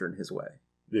a Western his way.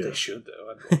 Yeah. They should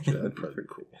though. I'd watch Yeah, that. that'd probably be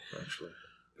cool, actually.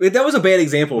 Wait, that was a bad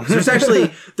example because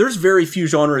there's very few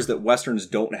genres that Westerns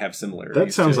don't have similarities.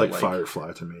 That sounds to, like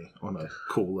Firefly to me on a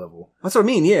cool level. That's what I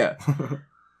mean. Yeah,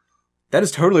 that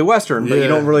is totally Western, but you Yeah,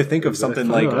 don't really think of exactly.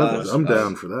 something like I'm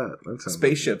down for that. That sounds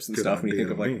spaceships like and a good stuff when you idea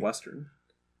think of to like me. Western.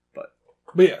 But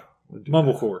yeah, Would do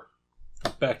Mumblecore.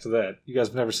 Back to that. You guys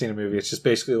have never seen a movie. It's just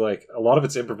basically like a lot of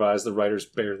it's improvised. The writer's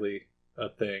barely a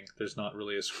thing. There's not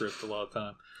really a script a lot of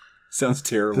time. Sounds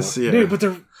terrible. This, yeah. Dude, but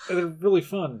they're really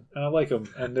fun, and I like them.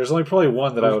 And there's only probably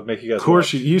one that I would make you guys Of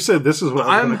course, watch. you said this is what I'm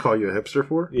I'm- going to call you a hipster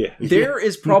for. Yeah. There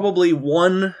is probably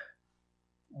one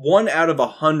out of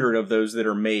 100 of those that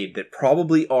are made that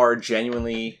probably are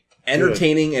genuinely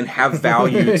entertaining and have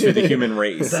value to the human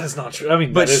race. That is not true. I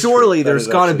mean, But that is surely true. That there's is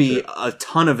got to actually be true. a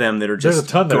ton of them that are There's just a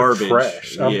ton that garbage. are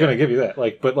trash. I'm Yeah. gonna give you that.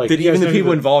 Like, but like, that you guys even the know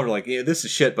people the- involved are like, yeah, this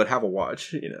is shit, but have a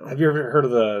watch. You know. Have you ever heard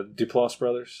of the Duplass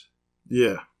brothers?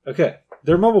 Yeah. Okay,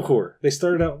 they're Mumblecore. They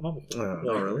started out with Mumblecore. Oh,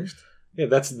 Oh, really? Yeah,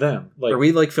 that's them. Like, Are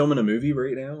we like filming a movie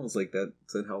right now? Is like that?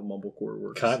 Is that how Mumblecore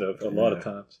works? kind of a lot of Yeah.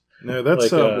 times? No,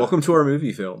 that's Like, Welcome to our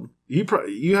movie film. you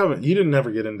didn't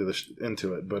ever get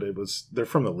into it, but they're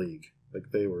from the league. Like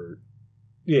they were.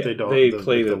 Yeah, They don't- they the-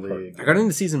 played the a part. league. I got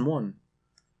into season 1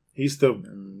 He's the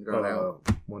and got out.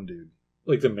 one dude.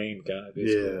 Like the main guy,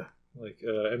 basically. Yeah. Like,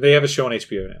 and they have a show on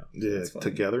HBO now. Yeah. That's funny.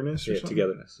 Togetherness. Or Yeah, something?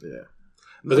 Togetherness. Yeah.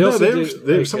 But they also do,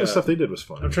 like, some of the stuff they did was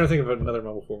fun. I'm trying to think of another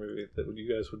Mumblecore movie that you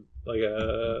guys would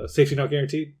like. Safety Not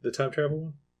Guaranteed, the time travel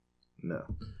one. No.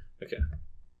 Okay.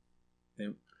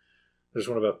 Yep. There's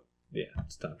one about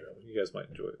it's time travel. You guys might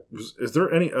enjoy it. Is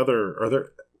there any other? Are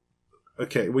there?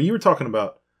 Okay, well, you were talking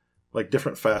about like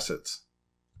different facets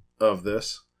of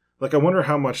this. Like, I wonder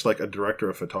how much like a director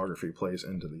of photography plays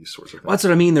into these sorts of things. Well, that's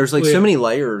what I mean. There's like Well, so yeah. many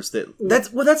layers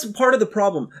that's part of the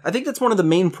problem. I think that's one of the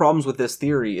main problems with this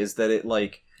theory is that it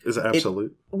like Is it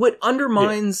absolute? what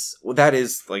undermines well, that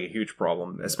is like a huge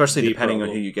problem, especially The depending on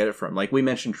problem. who you get it from. Like we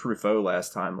mentioned Truffaut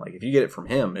last time. Like if you get it from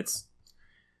him, it's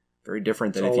very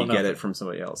different than It's if all you or get nothing. it from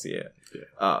somebody else. Yeah.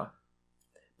 Yeah.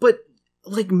 But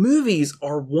like movies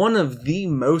are one of the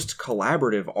most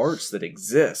collaborative arts that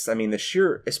exists. I mean, the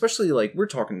sheer, especially like we're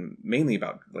talking mainly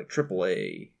about like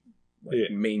AAA, like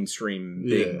Yeah. mainstream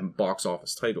big Yeah. box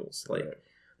office titles. Like Right.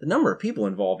 the number of people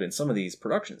involved in some of these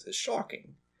productions is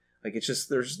shocking. Like it's just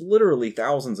there's literally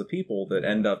thousands of people that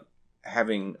end up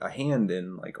having a hand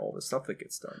in like all the stuff that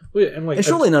gets done. Well, yeah, and like And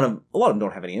surely a lot of them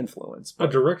don't have any influence. a But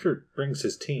director brings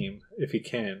his team if he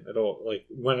can at all. Like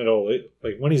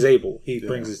when he's able, he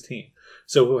brings his team.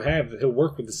 So he'll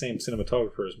work with the same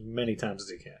cinematographer as many times as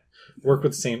he can. Work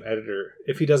with the same editor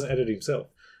if he doesn't edit himself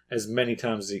as many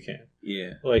times as he can.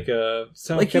 yeah, Like it's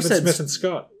how Like you Kevin said, Smith and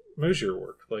Scott Mosier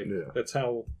work. Like Yeah. that's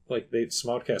how like they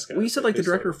Smodcast guys. well, you said like the they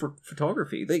started. director for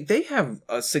photography. They have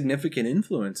a significant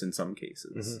influence in some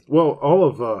cases. Mhm. Well, all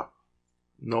of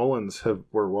Nolan's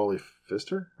were Wally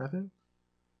Pfister, I think.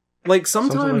 Like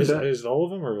Something sometimes like that. Is it all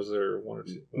of them, or was there one or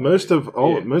two? Most Yeah.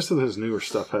 of his newer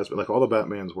stuff has, but like all the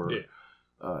Batmans were. Yeah.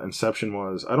 Inception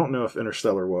was. I don't know if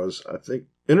Interstellar was. I think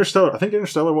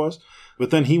Interstellar was. But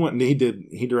then he went and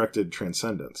he directed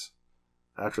Transcendence.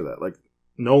 After that, like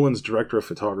Nolan's director of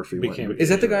photography Became- is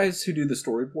that the guys who do the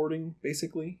storyboarding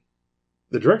basically?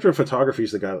 The director of photography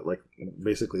is the guy that like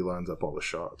basically lines up all the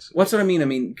shots. What's what I mean? I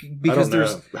mean because I don't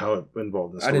there's know how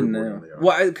involved in storyboarding I didn't know. they are.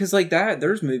 Well, because like that,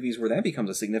 there's movies where that becomes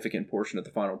a significant portion of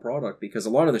the final product because a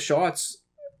lot of the shots,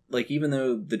 like even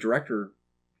though the director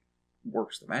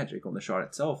works the magic on the shot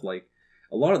itself, like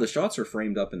a lot of the shots are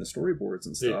framed up in the storyboards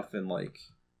and stuff, and like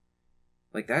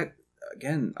that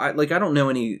again. I don't know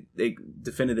any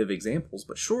definitive examples,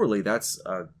 but surely that's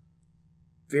a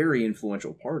very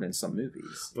influential part in some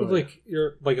movies. Well, like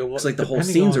you're like a lot. It's like the whole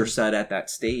depending scenes on are set at that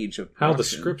stage of how the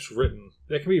production. script's written.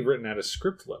 That can be written at a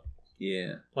script level.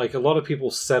 Yeah. Like a lot of people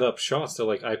set up shots. They're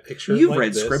like, I picture. You've it like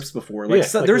read this. scripts before. Like, Yeah,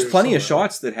 like there's there's plenty of some-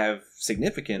 shots that have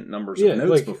significant numbers Yeah, of notes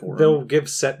like before. they'll give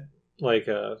set like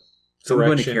So we're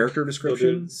going to direction. character They'll do-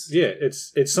 descriptions. Yeah,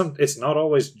 it's not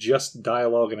always just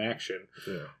dialogue and action.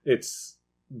 Yeah. It's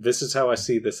this is how I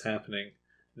see this happening.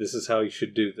 This is how you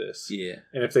should do this. Yeah.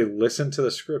 And if they listen to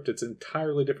the script, it's an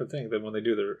entirely different thing than when they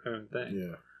do their own thing.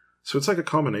 Yeah. So it's like a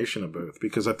combination of both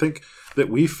because I think that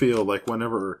we feel like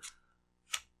whenever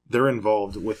they're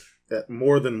involved with at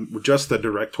more than just the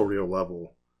directorial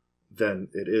level, then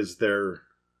it is their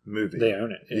movie. They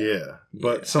own it. Yeah.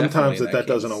 But Yeah, sometimes definitely in that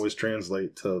doesn't case. always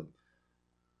translate to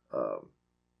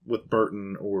with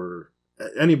Burton or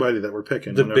anybody that we're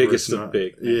picking. The whenever biggest it's of not,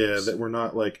 big Yeah, names. that we're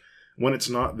not like when it's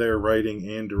not their writing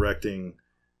and directing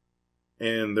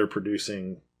and they're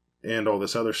producing and all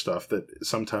this other stuff that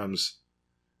sometimes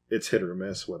it's hit or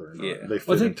miss whether or not Yeah. they Well, I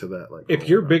fit think into that. Like, If role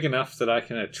you're or not. big enough that I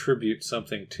can attribute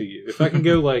something to you, if I can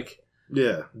go like,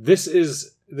 yeah, this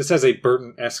has a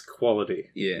Burton-esque quality,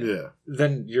 Yeah. yeah,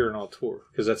 then you're an auteur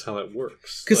because that's how that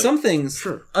works. Because Like, some things,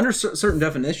 Sure. under certain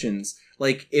definitions,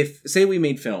 like if, say we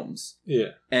made films,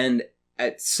 yeah, and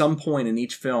at some point in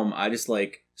each film, I just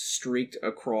like streaked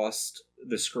across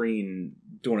the screen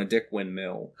doing a dick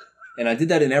windmill, and I did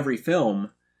that in every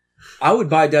film, I would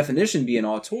by definition be an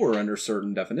auteur under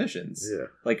certain definitions. yeah.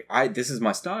 Like this is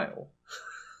my style.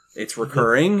 It's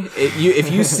recurring. If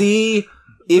you see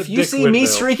Dick me windmill.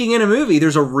 streaking in a movie,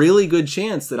 there's a really good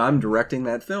chance that I'm directing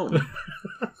that film.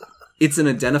 It's an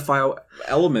identifiable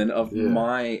element of Yeah.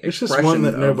 my It's expression just one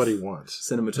that of nobody wants.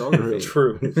 cinematography.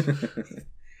 true.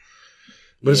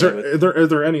 But is Yeah, are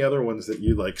there any other ones that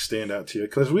you like stand out to you?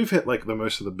 Because we've hit like the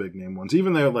most of the big name ones.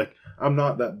 Even though like I'm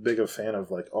not that big a fan of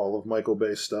like all of Michael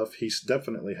Bay's stuff, he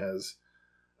definitely has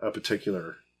a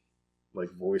particular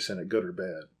like voice in it, good or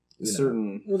bad. You know?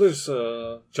 certain Well, there's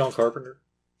John Carpenter,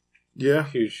 Yeah,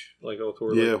 huge like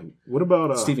auteur. yeah. Like, What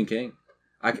about Stephen King.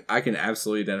 I can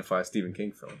absolutely identify a Stephen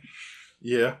King film.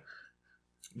 Yeah,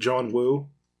 John Woo.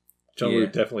 John Yeah. Woo,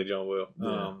 definitely John Woo.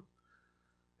 Yeah.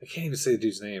 I can't even say the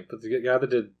dude's name, but the guy that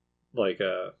did like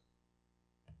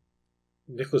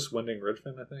Nicholas Winding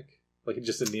Refn, I think, like he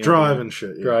just did Neon Drive Demon. and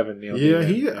shit. Yeah, Drive and Neon yeah.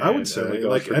 Demon I would and say Only God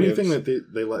like Forgives. anything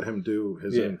that they let him do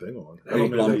his Yeah. own thing on. I Hey,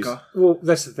 don't know that he's- Blanca. Well,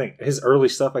 that's the thing. His early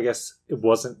stuff, I guess, it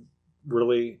wasn't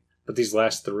really, but these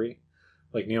last three,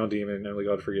 like Neon Demon, Only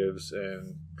God Forgives,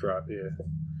 and Drive, yeah,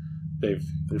 they're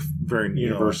they're very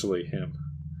neon. universally him.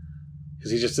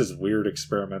 Because he just does weird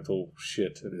experimental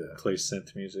shit and Yeah. plays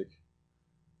synth music.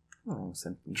 Oh,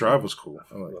 Drive was cool.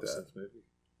 I like Love that. synth movie.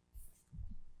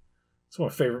 It's one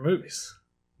of my favorite movies.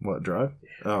 What, Drive?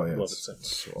 Oh, yeah. Love it's- it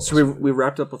so much. it's So we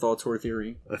wrapped up with Auteur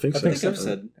theory. I think I so. think I think I've so.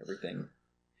 said everything.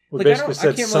 We Like, I basically don't- I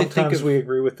said can't really think sometimes of- we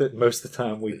agree with it, most of the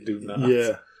time we do not.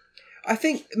 Yeah. I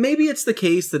think maybe it's the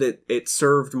case that it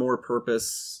served more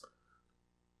purpose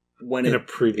when In it a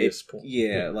previous point.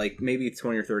 Yeah, like maybe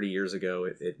 20 or 30 years ago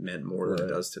it meant more than it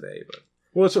Right. does today. But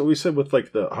Well, that's what we said with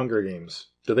like the Hunger Games.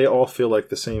 Do they all feel like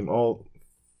the same? All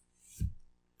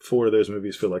 4 of those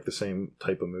movies feel like the same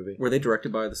type of movie? were they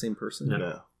directed by the same person?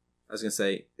 No. I was gonna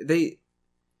say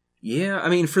yeah, I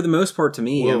mean, for the most part, to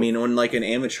me, Well- I mean, on like an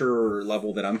amateur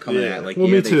level that I'm coming Yeah. at, like, Well,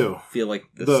 yeah, me they too. feel like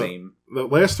the The- same. The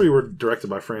last 3 were directed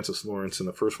by Francis Lawrence, and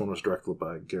the first one was directed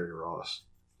by Gary Ross.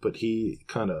 But he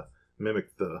kind of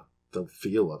mimicked the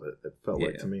feel of it. It felt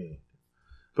like Yeah. to me.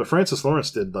 But Francis Lawrence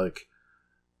did like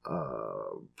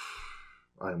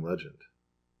I Am Legend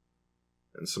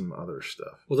and some other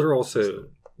stuff. Well,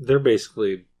 they're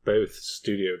basically both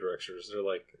studio directors. They're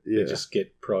like, Yeah. they just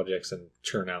get projects and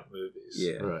churn out movies.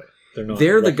 Yeah. Right.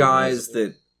 They're the guys recognizable.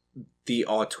 that the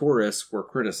auteurists were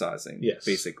criticizing. Yes.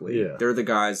 Basically. Yeah. They're the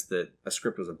guys that a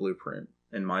script was a blueprint,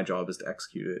 and my job is to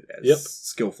execute it as Yep.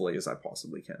 skillfully as I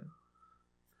possibly can.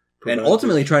 Provide And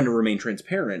ultimately trying to remain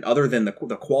transparent, other than the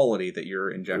quality that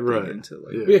you're injecting Right. into.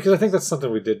 Like, Yeah. Yeah, because I think that's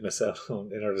something we did miss out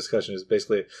on in our discussion. Is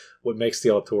basically what makes the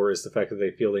auteur is the fact that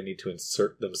they feel they need to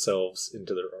insert themselves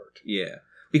into their art. Yeah,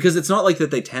 because it's not like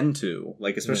that they tend to,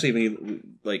 like, especially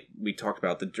when we talked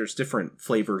about that there's different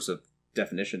flavors of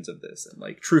definitions of this, and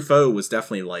like Truffaut was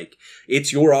definitely like,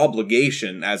 it's your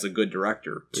obligation as a good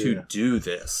director to Yeah. do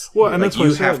this. Well, and Like, that's why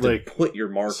you I said, have to like, put your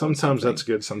mark. sometimes on something. that's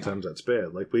good, sometimes that's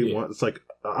bad. Like we Yeah. want, it's like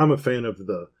I'm a fan of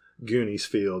the Goonies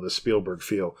feel, the Spielberg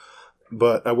feel,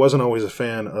 but I wasn't always a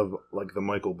fan of like the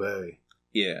Michael Bay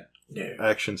Yeah, Yeah.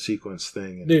 action sequence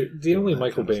thing. And, Dude, the only that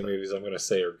Michael kind of Bay stuff. movies I'm going to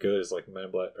say are good is like Men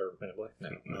in Black. No.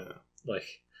 Yeah.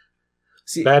 Like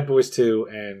see, Bad Boys 2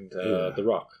 and Yeah. The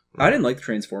Rock. I didn't like the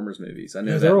Transformers movies. I know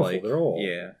Yeah, that, they're awful. like, They're all-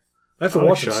 yeah. I have to I like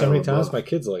watch them so many Shia times. LaBeouf. My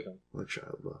kids like him. Like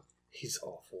Shia LaBeouf. He's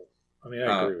awful. I mean, I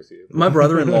Uh, agree with you. My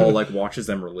brother-in-law like watches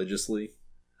them religiously.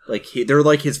 Like they're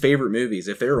like his favorite movies.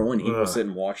 If they're on, he will sit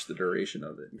and watch the duration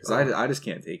of it because I just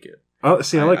can't take it.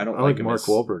 See, I I don't like like him Mark as-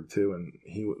 Wahlberg too, and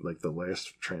he like the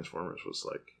last Transformers was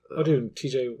like. Oh, dude,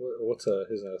 TJ, what's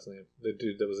his last name? The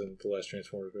dude that was in the last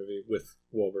Transformers movie with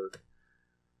Wahlberg.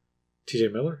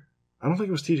 TJ Miller? I don't think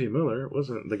it was T.J. Miller. It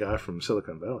wasn't the guy from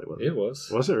Silicon Valley, was it? It was.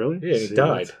 Was it really? Yeah, he See,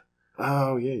 died. that's-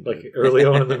 Oh yeah, he Like did. early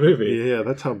on in the movie. Yeah,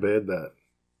 that's how bad that.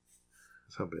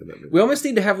 That's how bad that movie. We almost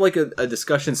need to have like a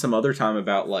discussion some other time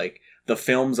about like the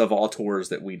films of auteurs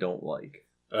that we don't like.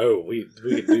 Oh, we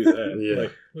could do that. Yeah.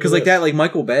 Because like that, like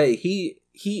Michael Bay, he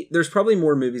there's probably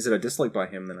more movies that I dislike by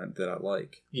him than I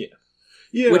like. yeah,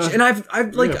 Which and I've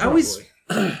like yeah, I always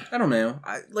probably. I don't know.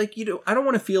 I don't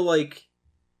want to feel like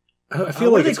I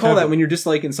feel what like do they it's call kind that of when you're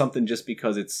disliking something just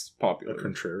because it's a popular?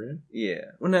 contrarian, Yeah.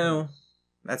 Well, no,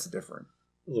 that's different.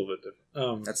 a little bit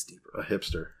different. That's deeper. a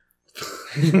hipster.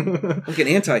 Like an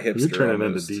anti-hipster. You're turning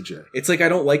almost. into DJ. It's like I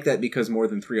don't like that because more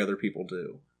than 3 other people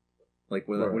do. Like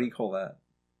what Right. do you call that?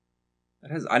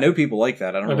 I know people like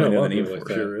that. I don't I really know a know lot the of name people for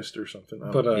like it. that. Purist or something.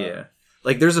 But Yeah.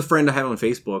 Like there's a friend I have on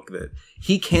Facebook that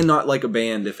he cannot like a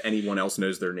band if anyone else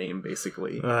knows their name,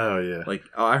 basically. Oh yeah, Like,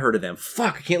 oh, I heard of them.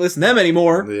 Fuck, I can't listen to them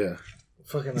anymore. yeah.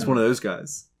 fucking He's one of those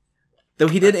guys. Though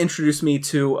he did introduce me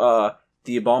to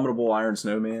the Abominable Iron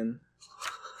Snowman.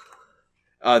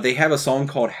 They have a song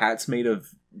called Hats Made of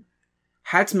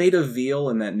Veal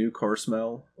and That New Car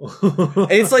Smell.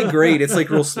 And it's like great. It's like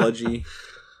real sludgy.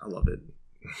 I love it.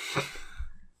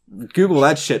 Google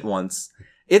that shit once.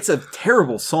 It's a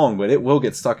terrible song, but it will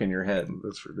get stuck in your head.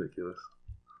 That's ridiculous.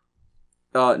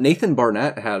 Nathan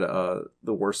Barnett had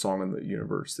the worst song in the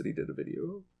universe that he did a video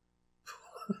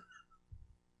of.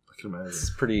 I can imagine. It's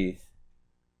pretty...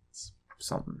 It's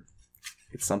something.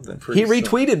 It's something. Pretty He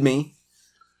retweeted me.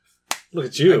 Look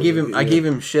at you. I gave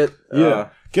him shit. Yeah.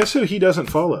 Guess who he doesn't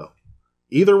follow?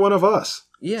 Either one of us.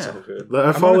 Yeah. So good.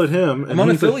 I followed him. I'm he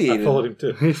unaffiliated. I followed him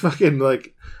too. He fucking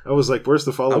like. I was like, "Where's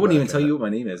the follow?" I wouldn't even back tell at? you what my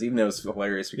name is, even though it's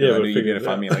hilarious because Yeah, I but knew you'd be figured able to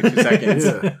it find me in like 2 seconds.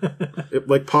 Yeah. It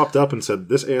like popped up and said,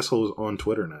 "This asshole is on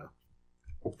Twitter now."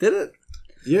 Did it?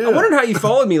 Yeah. I wondered how you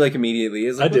followed me like immediately.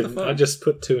 Is I like, what the didn't. fuck? I just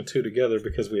put 2 and 2 together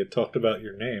because we had talked about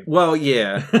your name. Well,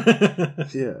 yeah.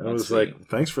 Yeah. I was sweet. like,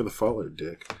 "Thanks for the follow,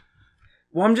 Dick."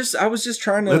 Well, I was just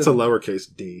trying to. That's a lowercase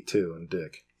d too, and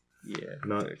Dick. yeah.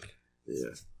 Not- Dick. Yeah.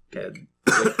 Head.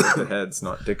 Dick of the heads,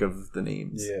 not Dick of the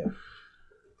names. Yeah.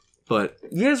 But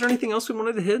yeah, is there anything else we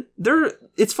wanted to hit?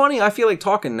 It's funny. I feel like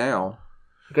talking now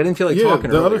Like, I didn't feel like Yeah,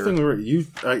 talking the earlier. other thing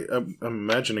I'm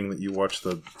imagining that you watched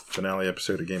the finale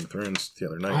episode of Game of Thrones the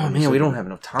other night. Oh man, we don't have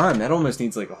enough time. That almost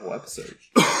needs like a whole episode.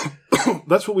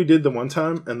 That's what we did the one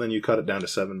time, and then you cut it down to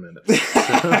 7 minutes.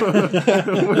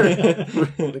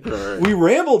 We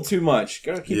rambled too much.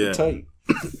 Gotta keep Yeah. it tight.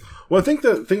 Well, I think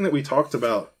the thing that we talked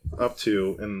about up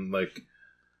to, and like,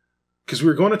 because we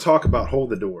were going to talk about Hold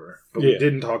the Door, but we Yeah.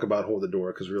 didn't talk about Hold the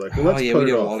Door because we were like, well, let's we put did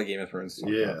it a off. lot of Game of Thrones. to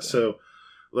talk Yeah, about, so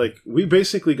like we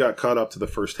basically got caught up to the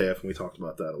first half, and we talked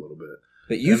about that a little bit.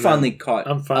 but you and finally caught.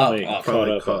 I'm finally up. caught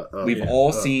up. Caught up. We've Yeah.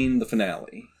 all seen the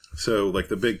finale. So like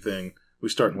the big thing we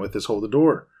starting with is Hold the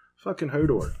Door, fucking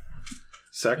Hodor,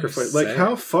 sacrifice. Like Sad.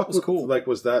 how fuck was cool. Like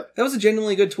was that? That was a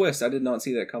genuinely good twist. I did not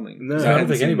see that coming. No. I I don't hadn't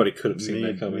think seen- anybody could have seen Me-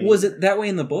 that coming. Was it that way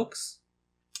in the books?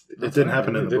 It didn't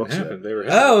happen in It the didn't books. happen. Yet. They were.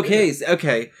 Oh, okay,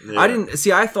 okay. Yeah. I didn't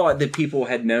see. I thought that people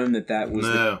had known that was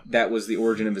No. that was the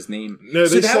origin of his name. No,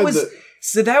 so they that said was that.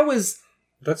 so that was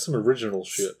That's some original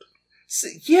shit.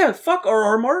 yeah. Fuck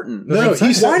R.R. Martin. No, Like,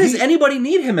 he said- why does he- anybody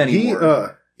need him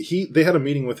anymore? They had a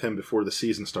meeting with him before the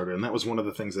season started, and that was one of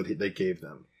the things that they gave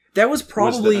them. that was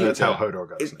probably that's how Hodor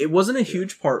got his name. it wasn't a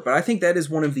huge part, but I think that is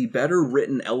one of the better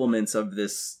written elements of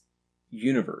this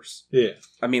universe. Yeah.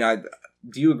 I mean,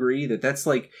 do you agree that that's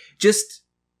like just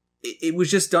it was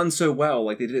just done so well.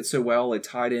 Like they did it so well. It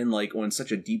tied in like on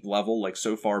such a deep level, like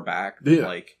so far back. That, Yeah.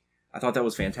 Like I thought that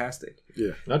was fantastic.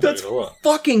 Yeah, Not That's that a lot.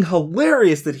 fucking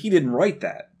hilarious that he didn't write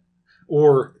that.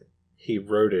 Or he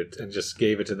wrote it and just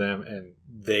gave it to them, and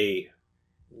they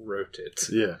wrote it.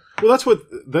 yeah. Well, that's what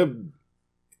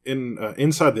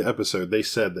inside the episode they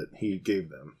said that he gave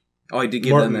them. Oh, I did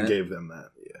give Martin them that. gave them that.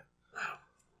 Yeah,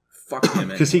 Fuck him.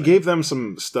 because he anyway. gave them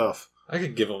some stuff. I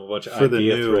could give him a bunch of For the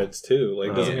idea new- threads too.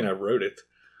 Like, doesn't Yeah. mean I wrote it.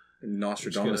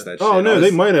 Nostradamus that shit. Oh no, I they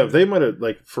was- might have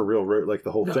like for real wrote like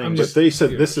the whole No, thing, I'm but just they said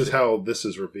giving this him is shit. how this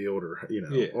is revealed, or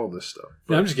Yeah. all this stuff.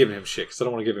 No, I'm just giving him shit because I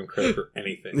don't want to give him credit for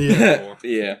anything. Yeah. anymore.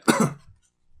 yeah.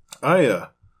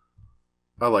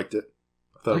 I liked it.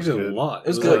 I thought I it was liked it a good. lot. It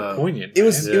was It good. like poignant. It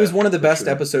was man. it was one of the for best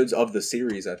sure. episodes of the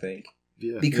series, I think,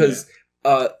 Yeah, because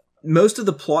most of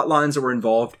the plot lines that were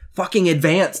involved fucking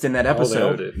advanced in that Oh, they all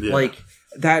episode. did. Yeah. Like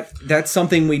that's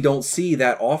something we don't see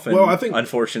that often. Well, I think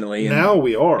unfortunately now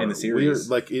we are in the series.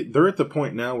 We're, like they're at the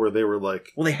point now where they were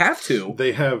like well, they have to.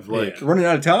 they have like They're running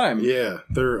out of time. yeah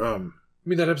they're I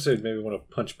mean, that episode made me want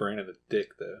to punch Bran in the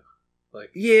dick, though.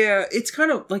 Like, Yeah, it's kind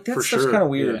of like that For stuff's sure, kind of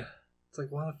weird. yeah. It's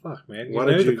like, why the fuck, man? You Why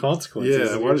know did the you- consequences.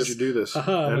 yeah and why you're did just, you do this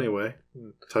Haha, anyway?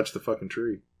 Touch the fucking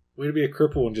tree, Way to be a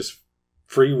cripple and just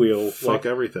freewheel. fuck Like,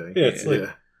 everything. yeah, it's like,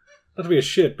 yeah. not to be a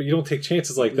shit, but you don't take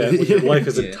chances like that when your life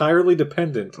is Yeah. entirely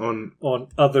dependent on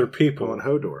other people. on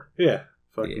Hodor, Yeah.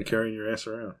 fucking Yeah. carrying your ass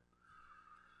around.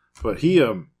 But he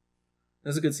That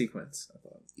was a good sequence, I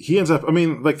thought. he ends up. I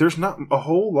mean, like, there's not a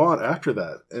whole lot after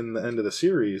that in the end of the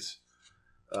series,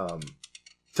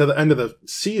 to the end of the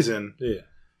season. Yeah.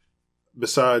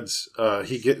 Besides,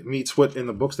 he meets what in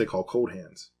the books they call Cold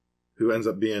Hands, who ends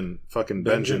up being fucking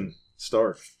Benjen Benjen.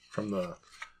 Stark from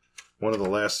one of the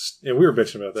last Yeah, we were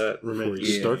bitching about that. remaining before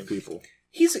you Stark came. people.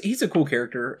 He's a cool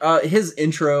character. His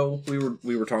intro,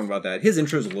 we were talking about that. His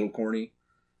intro is a little corny.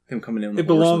 Him coming in on the It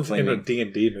horse and belongs in a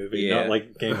flaming. D&D movie, Yeah. not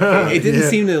like Game of It Thrones. It didn't Yeah.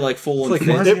 seem to like full It's like, and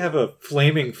why fit. does he have a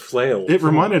flaming flail? It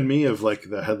reminded me of like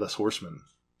the Headless Horseman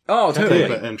Oh, totally.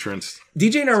 type of entrance.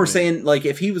 DJ and I were me. saying like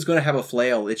if he was going to have a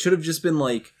flail, it should have just been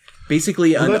like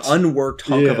basically Well, an that's- unworked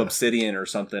hunk of yeah. obsidian or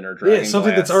something, or dragon Yeah,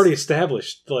 something that's glass. already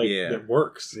established, like, Yeah. that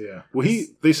works. Yeah. Well,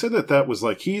 they said that was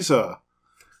like he's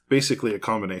basically a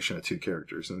combination of two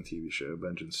characters in the TV show,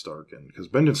 Benjen Stark, and because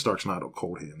Benjen Stark's not a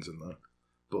Cold Hands in the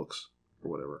books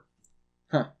or whatever.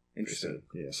 Interesting.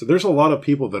 Yeah. So there's a lot of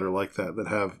people that are like that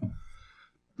have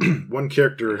one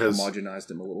character has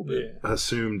Homogenized him a little bit. Yeah.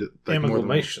 assumed like more than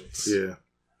one. Amalgamations. Yeah.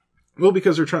 Well,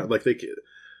 because they're trying like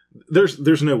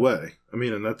there's no way. I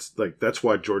mean, and that's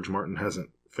why George Martin hasn't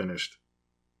finished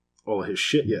all of his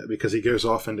shit yet, because he goes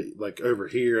off into like over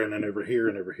here and then over here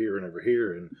and over here and over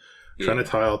here and trying to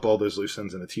tie up all those loose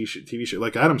ends in a TV show.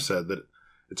 Like Adam said, that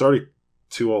it's already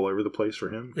too all over the place for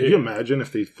him. Can you Yeah. imagine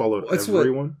if they followed That's what-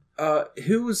 everyone?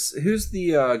 Who's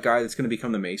the guy that's going to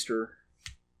become the Maester?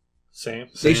 Sam.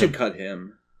 They should cut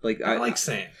him. Like I like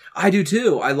Sam. I do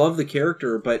too. I love the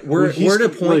character, but we're Well, he's we're at a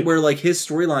point like- where like his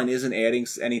storyline isn't adding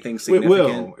anything It significant.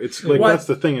 will. It's like What? that's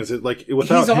the thing. Is it like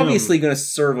without He's him, obviously going to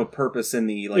serve a purpose in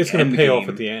the like It's going end to pay game. off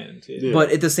at the end. Yeah. Yeah.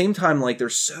 But at the same time, like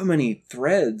there's so many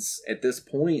threads at this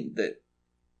point that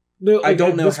No, I like,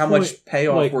 don't at know this how point, much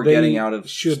payoff like, we're they getting out of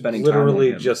should spending literally time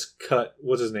with him. just cut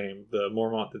what's his name, the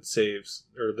Mormont that saves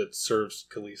or that serves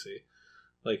Khaleesi.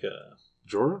 Like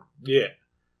Jorah. yeah.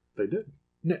 They did.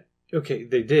 Okay,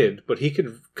 they did, but he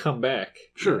could come back.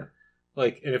 Sure.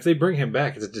 Like, and if they bring him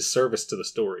back, it's a disservice to the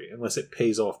story unless it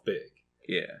pays off big.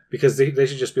 Yeah. Because they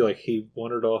should just be like, he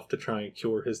wandered off to try and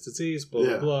cure his disease, blah,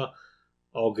 blah, blah.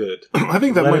 All good. I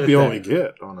think that Let might it be all there. we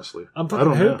get, honestly. I'm I fucking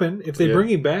don't know. hoping if they bring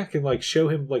him back and like show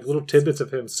him like little tidbits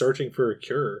of him searching for a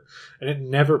cure, and it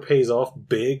never pays off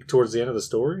big towards the end of the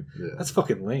story. Yeah. That's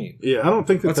fucking lame. Yeah, I don't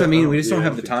think That's what I mean. We just don't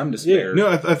have the time to spare. No,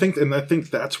 I think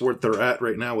that's where they're at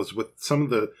right now. Is with some of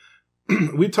the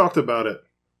we talked about it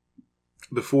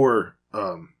before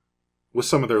with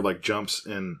some of their like jumps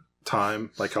in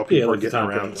time, like how people like are the getting time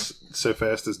around travel. so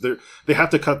fast. Is they have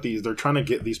to cut these? They're trying to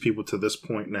get these people to this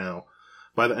point now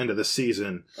by the end of the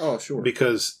season. Oh, sure.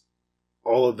 Because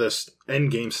all of this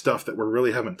end game stuff that we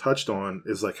really haven't touched on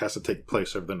is like has to take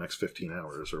place over the next 15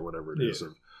 hours or whatever it is,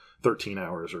 or 13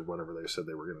 hours or whatever they said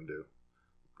they were going to do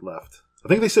left. I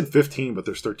think they said 15, but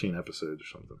there's 13 episodes or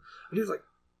something. And he's like,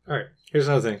 all right, here's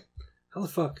another thing. How the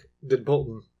fuck did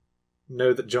Bolton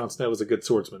know that Jon Snow was a good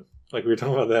swordsman? Like, we were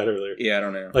talking about that earlier. Yeah, I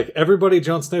don't know. Like, everybody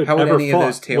Jon Snow How would ever any of fought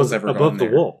those tales was ever above gone the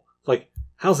there? wall. Like,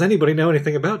 how's anybody know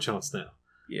anything about Jon Snow?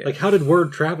 Yeah. Like, how did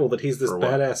word travel that he's this For what?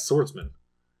 badass swordsman?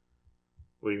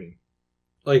 What do you mean?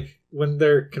 Like, when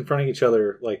they're confronting each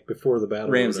other, like, before the battle.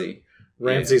 or Ramsay.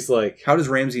 whatever, Ramsay's like, How does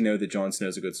Ramsay know that Jon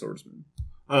Snow's a good swordsman?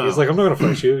 he's like, I'm not going to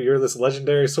fight you. You're this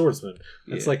legendary swordsman.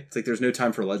 It's Yeah. like, It's like there's no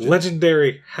time for legend.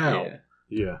 legendary how? Yeah.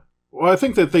 yeah. Well, I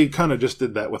think that they kind of just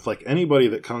did that with like anybody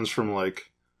that comes from like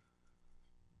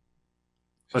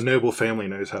a noble family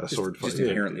knows how to sword fight. Just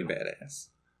inherently badass.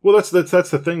 Well, that's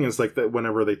the thing is like that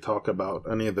whenever they talk about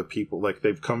any of the people, like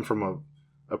they've come from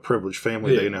a privileged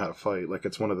family, Yeah. they know how to fight. Like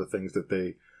it's one of the things that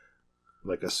they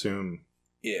like assume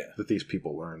Yeah. that these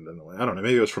people learned in the way. I don't know.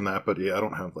 Maybe it was from that, but yeah, I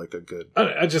don't have like a good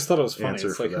I just thought it was funny. answer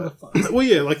It's for like, how the that. fuck? Well,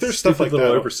 yeah, like there's stuff like Stupid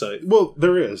little that. oversight. Well,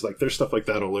 there is like there's stuff like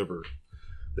that all over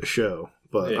the show,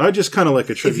 but Yeah. I just kind of like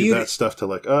attribute you- that stuff to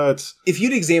like, it's If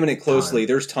you'd examine it closely,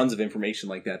 there's tons of information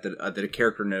like that that a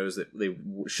character knows that they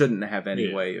shouldn't have any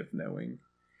Yeah. way of knowing.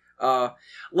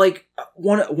 Like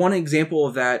one example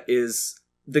of that is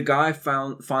the guy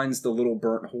finds the little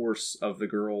burnt horse of the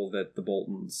girl that the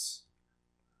Boltons.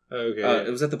 Okay.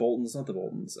 It was at the Boltons, not the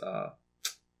Boltons.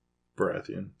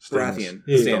 Baratheon. Baratheon.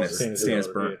 Yeah,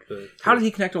 Stannis burnt. How did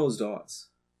he connect all those dots?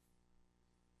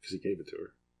 Because he gave it to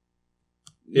her.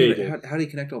 Yeah, he but did. how did he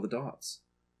connect all the dots?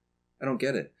 I don't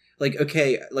get it. Like,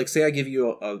 okay, like say I give you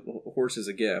a horse as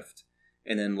a gift,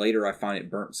 and then later I find it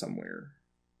burnt somewhere.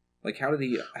 Like, how did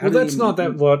he? How Well, did that's he, not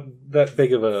that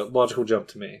big of a logical jump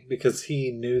to me because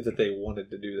he knew that they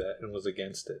wanted to do that and was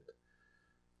against it.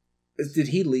 Did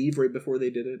he leave right before they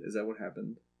did it? Is that what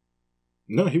happened?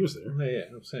 No, he was there. Yeah,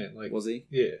 I'm saying like, Was he?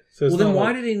 yeah. So Well, then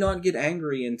why did he not get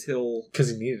angry until? Because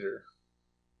he needed her.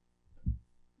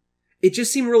 It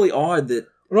just seemed really odd that.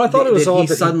 Well, I thought it was that odd he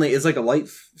that suddenly it's like a light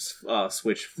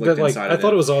switch flicked that, like, inside I of thought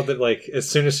him. it was odd that like as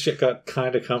soon as shit got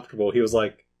kind of comfortable, he was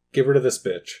like, "Give her to this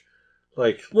bitch."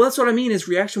 Like, Well, that's what I mean. His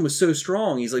reaction was so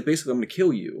strong. He's like, basically, I'm going to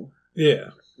kill you.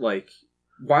 yeah, Like,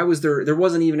 why was there? There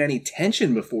wasn't even any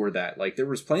tension before that. Like, there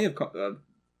was plenty of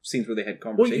scenes where they had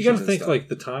well, conversations. you got to and think stuff. like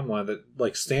the timeline that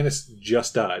like Stannis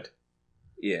just died,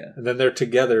 yeah. and then they're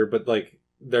together, but like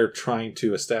they're trying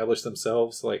to establish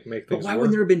themselves, like make But things why work.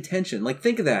 wouldn't there have been tension? Like,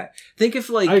 think of that. Think if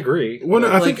like I agree. Well, no,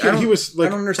 I Like, think I that he don't- was like. I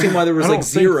don't understand why there was I like don't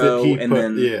think that 0 he and put-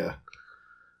 then yeah,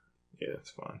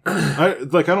 it's fine.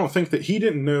 I don't think that he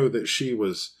didn't know that she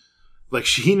was like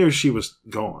he knew she was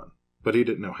gone, but he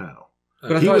didn't know how.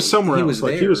 But I He thought was somewhere he else. was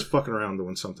Like he there. was fucking around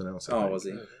doing something else. I Oh, think. was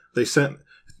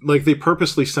he? They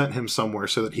purposely sent him somewhere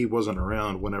so that he wasn't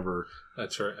around whenever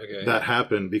That's right. Okay. that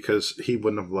happened because he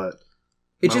wouldn't have let.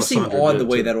 It just seemed Melisandre odd do the it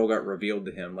way too. that all got revealed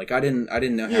to him. Like I didn't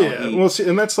know how Yeah, he, well, see,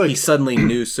 and that's like he suddenly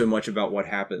knew so much about what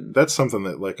happened. that's something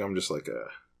that like I'm just like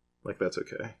that's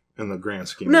okay in the grand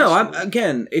scheme. No, of I'm the story.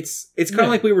 again. It's kind of Yeah.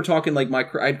 like we were talking. Like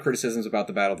I had criticisms about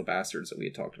the Battle of the Bastards that we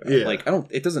had talked about. Yeah. Like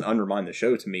it doesn't undermine the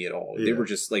show to me at all. They Yeah. were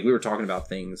just like we were talking about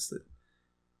things that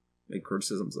made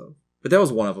criticisms of. But that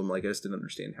was one of them. Like I just didn't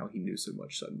understand how he knew so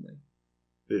much suddenly.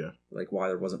 Yeah, Like why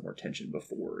there wasn't more tension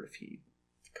before if he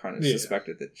kind of Yeah.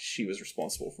 suspected that she was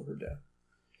responsible for her death.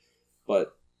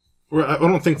 But well, I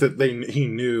don't think that he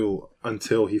knew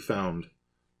until he found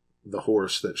the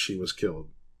horse that she was killed.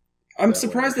 I'm That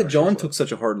surprised way, that John actually. took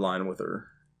such a hard line with her.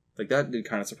 Like that did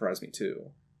kind of surprise me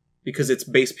too, because it's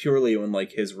based purely on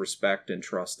like his respect and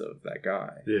trust of that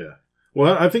guy. Yeah.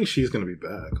 Well, I think she's going to be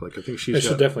back. Like I think she's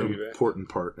she'll got definitely an be back. important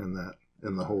part in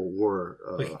the whole war.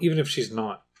 like even if she's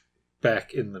not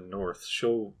back in the north,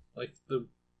 she'll like the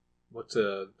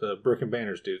Broken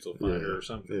Banners dudes will find her or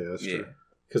something. Yeah, that's Yeah. true.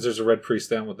 Because there's a red priest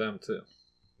down with them too.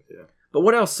 But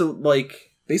what else? So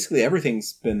like basically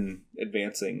everything's been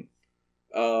advancing.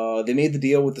 They made the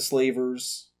deal with the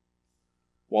slavers.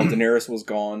 while Daenerys was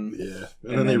gone. Yeah,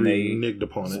 and And then they then they reneged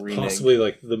upon it. reneged. Possibly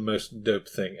like the most dope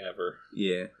thing ever.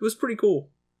 Yeah, it was pretty cool.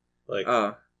 Like,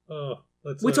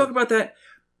 let's We talk about that.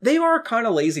 They are kind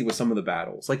of lazy with some of the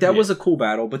battles. Like that Yeah. was a cool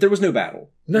battle, but there was no battle.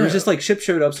 No. It was just like ship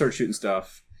showed up, started shooting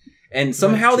stuff, and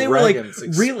somehow they were like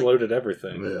dragons really. exploded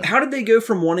everything. Yeah. How did they go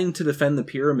from wanting to defend the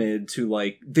pyramid to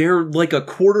like they're like a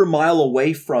quarter mile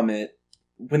away from it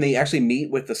when they actually meet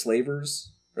with the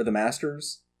slavers or the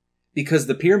masters? Because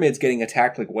the pyramid's getting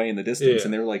attacked like way in the distance, Yeah.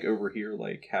 and they're like over here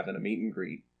like having a meet and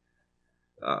greet.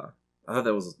 I thought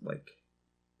that was like,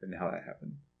 I didn't know how that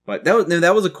happened, but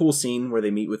that was a cool scene where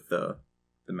they meet with the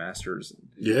masters.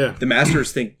 Yeah, The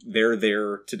masters think they're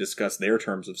there to discuss their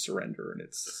terms of surrender, and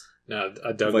it's No,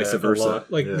 I dug Vice that versa. a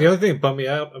lot. Like Yeah. the only thing that bummed me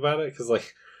out about it because like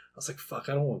I was like, fuck,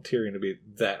 I don't want Tyrion to be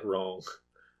that wrong.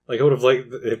 Like I would have liked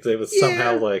if they was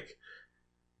somehow like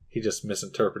he just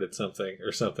misinterpreted something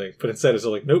or something, but instead it's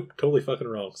like, nope, totally fucking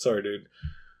wrong. Sorry, dude.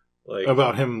 Like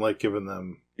about him like giving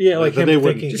them. yeah, like that him they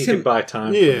wouldn't- thinking Just he him- could buy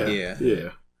time. Yeah, Yeah.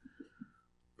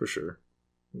 for sure.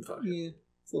 Fuck. yeah,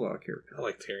 it's a lot of character. I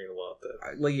like Tyrion a lot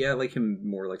though. I like him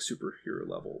more like superhero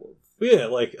level. Yeah,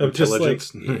 like of just like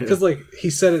Intelligence. because like he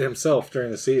said it himself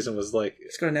during the season was like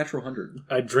He's got a natural 100.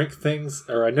 I drink things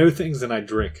or I know things and I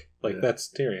drink. Like Yeah. that's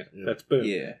Tyrion. Yeah. That's boom.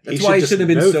 Yeah, He that's why he just shouldn't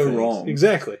have been know so things. wrong.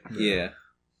 Exactly. Yeah,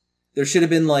 there should have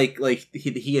been like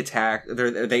he attacked.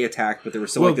 They attacked, but there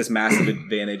was still Well, like this massive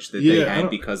advantage that yeah, they I had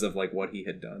don't- because of like what he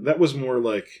had done. That was more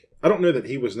like, I don't know that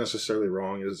he was necessarily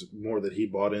wrong. It was more that he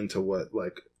bought into what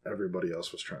like everybody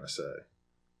else was trying to say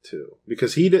too,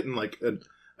 because he didn't like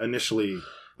initially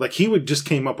like he would just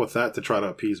came up with that to try to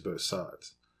appease both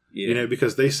sides. Yeah, You know,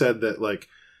 because they said that like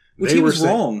which they he were was saying-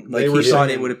 wrong. Like they he were thought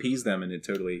saying- it would appease them, and it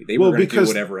totally they Well, were going to do because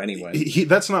whatever anyway. he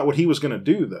that's not what he was going to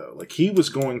do though. Like he was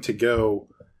going to go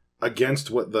against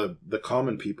what the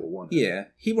common people wanted. Yeah,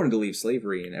 he wanted to leave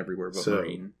slavery in everywhere but So,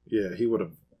 Marine. yeah, he would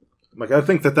have. Like, I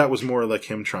think that was more like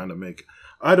him trying to make.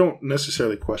 I don't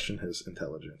necessarily question his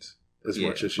intelligence as Yeah.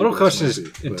 much as I don't question might his be,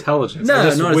 but- intelligence. No, I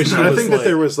just not as wish much. he I was think like, that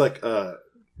there was like a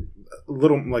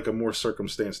little, like a more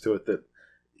circumstance to it that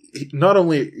not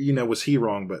only was he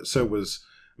wrong, but so was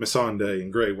Missandei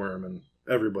and Grey Worm and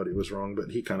everybody was wrong,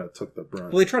 but he kind of took the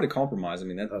brunt. Well, they tried to compromise. I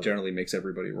mean, that Oh. generally makes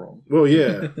everybody wrong. Well,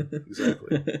 yeah,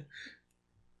 exactly.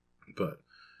 But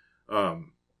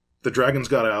the dragons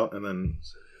got out and then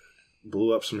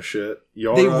blew up some shit.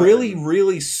 Yara They really, and-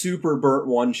 really super burnt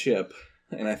one ship,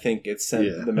 and I think it sent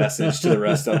Yeah. the message to the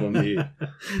rest of them.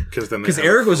 because then they Because had a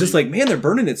Eric was just fleet. like, "Man, they're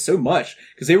burning it so much."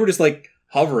 Because they were just like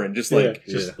hovering, just like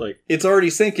just like it's already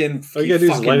sinking. all you gotta do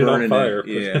is fucking light it on burning fire.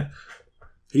 Yeah,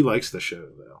 he likes the show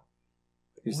though.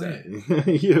 who's that?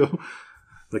 You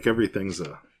like everything's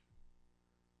a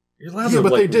You're allowed Yeah, to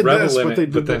but like they did revel this, in but it, they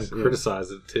but did then this, yeah. criticize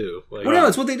it too. Like, Well, no,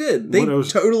 that's what they did. They What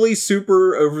else? totally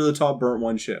super over the top burnt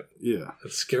one ship. yeah.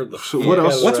 it scared the. So fuck what out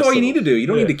else- of the What's rest all you of need to them. do? You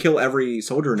don't Yeah. need to kill every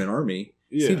soldier in an army.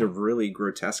 You just Yeah. need to really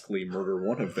grotesquely murder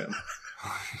one of them.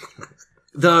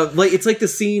 It's like the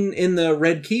scene in the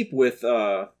Red Keep with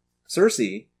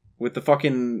Cersei, with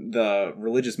the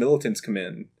religious militants come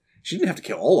in. She didn't have to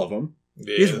kill all of them.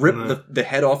 Yeah, You just rip no. the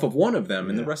head off of one of them,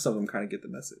 and the Yeah. rest of them kind of get the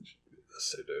message. that's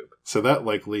so dope. So that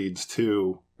like leads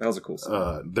to That was a cool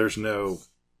scene. there's no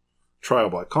trial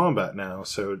by combat now,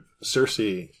 so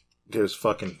Cersei goes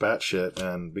fucking batshit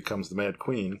and becomes the Mad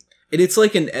Queen. And it's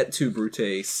like an Et tu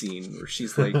Brute scene where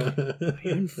she's like, "My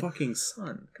own fucking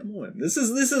son, come on, this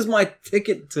is my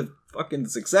ticket to fucking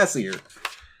success here."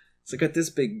 So I got this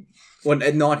big, well,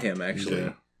 and not him actually.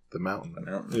 Yeah, the mountain. The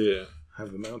mountain. Yeah,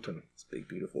 Have the mountain. This big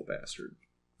beautiful bastard.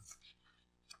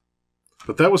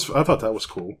 But I thought that was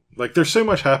cool. Like, there's so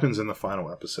much happens in the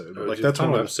final episode. Like, the that's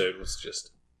final one of episode was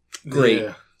just Great.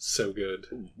 Yeah. so good.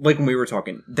 Like when we were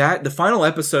talking, that the final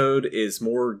episode is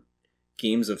more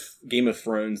Game of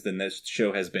Thrones than this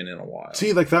show has been in a while.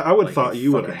 See, like that, I would Like, thought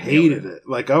you would have fucking nailed hated it.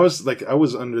 Like I was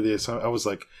under the assumption, I was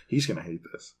like, he's gonna hate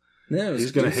this. no,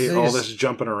 He's gonna hate all this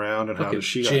jumping around and how Fucking does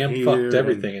she got jam here fucked and-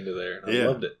 everything into there. I Yeah.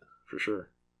 loved it. for sure.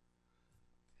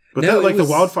 But No, that, it like was-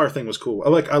 the wildfire thing was cool.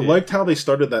 I liked how they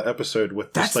started that episode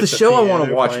with That's just, like, the show I want to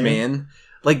piano watch, playing. man.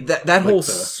 Like that Like whole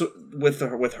the-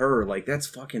 with her, like that's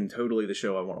fucking totally the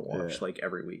show I want to watch. Yeah. Like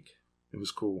every week. It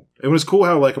was cool. It was cool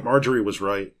how like Marjorie was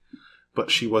right, but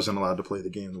she wasn't allowed to play the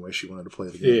game the way she wanted to play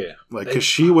the game. Yeah, Like, because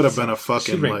she would have been a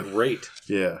fucking She'd been like, great.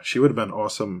 yeah, she would have been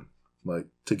awesome, like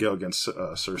to go against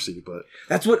Cersei. But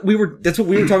That's what we were talking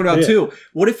about Yeah. too.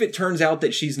 What if it turns out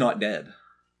that she's not dead?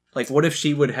 Like, what if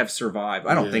she would have survived?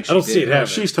 I don't Yeah. think she I don't did. see it happening.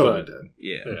 she's totally but- dead.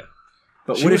 Yeah. Yeah.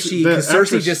 But She what if was- she? the Because Cersei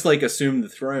actress- just like assumed the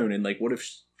throne, and like, what if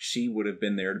she would have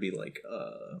been there to be like,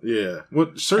 Yeah. Well,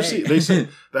 Cersei, Hey. they said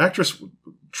the actress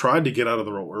tried to get out of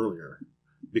the role earlier,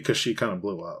 because she kind of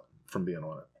blew up from being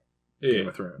on it. Yeah. Game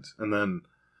of Thrones. And then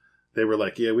they were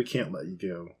like, yeah, we can't let you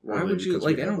go. Why early would you because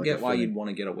we like? I have, don't a get why thing." you'd want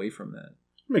to get away from that.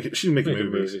 She's making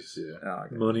Making movies. movies. Yeah. Oh,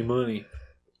 okay. Money.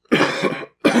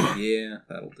 Yeah,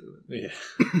 that'll do it.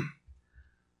 Yeah.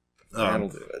 That'll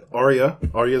do it.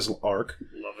 Arya's arc.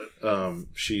 Love it.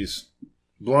 She's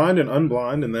blind and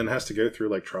unblind, and then has to go through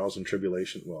like trials and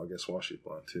tribulation. Well, I guess while she's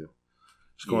blind too,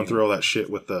 she's going through all that shit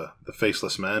with the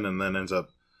faceless men, and then ends up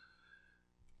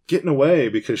getting away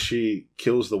because she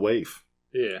kills the waif,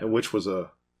 Yeah. which was it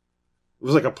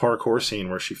was like a parkour scene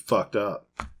where she fucked up,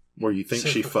 where you think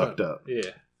she fucked up,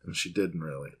 Yeah. and she didn't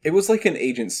really. It was like an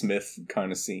Agent Smith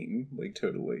kind of scene, like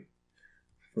totally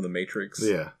from the Matrix.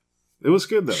 Yeah, it was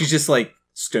good though. She's just like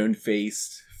stone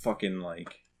faced, fucking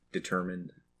like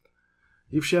determined.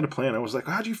 If she had a plan, I was like,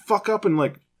 how'd you fuck up and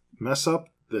like mess up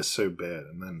this so bad?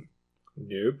 And then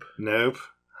nope.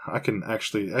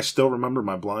 I still remember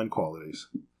my blind qualities.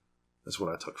 That's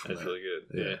what I took from That's that. really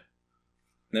good. Yeah. Yeah.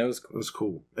 That was It cool. was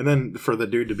cool. And then for the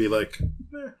dude to be like,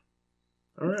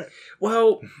 all right.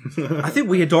 Well, I think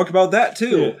we had talked about that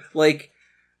too. Yeah. Like,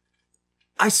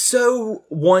 I so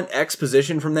want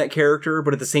exposition from that character,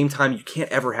 but at the same time, you can't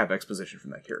ever have exposition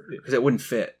from that character because it wouldn't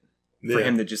fit for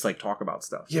him to just like talk about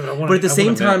stuff. Yeah, But at the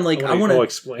same time, like, I want to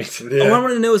explain. Yeah. I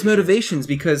want to know his motivations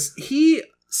because he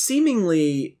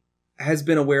seemingly has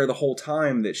been aware the whole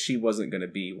time that she wasn't going to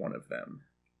be one of them.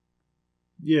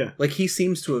 Yeah. Like, he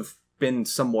seems to have been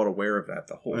somewhat aware of that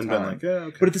the whole And time. been like,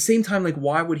 okay. But at the same time, like,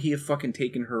 why would he have fucking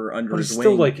taken her under But he his wing?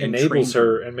 still like and enables trained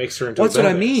her and makes her into. Well, that's a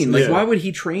what I badass. mean. Like, Yeah. why would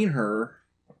he train her,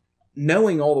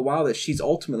 knowing all the while that she's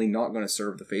ultimately not going to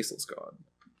serve the Faceless God?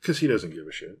 Because he doesn't give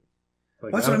a shit.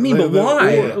 Like, That's what I mean, but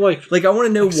why? Yeah. Like, I want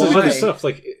to know Some of the why. stuff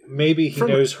like maybe he From-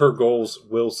 knows her goals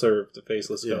will serve the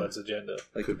Faceless Yeah. God's agenda.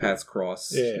 Like the paths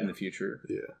cross Yeah. in the future.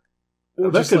 Yeah. Or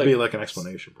that just could like be like an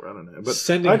explanation for it. I don't know. But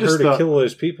sending I just her to thought, kill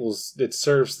those people, it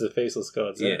serves the Faceless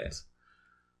God's Yeah. ends.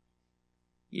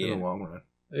 in Yeah. the long run.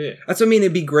 Yeah. That's what I mean.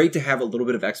 It'd be great to have a little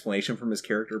bit of explanation from his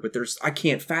character, but I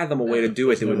can't fathom a way to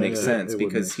do it that would make Yeah, sense it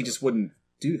wouldn't because make he sense. just wouldn't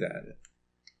do that.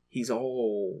 He's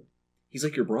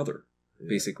like your brother, Yeah.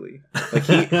 basically.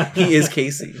 Like he is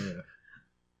Casey. Yeah.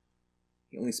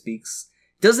 He only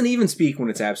doesn't even speak when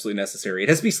it's absolutely necessary. It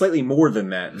has to be slightly more than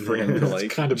that for him to It's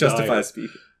like kind of justify dire.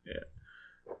 speaking.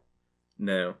 Yeah.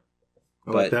 No.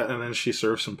 I like But- that. And then she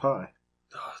serves some pie.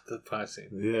 Oh, the pie scene.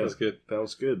 Yeah. That was good. That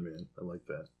was good, man. I like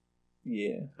that.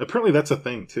 Yeah. Apparently that's a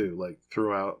thing too, like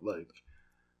throughout like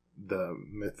the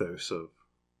mythos of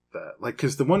that. Like,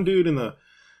 because the one dude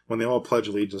when they all pledge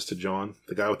allegiance to John,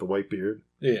 the guy with the white beard,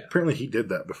 Yeah. apparently he did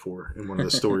that before in one of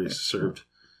the stories.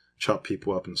 Chopped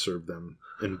people up and served them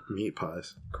in meat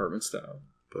pies. Cartman style.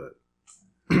 But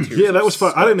Tears yeah, that of was fun.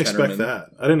 I Scott didn't expect Tenorman. that.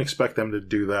 I didn't expect them to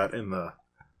do that in the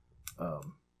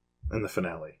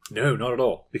finale, No, not at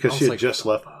all. because I she was had like, just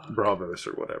what left the fuck? Bravos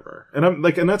or whatever. And I'm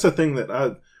like, and that's a thing that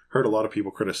I heard a lot of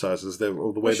people criticize is the way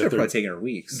Well, should that have they're probably taken her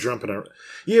weeks. jumping around.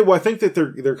 Yeah, well, I think that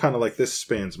they're kind of like this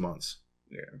spans months.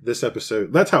 Yeah. This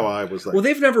episode, that's how I was like. Well,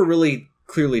 they've never really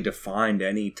clearly defined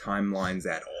any timelines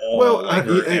at all. Well, like,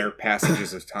 I- or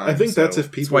passages of time. I think that's so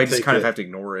if people That's why you just take kind of it- have to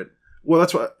ignore it. Well,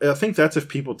 that's what I think. That's if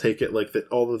people take it like that.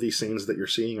 All of these scenes that you're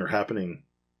seeing are happening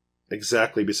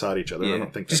exactly beside each other. I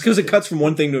don't think just that's because the it case. cuts from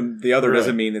one thing to the other Right.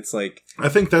 doesn't mean it's like I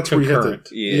think that's where you have Concurrent.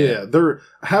 to. Yeah. Yeah, they're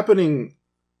happening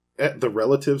at the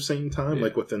relative same time, Yeah.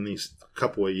 like within these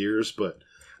couple of years, but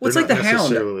well, it's they're like the not Hound.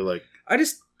 necessarily like. I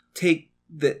just take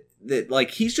that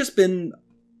like he's just been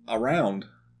around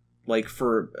like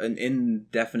for an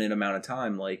indefinite amount of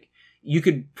time. Like you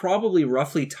could probably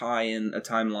roughly tie in a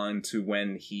timeline to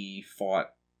when he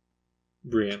fought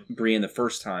Brienne. Brienne the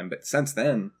first time, but since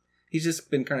then he's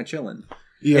just been kind of chilling.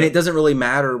 Yeah, And it doesn't really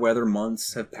matter whether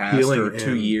months have passed healing or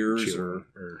 2 and years chilling,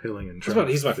 or healing and. He's my trying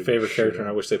to favorite figure character, shit and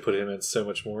I out. wish they put him in so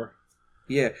much more.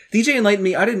 Yeah. DJ enlightened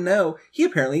me. I didn't know. He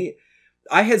apparently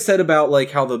I had said about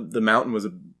like how the mountain was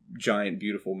a giant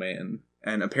beautiful man,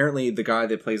 and apparently the guy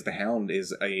that plays the Hound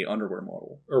is a underwear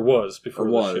model. Or was before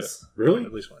Or this was. shit. Really?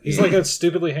 At least one. He's Yeah. like a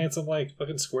stupidly handsome, like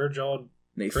fucking square jawed.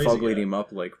 They Crazy fugly guy. him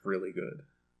up like really good.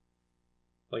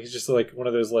 Like he's just like one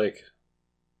of those like.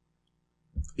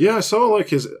 Yeah, I saw like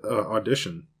his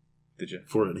audition Did you?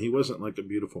 for it. And he wasn't like a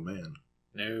beautiful man.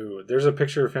 No, there's a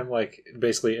picture of him like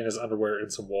basically in his underwear in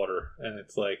some water, and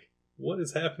it's like, what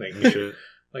is happening? Shit.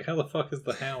 Like, how the fuck is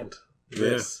the Hound Yeah.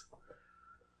 this?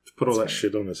 Put all that That's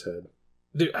shit on his head,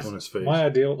 Dude, on his face. my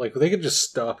ideal, like, they could just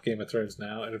stop Game of Thrones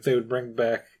now, and if they would bring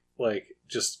back, like,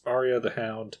 just Arya the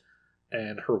Hound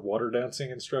and her water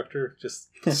dancing instructor, just.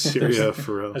 Syria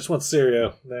for I real. just want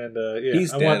Syrio, and, yeah.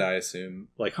 He's I dead, want, I assume.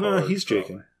 like, No, hard, he's probably.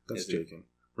 joking. That's Is he? joking,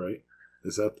 right?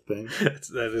 Is that the thing?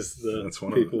 That is the That's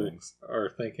one of the people things. are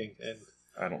thinking, and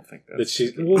I don't think that that's...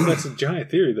 she. Well, that's a giant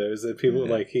theory, though. Is that people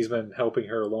Yeah. like he's been helping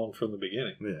her along from the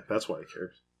beginning. Yeah, that's why he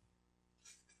cares.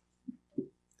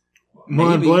 Maybe.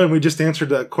 Mind blown, we just answered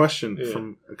that question Yeah.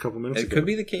 from a couple minutes It ago. could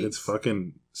be the case. It's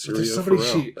fucking But Sergio there's somebody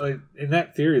Farrell. she like in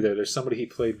that theory though. There's somebody he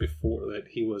played before that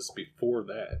he was before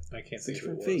that. I can't think of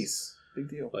who it Different was. face. Big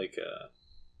deal. Like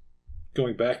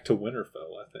going back to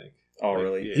Winterfell, I think. Oh, Like,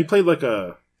 really? yeah. He played like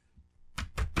a...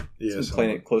 He's Yeah, been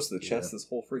playing it close to the Yeah. chest this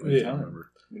whole freaking Yeah. I time.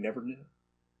 remember. We never knew.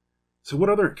 So what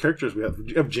other characters we have?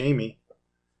 You have Jamie.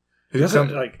 Who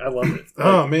doesn't like? I love it.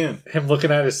 Oh, Like, man. him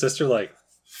looking at his sister like.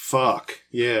 Fuck.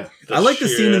 Yeah. I like the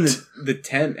scene in shit. the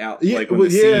tent out. Yeah, like when well,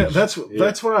 the yeah, siege.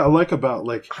 that's what I like about,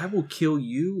 like... I will kill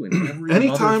you and every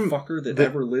Anytime motherfucker that that-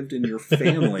 ever lived in your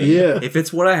family. Yeah. If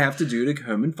it's what I have to do to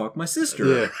come and fuck my sister.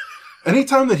 Yeah.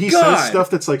 Anytime that he God. says stuff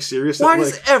that's, like, serious... Why that,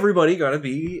 does like, everybody gotta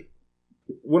be...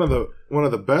 one of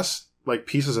the best, like,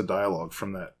 pieces of dialogue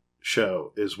from that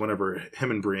show is whenever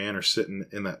him and Brienne are sitting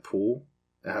in that pool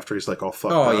after he's like all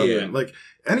fucked Oh, up. yeah. And, like,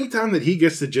 anytime that he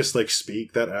gets to just like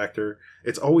speak, that actor,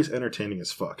 it's always entertaining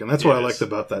as fuck. And that's what I Yes. liked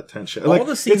about that tension. All Like,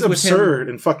 the scenes it's with absurd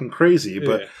and fucking crazy,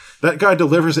 but Yeah. that guy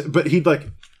delivers it. But he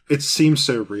like, it seems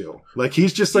so real. Like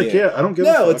he's just like, Yeah. yeah, I don't give a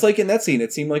No, fuck. it's like in that scene,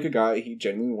 it seemed like a guy, he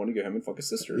genuinely wanted to go home and fuck his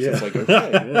sister. So Yeah. it's like,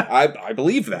 okay, Yeah. I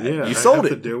believe that. yeah, You I sold have it.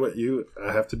 to do what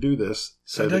I have to do this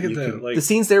so I that dug you it though. can. Like The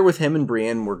scenes there with him and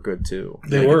Brienne were good too.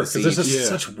 they Like, were the because there's scenes. just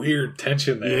Yeah. such weird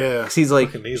tension there. Yeah. 'Cause he's like,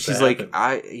 Fucking needs she's to like,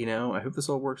 happen. I hope this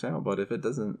all works out, but if it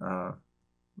doesn't,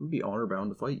 we'd be honor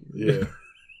bound to fight you. Yeah.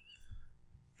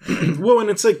 Well, and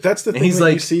it's like that's the And thing he's that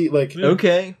you like, see. Like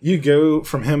Okay, you go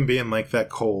from him being like that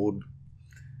cold,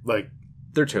 like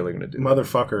they're totally gonna do it.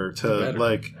 motherfucker to Better.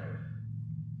 like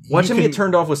Watch you him get can-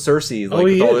 turned off with Cersei, like Oh,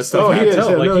 he with all is. this stuff. Oh, You he can is.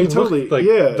 tell. Yeah, Like, no, he he looked totally- like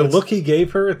yeah, the it's- look he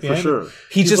gave her at the for end. sure.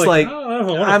 He's just like, like, "Oh, I don't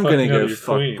wanna I'm fucking gonna know go your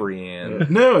fuck queen." Brienne.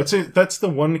 No, that's the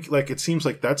one. Like it seems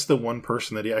like that's the one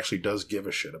person that he actually does give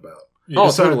a shit about. Oh,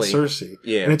 Besides totally. Cersei.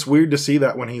 Yeah. And it's weird to see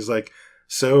that when he's like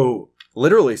so.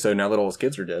 Literally, so now that all his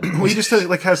kids are dead. Well, he just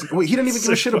like has. Well, he didn't even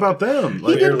give a shit about them. He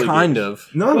Like did barely kind did. of.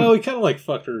 no, Well, he kind of like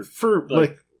fucked her for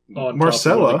like, like on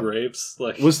Marcella top of one of the graves.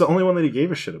 Like was the only one that he gave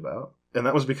a shit about, and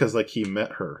that was because like he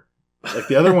met her. Like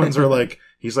the other ones are like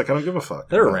he's like I don't give a fuck.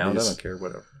 They're about around. I these- don't care.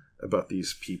 Whatever. about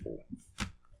these people.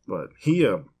 But he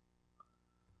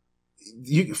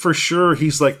you for sure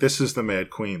he's like this is the Mad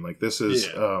Queen. Like this is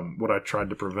Yeah. what I tried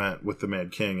to prevent with the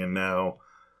Mad King, and now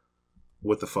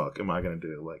what the fuck am I gonna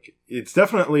do? Like it's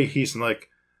definitely he's like,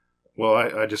 well,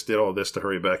 I just did all this to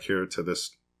hurry back here to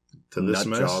this Nut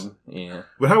mess. job. Yeah.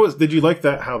 But did you like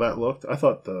that how that looked? I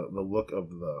thought the look of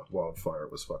the wildfire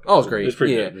was fucking Oh, it was cool. great. It's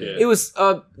pretty yeah. good, yeah. It was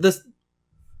this.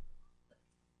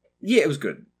 Yeah, it was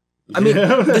good. I mean,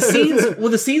 Yeah. the scenes. Well,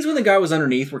 the scenes when the guy was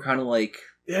underneath were kind of like.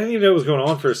 I didn't even know what was going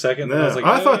on for a second. No, I was like,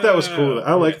 I thought that was "Ah." cool.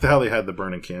 I liked how they had the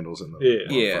burning candles in the Yeah.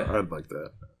 wildfire. Yeah. I'd like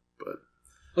that.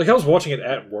 Like I was watching it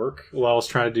at work while I was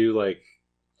trying to do like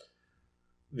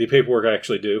the paperwork I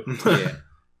actually do, Yeah.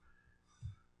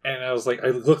 and I was like, I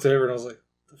looked over and I was like,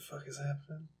 "The fuck is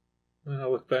happening?" And then I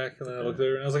looked back and then I looked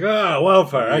over and I was like, "Ah,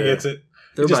 wildfire! I Yeah. get it."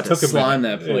 They're It just about to took a minute. slime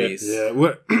that Yeah. place. Yeah,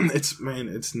 what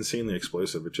it's insanely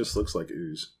explosive. It just looks like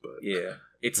ooze, but Yeah.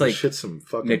 It's this like shit's some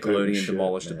fucking potent Nickelodeon shit,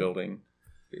 demolished a man. building,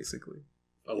 basically.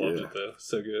 I loved Yeah. it though,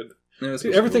 so good. No, it's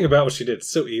Dude, cool. everything about what she did,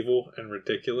 so evil and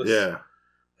ridiculous. Yeah,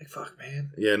 like fuck,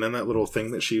 man. yeah, and then that little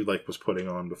thing that she like was putting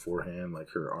on beforehand, like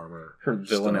her armor. Her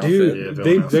villain Stuff. outfit. Dude, Yeah, villain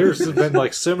they, outfit. there's been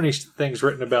like so many things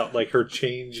written about like her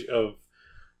change of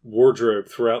wardrobe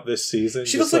throughout this season.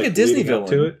 She just, looks like a Disney leading up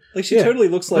villain. to it. Like she Yeah. totally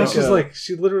looks like. She's like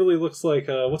she literally looks like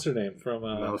what's her name from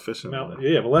Maleficent.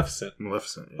 Maleficent.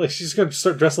 Maleficent. Yeah. Like she's gonna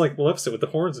start dressing like Maleficent with the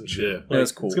horns and shit. Yeah. Like,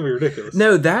 That's cool. It's gonna be ridiculous.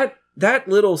 No, that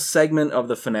little segment of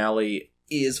the finale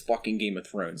is fucking Game of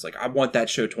Thrones. Like I want that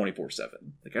show 24/7.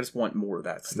 Like I just want more of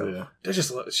that stuff. yeah, They're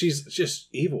just she's just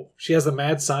evil. She has a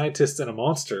mad scientist and a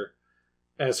monster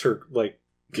as her like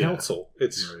Yeah. counsel.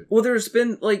 It's Right. Well, there's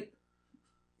been like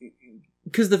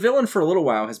because the villain for a little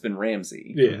while has been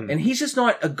Ramsay, yeah. Mhm. and he's just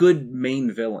not a good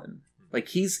main villain. Like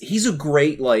he's a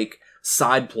great like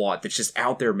side plot that's just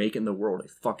out there making the world a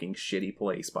fucking shitty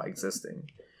place by existing.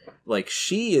 Like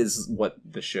she is what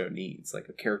the show needs, like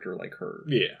a character like her.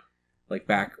 Yeah. Like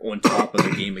back on top of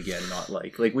the game again, not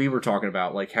like we were talking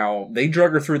about, like how they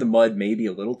drug her through the mud maybe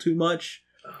a little too much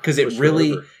because Pushed her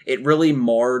over. it really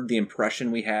marred the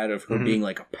impression we had of her Mhm. being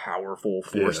like a powerful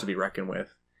force Yeah. to be reckoned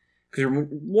with. Because you're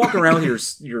walking around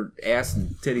with your ass and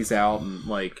titties out and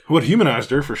like what humanized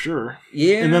her for sure.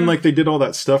 yeah, And then like they did all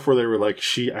that stuff where they were like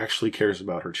she actually cares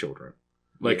about her children.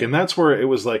 Like Yeah. and that's where it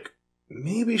was like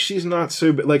maybe she's not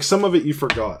so, but like some of it you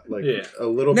forgot, like a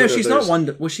little bit. No, of she's not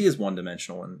there's- well, she is one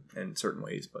dimensional in certain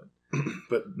ways, but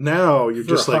But now you're For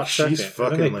just a like hot she's second.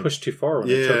 fucking And then they like pushed too far when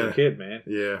they took Yeah. her kid, man.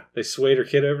 yeah. They swayed her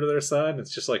kid over to their side, and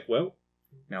it's just like, well,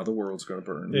 now the world's gonna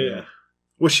burn. yeah.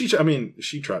 Well, she was going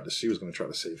to try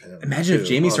to save him. Imagine if too,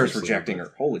 Jamie starts obviously, rejecting but-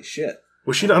 her. Holy shit.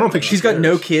 Well, I don't think She's she got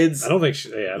no cares. kids. I don't think she.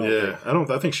 Yeah, I don't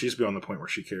think. I think she's beyond the point where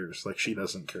she cares. Like she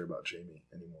doesn't care about Jamie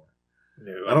anymore.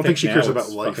 No, I don't think she now cares it's about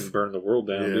life. Fucking burn the world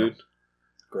down, Yeah. dude.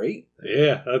 Great.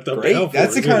 Yeah, I'm down Great. for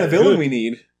That's it. the kind of Yeah, villain good. we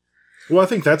need. Well, I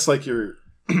think that's like your.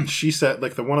 She said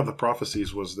like one of the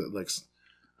prophecies was that like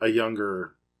a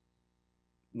younger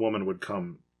woman would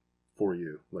come for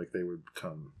you, like they would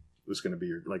come. Was going to be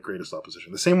your like greatest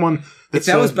opposition. The same one. If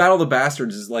that was Battle of the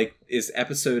Bastards, is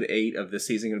episode 8 of this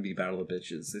season going to be Battle of the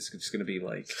Bitches? This is just going to be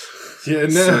like yeah, no,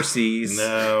 Cersei's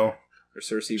no. or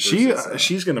Cersei. Versus,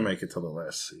 She's going to make it till the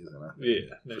last season. I think,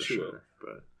 Yeah, no, for she will.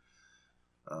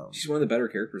 But she's one of the better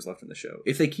characters left in the show.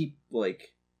 If they keep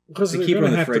like Because They they're keep her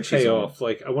going on to the have to thread she's pay on. off.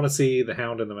 Like, I want to see the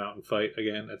Hound in the Mountain fight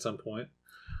again at some point.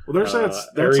 well, there's that's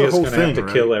a Arya's whole gonna thing, have to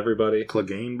right? kill everybody.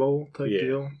 Clegane Bowl type Yeah.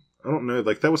 deal. I don't know.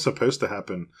 Like that was supposed to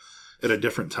happen at a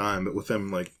different time, but with them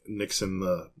like nixing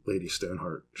the Lady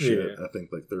Stoneheart shit, Yeah. I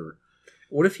think like they're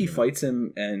what if he fights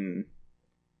him and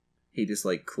he just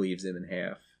like cleaves him in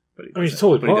half? But I mean, it's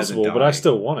totally but he doesn't possible, but I die.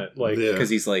 still want it. Like, Yeah. because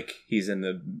he's in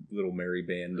the little merry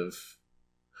band of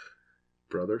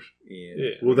brothers.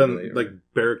 Yeah. Well, then like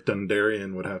Beric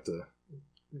Dondarrion would have to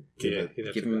yeah, he'd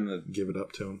have give to him go. the give it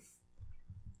up to him.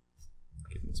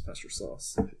 give him the special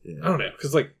sauce. Yeah. I don't know,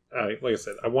 because like I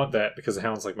said, I want that because the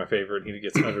Hound's like my favorite. And he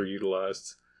gets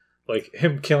underutilized. Like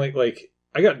him killing, like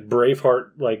I got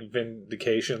Braveheart like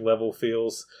vindication level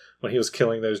feels when he was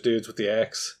killing those dudes with the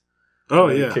axe. Oh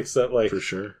And he yeah, kicks up like for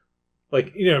sure.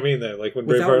 like you know what I mean though. Like when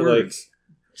Without Braveheart like words.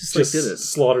 Just like did it.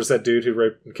 slaughters that dude who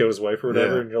raped and killed his wife or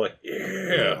whatever, Yeah. and you're like,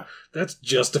 yeah, that's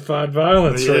justified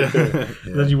violence Yeah. right there. Yeah.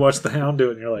 And then you watch the Hound do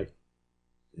it, and you're like,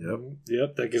 Yep.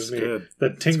 yep, that gives It's me good.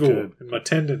 that It's tingle good. in my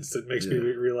tendons that makes me Yeah.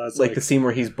 realize Like the scene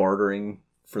where he's bartering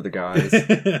for the guys.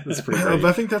 That's pretty Well, great.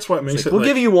 I think that's what makes It's it. like, we'll like,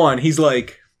 give you one. He's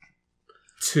like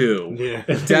 2. Yeah.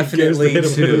 Definitely He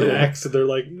goes to hit him with 2. an axe, and they're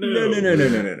like,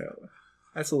 No.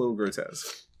 That's a little grotesque.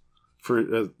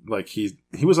 For like he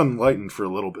was enlightened for a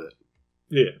little bit,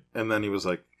 Yeah, and then he was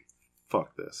like,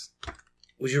 "Fuck this."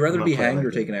 Would you rather I'm not be playing hanged that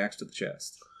or take game. an axe to the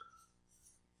chest?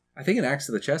 I think an axe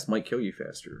to the chest might kill you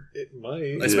faster. it might.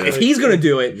 Yeah. If he's going to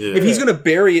do it, Yeah. if he's going to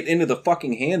bury it into the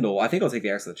fucking handle, I think I'll take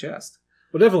the axe to the chest.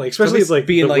 Well, definitely, especially least it's like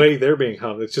being the like- way they're being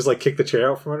hung. It's just like kick the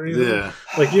chair out from underneath. them. Yeah.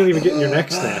 Like you don't even get your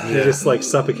neck snapped. You're Yeah. just like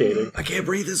suffocating. I can't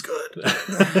breathe as good.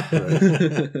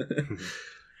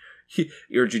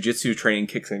 Your jujitsu training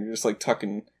kicks in. You're just like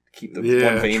tucking, keep the one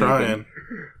Yeah, vein trying. open.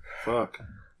 Fuck.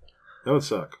 That would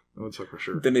suck. That would suck for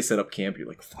sure. Then they set up camp. You're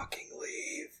like, fucking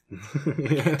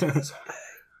leave. Yeah.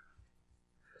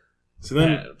 So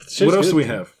then, Yeah, the show's what else good, do we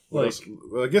dude. have? What Like- else?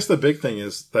 Well, I guess the big thing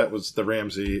is that was the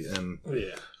Ramsey and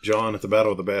Yeah, John at the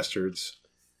Battle of the Bastards,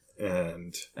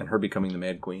 and And her becoming the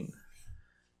Mad Queen.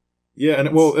 yeah,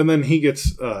 and then he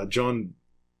gets John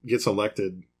gets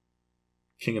elected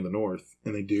King of the North,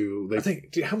 and they I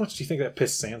think. Dude, how much do you think that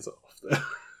pissed Sansa off?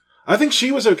 I think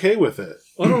she was okay with it.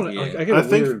 Well, I don't. Yeah. Like, I get I a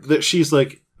think weird. that she's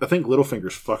like, I think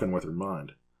Littlefinger's fucking with her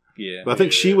mind. Yeah. But I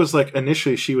think she Yeah. was like,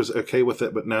 initially she was okay with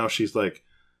it, but now she's like,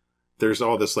 there's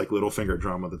all this like Littlefinger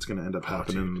drama that's going to end up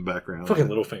happening in the background. Fucking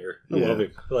Littlefinger. I Yeah. love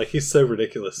him. Like he's so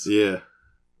ridiculous. Yeah,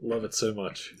 Love it so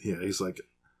much. yeah. He's like,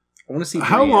 I want to see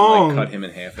How Brienne, long- cut him in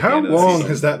half. at the how end of the long season.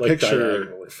 has that Like picture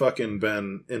diagonally. fucking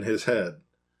been in his head?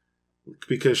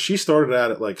 Because she started out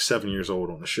at like 7 years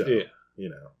old on the show. Yeah. You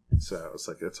know, so it's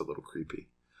like that's a little creepy,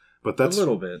 but that's a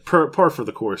little bit? par for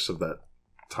the course of that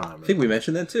time. I think we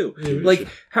mentioned that too. Yeah, we like,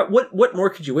 should. what more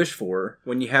could you wish for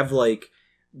when you have like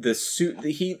the suit?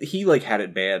 He like had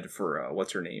it bad for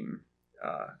what's her name,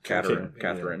 Catherine. Yeah.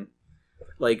 Catherine.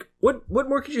 Like, what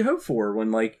more could you hope for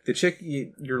when like the chick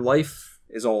your life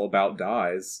is all about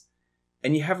dies,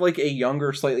 and you have like a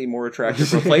younger, slightly more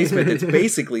attractive replacement that's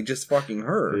basically just fucking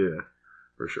her. Yeah,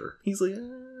 for sure. He's like,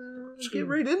 just get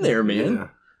right in there, man. Yeah.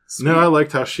 Sweet. No, I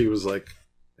liked how she was like,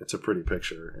 it's a pretty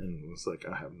picture, and was like,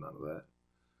 I have none of that.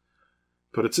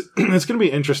 But it's it's going to be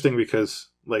interesting because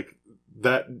like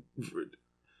that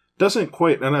doesn't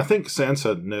quite, and I think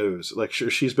Sansa knows. Like, sure,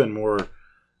 she's been more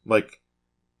like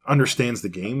understands the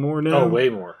game more now. Oh, way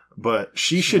more. But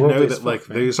she She's should know worldly that as fuck, like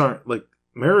man. these aren't like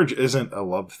marriage isn't a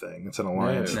love thing; it's an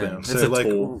alliance No, thing. it's So a like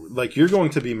tool. like you're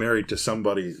going to be married to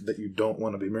somebody that you don't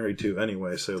want to be married to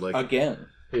anyway. So like Again.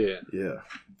 Yeah. yeah.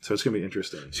 So it's gonna be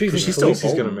interesting. She's still still she's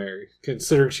golden. going to marry,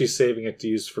 considering she's saving it to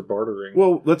use for bartering.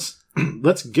 Well, let's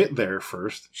get there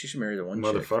first, She should marry the one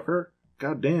chick. motherfucker.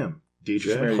 God damn, She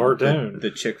should marry DJ. Hard the, down.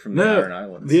 the chick from the No, Iron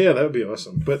Islands. yeah, that would be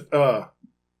awesome. But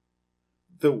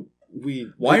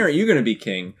Why aren't you going to be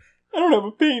king? I don't have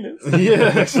a penis.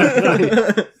 Yeah,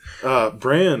 exactly.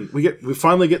 Bran, we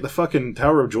finally get the fucking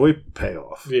Tower of Joy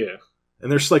payoff. Yeah.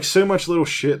 And there's like so much little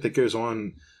shit that goes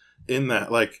on in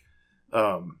that. Like,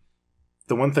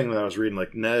 the one thing that I was reading,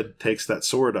 like Ned takes that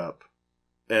sword up,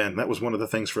 and that was one of the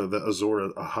things for the Azor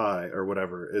Ahai or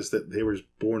whatever, is that they were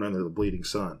born under the bleeding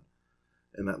sun,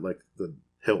 and that like the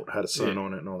hilt had a sun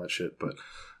on it and all that shit. But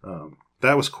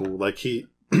that was cool. Like they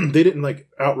didn't like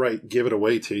outright give it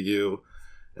away to you,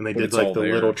 and they But did it's like all the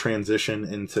there. little transition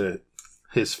into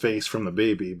his face from the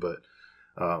baby. But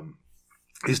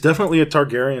he's definitely a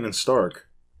Targaryen and Stark,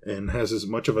 and has as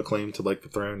much of a claim to like the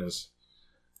throne as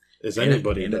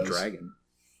anybody and does. a dragon.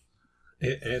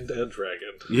 And a dragon.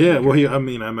 Yeah, well, I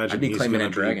imagine I'd be he's claiming gonna a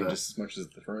be dragon the- just as much as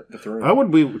the throne. I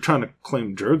would be trying to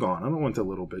claim Drogon. I don't want the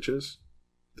little bitches.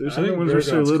 Those I other think ones are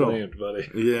so Drogon's little. claimed, buddy.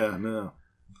 Yeah, no.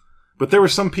 But there were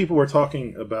some people were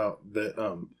talking about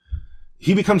that.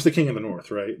 He becomes the king of the North,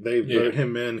 right? They vote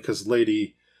him in because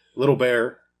Little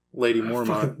Bear, Lady Mormont,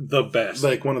 Fucking the best.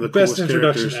 like one of the best coolest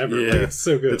introduction characters. ever. Yeah, Like, it's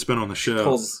so good. that's been on the show.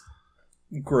 Calls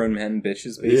grown men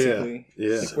bitches, basically.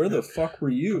 Yeah. It's like, where the fuck were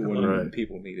you when Right.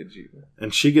 people needed you?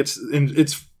 And she gets, and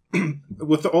it's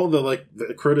with all the like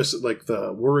the like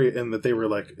the worry, and that they were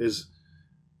like, is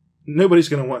nobody's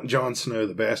going to want Jon Snow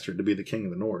the bastard to be the king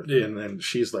of the North, Yeah. and then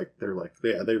she's like, they're like,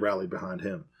 yeah, they rallied behind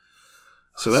him.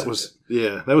 So that was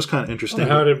that was kind of I interesting. don't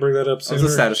know how I didn't bring that up was sooner. a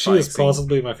satisfying She is scene.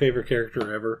 possibly my favorite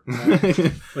character ever.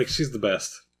 Like, she's the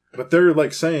best. But they're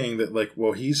like saying that like,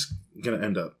 well, he's going to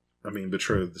end up,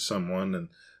 betrothed to someone, and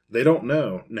they don't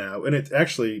know now. And it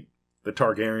actually, the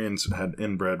Targaryens had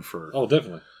inbred for Oh,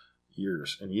 definitely.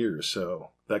 years and years,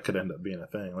 so that could end up being a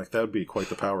thing. Like, that would be quite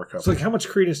the power couple. It's like, how much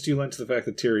credence do you lend to the fact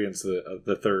that Tyrion's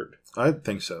the third? I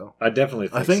think so. I definitely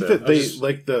think I think so. that I they just-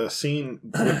 like the scene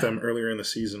with them earlier in the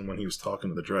season when he was talking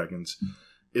to the dragons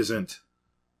isn't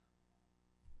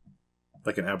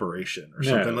like an aberration or No,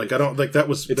 something. Like, I don't like that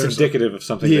was. it's there's indicative of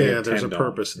something. they Yeah, there's a intend on.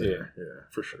 purpose Yeah. there. Yeah,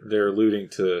 for sure. They're alluding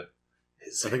to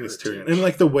his I think it's heritage. Tyrion, and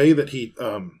like the way that he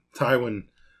Tywin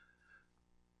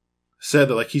said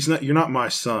that, like, you're not my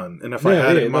son, and if I Yeah,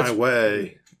 had yeah, it my that's-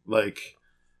 way, like,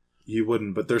 you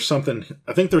wouldn't. But there's something.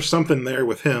 I think there's something there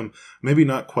with him. Maybe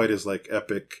not quite as like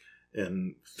epic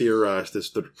and theorized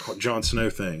as the Jon Snow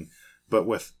thing, but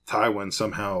with Tywin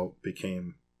somehow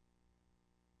became.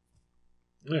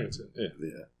 Yeah, it's- yeah.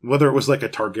 Yeah, whether it was like a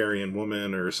Targaryen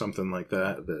woman or something like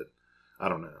that. That I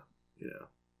don't know. Yeah.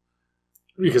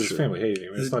 Because his Sure. family hated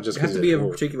him. It's Does not just it have 'cause to he's be a of a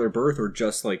dwarf. particular birth or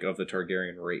just like of the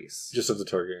Targaryen race? Just of the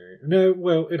Targaryen. No,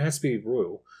 well, it has to be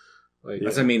royal. Like,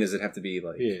 That's what I mean. Does it have to be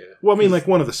like yeah. Well, like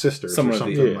one of the sisters some or of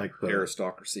something the like that.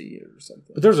 aristocracy or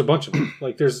something? But there's a bunch of them.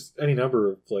 Like, there's any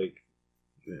number of like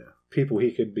Yeah. people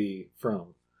he could be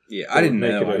from. Yeah, I didn't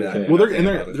Make know. it I okay. didn't Well, know they're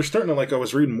anything about it. they're starting to, like, I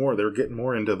was reading more. They're getting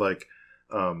more into like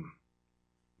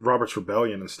Robert's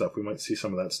Rebellion and stuff. We might see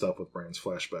some of that stuff with Bran's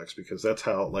flashbacks, because that's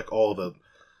how like all the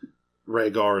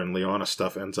Rhaegar and Lyanna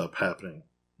stuff ends up happening,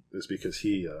 is because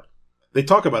he they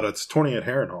talk about it. It's Tourney at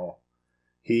Harrenhal.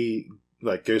 He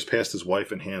like goes past his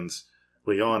wife and hands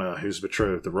Lyanna, who's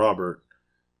betrothed to Robert.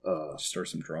 Stir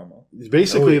some drama.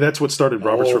 Basically, yeah. that's what started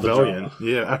Robert's All the Rebellion. drama.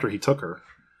 Yeah, after he took her.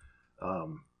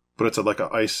 But it's like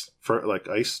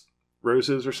ice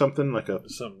roses or something, like a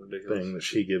Something ridiculous. thing that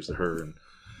she gives to her, and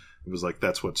it was like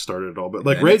that's what started it all. But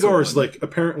like And it's Rhaegar is the one- like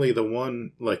apparently the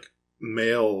one like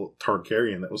male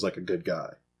Targaryen that was like a good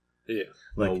guy. Yeah.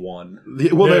 Like, one.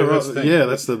 well, No, they're that's the thing. yeah,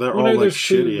 they're Well, all no, like there's shitty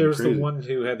two. There and was crazy. the one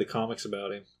who had the comics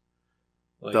about him.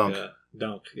 Like, Dunk.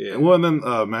 Dunk, yeah. Well, and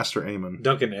then Master Aemon.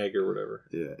 Dunk and Egg or whatever.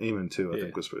 Yeah, Aemon too. I Yeah.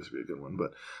 think was supposed to be a good one,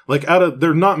 but like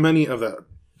there are not many of that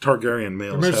Targaryen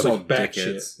They're males. just have- all bat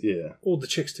dickheads. shit. yeah, Well, the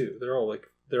chicks too. They're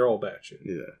all bat shit.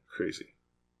 yeah, crazy.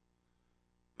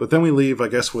 But then we leave, I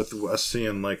guess, with us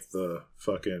seeing like the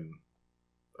fucking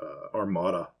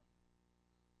armada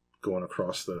going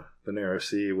across the narrow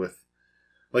sea with,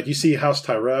 like, you see House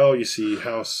Tyrell, you see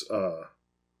House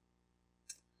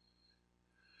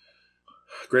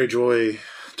Greyjoy,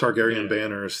 Targaryen Yeah.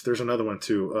 banners. There's another one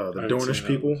too. I The haven't Dornish seen that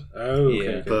people, one. Oh, okay. Yeah.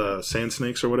 okay. the Sand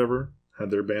Snakes or whatever,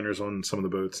 had their banners on some of the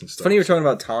boats and It's stuff. funny you're talking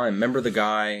about time. Remember the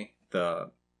guy?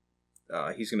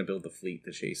 He's going to build the fleet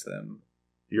to chase them.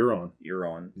 Euron.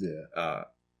 Euron. Yeah.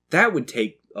 That would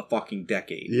take a fucking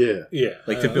decade. Yeah. Yeah.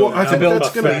 Like, to build- Well, I think build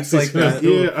that's a going fleet like that.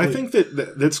 Yeah, I think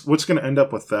that's what's going to end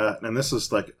up with that. And this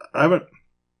is like,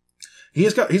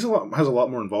 He's a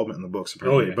lot more involvement in the books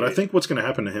apparently. Oh, yeah. But I think what's going to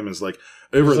happen to him is like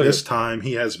over like this time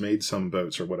he has made some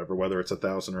boats or whatever, whether it's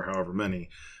 1,000 or however many.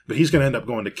 But he's going to end up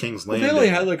going to King's Landing. They only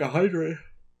had like a Hydra.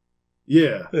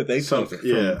 Yeah, That they took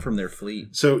something. from their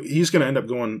fleet. So he's going to end up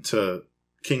going to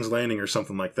King's Landing or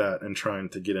something like that and trying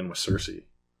to get in with Cersei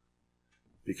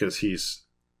because he's.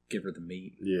 Give her the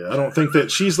meat. Yeah, I don't think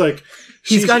that she's like.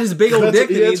 He's got his big old dick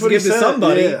that he needs to give to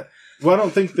somebody. Yeah. Well, I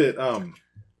don't think that.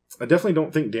 I definitely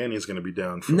don't think Dany's going to be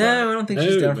down for that. No, I don't think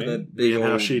she's down for man. that big And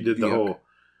old how she did the yuck. whole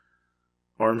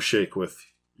arm shake with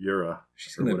Yura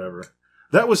She's or gonna- whatever.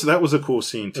 That was a cool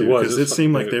scene too It was. because It it was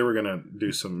seemed fucking like they were going to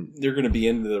do some They're going to be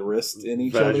into the wrist in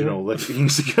each vaginal other.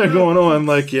 lickings going on.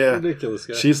 Like, yeah, Ridiculous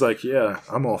guy. she's like, yeah,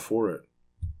 I'm all for it.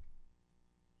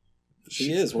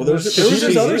 She is. Well, there was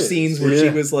She other is. scenes where she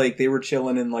Yeah. was like, they were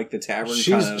chilling in like the tavern. She's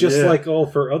kinda. just Yeah. like all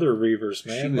for other Reavers,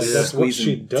 man. She Like, was that's what she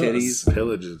squeezing does. titties.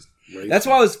 Pillages. Right? That's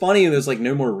why it was funny. It was like,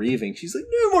 no more reaving. She's like,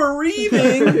 no more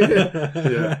reaving.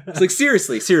 Yeah. It's like,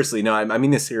 seriously. No, I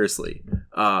mean this seriously.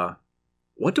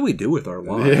 What do we do with our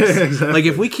lives? Yeah, exactly. Like,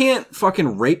 if we can't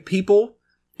fucking rape people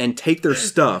and take their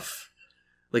stuff,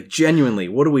 like, genuinely,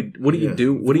 what do you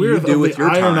do? What do We're you do with your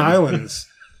Iron time? Islands.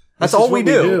 That's This is all we what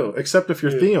do. except if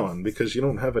you're Yeah. Theon, because you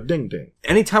don't have a ding ding.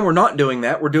 Anytime we're not doing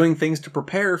that, we're doing things to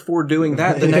prepare for doing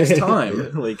that the next time. Yeah.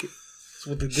 Like, That's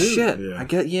what they do. shit. Yeah. I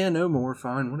get, no more,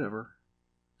 fine, whatever.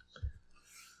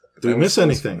 Do we miss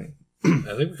anything? I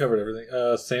think we covered everything.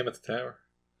 Sam at the tower.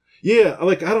 Yeah,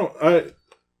 like I don't. That's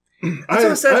what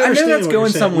I said. I know understand that's what going you're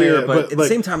saying. somewhere, Yeah, but at the like,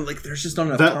 same time, like, there's just not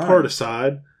enough that time. part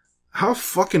aside, how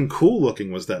fucking cool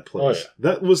looking was that place? Oh,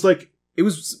 yeah. That was like, It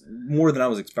was more than I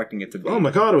was expecting it to be. oh my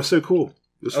god, it was so cool.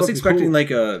 It was I was fucking expecting cool. like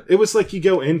a It was like you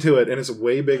go into it and it's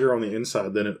way bigger on the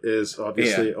inside than it is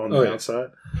obviously on the Oh, yeah. outside.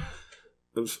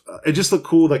 It just looked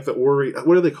cool, like the Ori.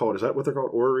 What are they called? Is that what they're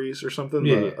called? Oris or something?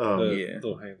 Yeah, The, yeah.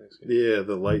 little hang things. yeah,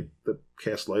 the light that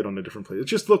cast light on the different places. It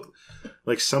just looked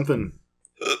like something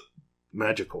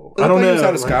magical. I don't know. It was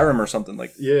out of like- Skyrim or something.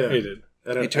 Like, Yeah, He did.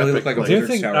 And an It totally looked epic, like a The other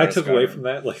Wizard's thing Tower I out of took away Skyrim. from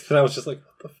that, like that I was just like,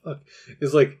 what the fuck?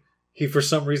 Is like he for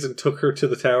some reason took her to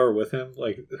the tower with him,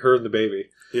 like her and the baby.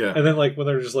 Yeah, And then like when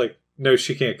they're just like, no,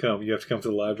 she can't come. You have to come to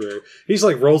the library. He just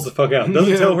like rolls the fuck out.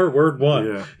 Doesn't Yeah. tell her word one.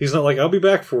 Yeah. He's not like, I'll be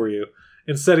back for you.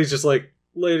 Instead, he's just like,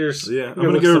 later. yeah. I'm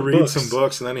gonna go read some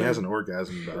books, and then he has an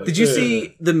orgasm about it. did you Yeah.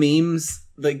 see the memes?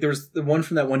 Like, there was the one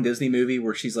from that one Disney movie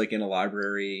where she's like in a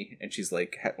library and she's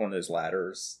like one of those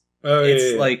ladders. Oh, yeah,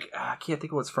 It's yeah. like I can't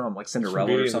think of what it's from, like Cinderella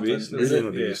Beauty or and the something. Beast. Is Beauty it and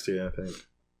the Beast, yeah, I think.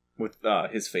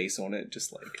 with his face on it,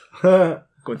 just like Oh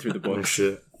going through the books?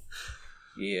 shit.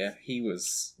 Yeah, he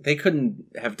was. They couldn't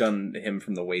have done him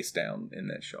from the waist down in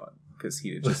that shot because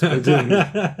he had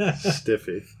just.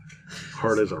 Stiffy.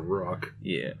 Hard as a rock.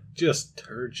 Yeah. just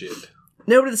turgid.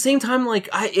 No, but at the same time, like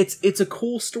it's a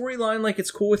cool storyline. Like,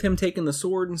 it's cool with him taking the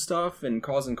sword and stuff and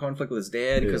causing conflict with his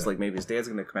dad because Yeah. like maybe his dad's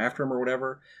gonna come after him or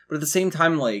whatever. But at the same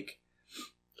time, like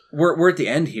we're at the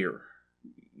end here.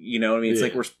 You know what I mean? It's Yeah.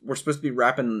 like we're supposed to be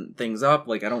wrapping things up.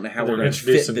 Like, I don't know how They're we're going to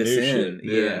fit introducing this new in.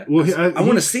 shit. Yeah. Well, I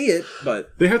want to see it,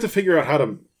 but They have to figure out how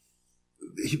to.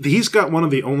 He's got one of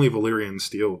the only Valyrian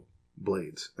steel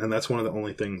blades, and that's one of the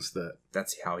only things that.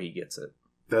 that's how he gets it.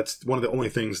 That's one of the only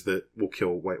things that will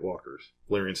kill White Walkers.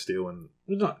 Valyrian steel, and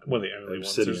Not one of the only ones.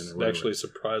 Obsidian There's or whatever. actually a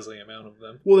surprising amount of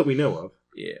them. well, that we know of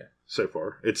Yeah. so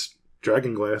far. It's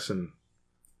dragon glass and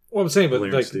Well, I'm saying, but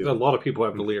Valyrian like steel. a lot of people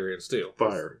have Valyrian steel.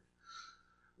 fire.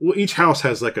 Well, each house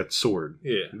has like a sword,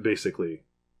 Yeah. basically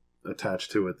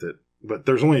attached to it. But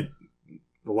there's only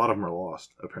a lot of them are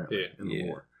lost apparently Yeah. in the Yeah.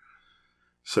 war.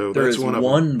 So There that's is one of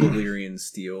one Valyrian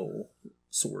steel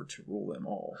sword to rule them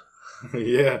all, them.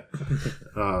 Yeah.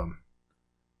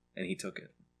 and he took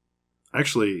it.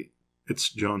 Actually, it's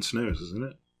Jon Snow's, isn't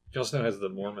it? Jon Snow has the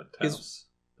Mormont house,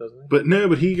 doesn't he? But no,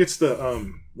 but he gets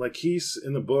the like he's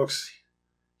in the books.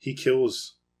 He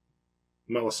kills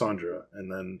Melisandre,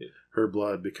 and then Yeah. her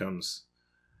blood becomes.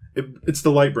 It's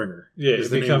the Lightbringer. Yeah, is it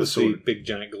the name of becomes the sword. big,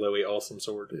 giant, glowy, awesome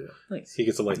sword. Yeah. Nice. He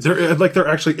gets a light. There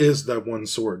actually is that one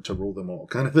sword to rule them all,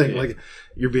 kind of thing. Yeah. Like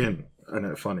you're being, I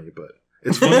know, funny, but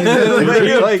it's funny. Like, that,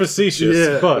 you're like, facetious,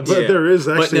 yeah, but but there is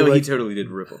But actually no, he like totally did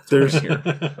rip off. there's here.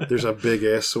 there's a big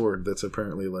ass sword that's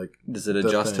apparently like Does it the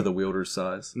adjust to thing. the wielder's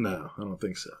size? no, I don't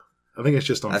think so. I think it's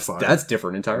just on fire. That's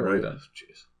different entirely. Right. Then.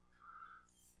 Jeez.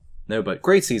 No, but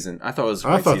great season. I thought it was. A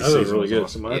I great thought the That was season really was good.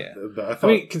 awesome. Yeah. I I thought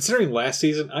mean, considering last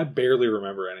season, I barely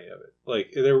remember any of it.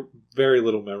 Like, there very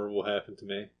little memorable happened to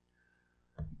me.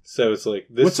 So it's like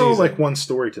this. what's all season- like one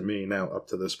story to me now up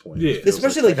to this point. Yeah. It feels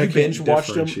Especially like I you can't binge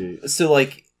watched them. differentiate. So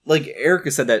like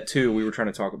Erica said that too. We were trying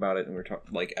to talk about it, and we were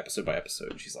talking like episode by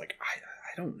episode. She's like, I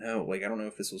I don't know. Like, I don't know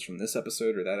if this was from this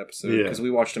episode or that episode Yeah. because we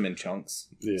watched them in chunks.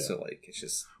 Yeah. So like, it's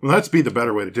just Well, that's be the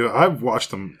better way to do it. I've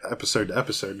watched them episode to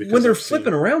episode because when they're I've seen-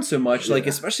 flipping around so much. Like, Yeah.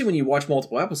 especially when you watch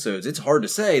multiple episodes, it's hard to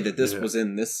say that this Yeah. was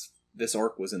in this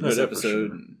arc was in No, this no, for episode.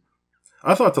 sure.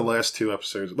 I thought the last 2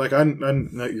 episodes, like I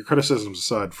your criticisms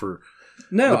aside for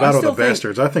No, the I Battle still of the think,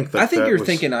 Bastards, I think that I think that you're was,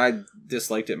 thinking I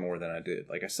disliked it more than I did.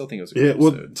 Like, I still think it was a good Yeah,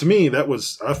 well, episode. to me that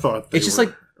was I thought they It's just were,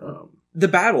 like the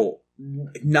battle.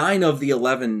 9 of the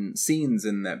 11 scenes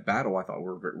in that battle, I thought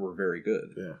were very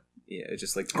good. Yeah. Yeah, it's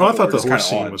just like Oh, I thought were the just horse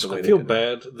kinda scene odd was the cool. way I they feel did it.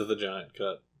 bad that the giant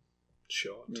got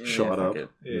shot. Yeah, shot fuck up. it.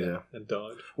 Yeah. And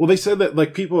died. Well, they said that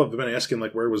like people have been asking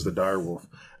like where was the direwolf,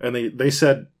 and they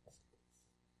said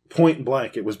point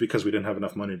blank it was because we didn't have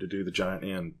enough money to do the giant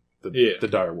and the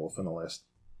direwolf in the last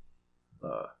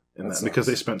because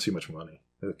they spent too much money.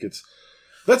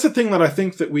 That's the thing that I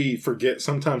think that we forget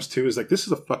sometimes too is like this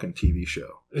is a fucking TV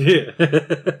show Yeah.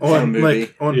 on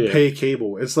movie. on pay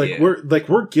cable. It's like Yeah.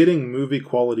 we're getting movie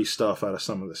quality stuff out of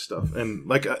some of this stuff, and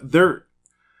like they're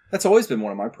That's always been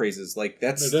one of my praises. Like No,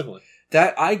 that's definitely.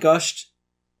 that I gushed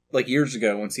like years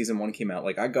ago when season 1 came out.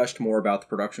 Like I gushed more about the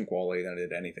production quality than I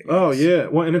did anything. oh else. yeah,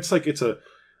 well, and it's like it's a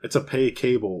pay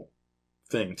cable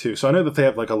thing too. So I know that they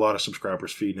have like a lot of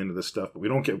subscribers feeding into this stuff, but we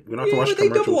don't have to Yeah, watch but they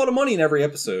dump a commercials. lot of money in every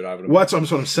episode. I would Well, that's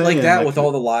what I'm saying. like that with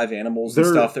all the live animals and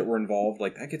they're- stuff that were involved.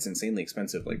 Like that gets insanely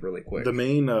expensive, like really quick. the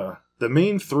main 3 or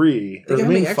Think the how main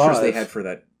many extras 5. they had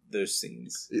for those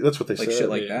scenes, That's what they like said. shit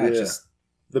like that. Yeah. Just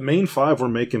The main 5 were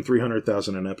making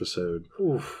 $300,000 an episode,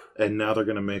 Oof. and now they're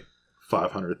going to make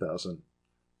 $500,000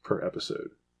 per episode.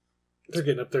 They're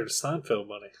getting up there to Seinfeld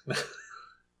money.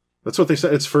 That's what they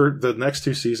said. It's for the next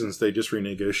 2 seasons. They just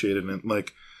renegotiated, and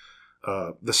like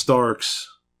the Starks,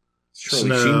 Charlie Sheen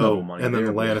level Snow, money and then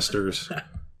the there, but Lannisters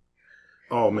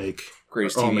all make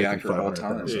greatest all TV making actor of all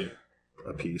time. 500,000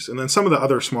 a piece, and then some of the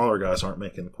other smaller guys aren't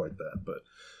making quite that.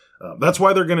 But that's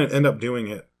why they're going to end up doing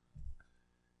it.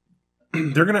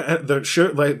 They're going to the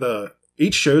show like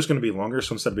each show is going to be longer.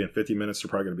 So instead of being 50 minutes, they're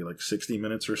probably going to be like 60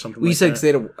 minutes or something. We like said that. 'cause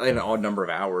they had an odd number of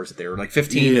hours. They were like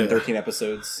 15 Yeah. and 13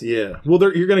 episodes. Yeah. Well,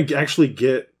 you're going to actually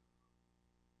get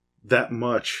that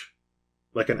much,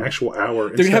 like an actual hour.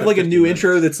 They're gonna have like a new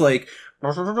intro that's like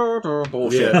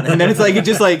bullshit, and then it's like it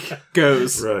just like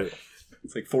goes. Right.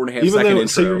 It's like 4.5 Even second though, intro.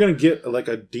 so you're going to get like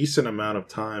a decent amount of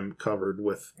time covered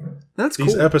with That's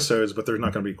these cool. episodes, but there's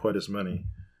not going to be quite as many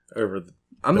over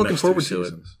I'm the looking next forward 2 to it.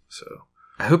 seasons. So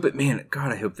I hope it. Man,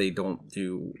 God, I hope they don't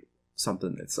do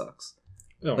something that sucks.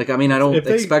 No. Like, I mean, I don't If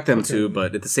they expect them fucking- to,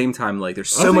 but at the same time, like,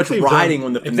 there's I so think much they've riding done-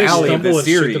 on the If they finale of stumble this and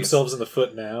shoot series. themselves in the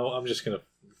foot now, I'm just gonna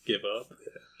give up.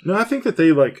 no, I think that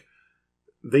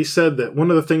they said that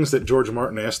one of the things that George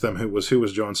Martin asked them who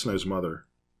was Jon Snow's mother,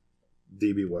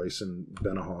 D.B. Weiss and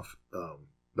Benioff,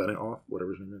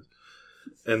 whatever his name is,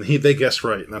 and they guessed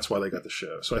right, and that's why they got the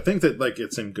show. So I think that like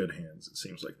it's in good hands. It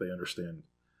seems like they understand.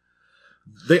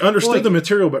 They understood Well, the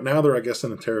material, but now they're, I guess,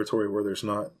 in a territory where there's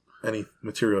not any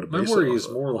material to My base it worry off is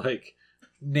of. more like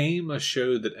name a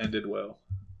show that ended well,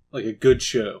 like a good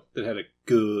show that had a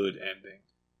good ending.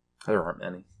 There aren't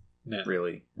many, No.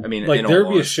 really. I mean, Like in all there'd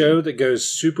be a honesty. show that goes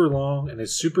super long and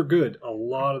is super good a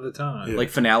lot of the time. Yeah. like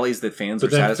finales that fans But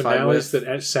are then satisfied finales with.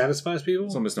 that satisfies people,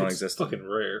 It's almost non-existent. fucking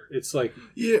rare. It's like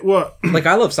Yeah, well, Like,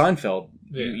 I love Seinfeld.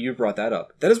 Yeah. You brought that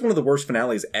up. That is one of the worst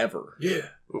finales ever. yeah,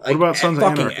 what Like, about Sons of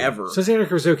fucking Anarchy? ever? Sons of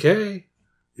Anarchy was okay,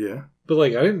 Yeah, but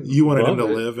like I didn't. you wanted him love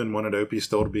to it. live and wanted Opie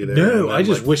still to be there. No, and then, I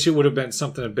just like, wish it would have been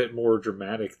something a bit more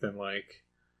dramatic than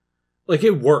like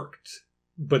it worked,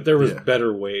 but there was Yeah.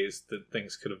 better ways that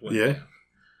things could have went. Yeah. down.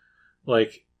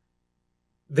 Like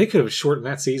they could have shortened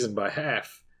that season by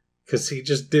half because he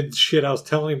just did shit I was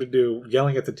telling him to do,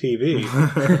 yelling at the TV.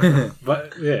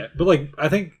 But yeah, but like I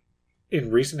think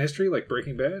in recent history, like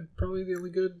Breaking Bad, probably the only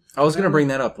good. I was gonna finale. bring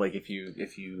that up. Like, if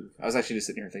you, I was actually just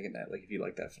sitting here thinking that, like, if you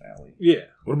like that finale, Yeah,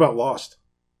 What about Lost?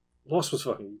 Lost was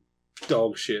fucking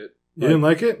dog shit. You didn't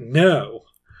like it? No,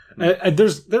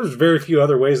 there's very few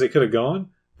other ways they could have gone,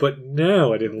 but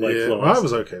no, I didn't like yeah, Lost. well, I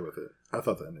was okay with it. I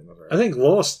thought the ending was alright. I think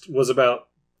Lost was about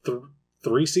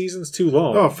 3 seasons too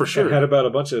long. Oh, for sure. It had about a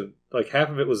bunch of like half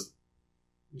of it was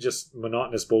just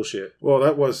monotonous bullshit. Well,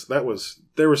 that was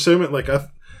there were so many like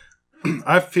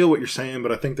I feel what you're saying,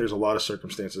 but I think there's a lot of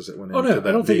circumstances that went Oh into no, that.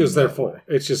 I don't think it was being their that fault. way.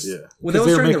 It's just Yeah. well, 'cause that was they were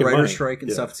during the making writer's money. strike and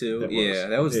Yeah, stuff too. it was. Yeah,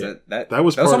 that was Yeah. that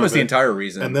was part of almost the it. entire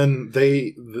reason. And then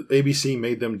the ABC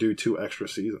made them do 2 extra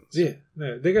seasons. Yeah,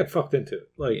 no, they got fucked into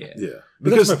it. Like, Yeah. Yeah. But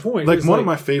Because that's my point, like is, one of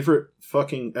like- my favorite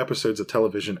fucking episodes of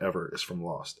television ever is from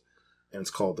Lost. And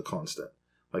it's called The Constant.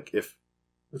 Like if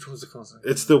which was the constant?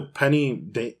 it's the Penny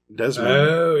Desmond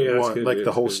Oh, yeah, that's one, good, like yeah, the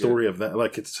that's whole good, story of that.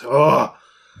 Like it's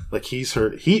Like she's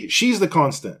the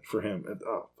constant for him.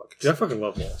 Oh fuck! Dude, I fucking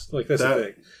love Lost. Like that's That the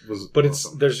thing. was But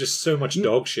awesome. there's just so much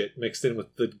dog shit mixed in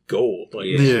with the gold. Like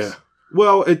it's Yeah. just-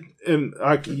 Well,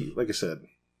 like I said,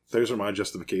 those are my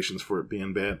justifications for it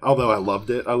being bad. Although I loved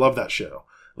it. I love that show.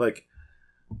 Like,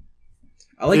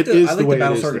 I like It the is I the like way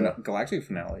the it is, Battlestar Galactica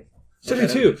finale. So Like, do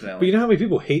that too. finale. But you know how many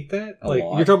people hate that? A Like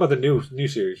lot. you're talking about the new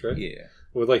series, right? Yeah,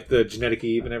 With like the genetic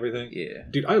Eve and everything. yeah,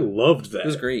 Dude, I loved that. it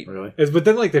was great. really? But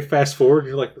then like they fast forward and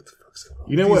you're like, what the fuck's going on?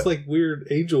 You know These what? like weird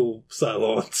angel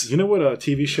Cylons. You know what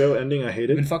TV show ending I They've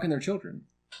hated? been fucking their children.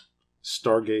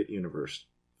 Stargate Universe.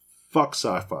 Fuck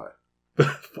sci-fi.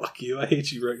 Fuck you. I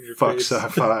hate you right in your Fuck face.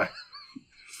 sci-fi.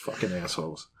 Fucking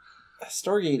assholes.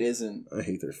 Stargate isn't. I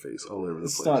hate their face all over the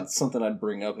It's place. not something I'd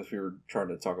bring up if you were trying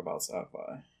to talk about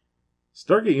sci-fi.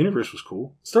 Stargate Universe was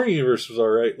cool. Stargate Universe was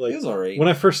alright. Like It was alright. when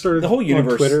I first started The whole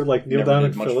universe on Twitter, like Neil never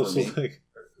Diamond did much Phillips for was like,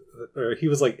 or he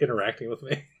was like interacting with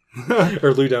me,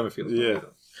 or Lou Diamond Phillips. Yeah.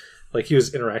 Like he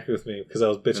was interacting with me because I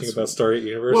was bitching That's about Stargate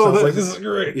Universe. Well, I was that- like, this is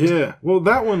great. Yeah. Well,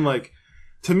 that one, like,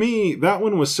 to me, that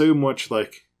one was so much,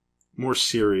 like, more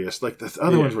serious. Like, the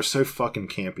other Yeah. ones were so fucking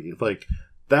campy. Like,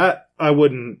 that I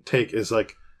wouldn't take as,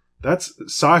 like, that's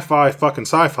sci-fi, fucking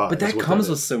sci-fi. but is that what comes is.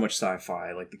 with so much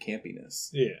sci-fi, like the campiness.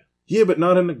 Yeah. Yeah, but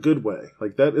not in a good way.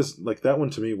 Like, that is, like, that one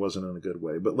to me wasn't in a good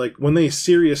way. But, like, when they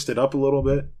serioused it up a little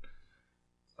bit,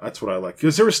 that's what I like.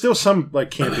 Because there was still some, like,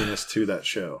 campiness to that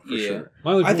show, for Yeah. sure.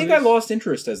 My only I point think I is- lost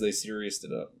interest as they serioused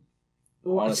it up.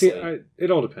 Well, honestly. see,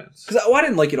 it all depends. Because I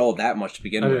didn't like it all that much to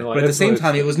begin I with. didn't like But at the that's same what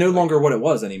time, it's- it was no longer what it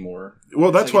was anymore.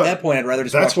 Well, that's Like, why. at that point, I'd rather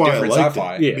just that's watch why I different liked it.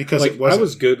 sci-fi. Yeah, because like, it wasn't- I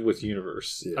was good with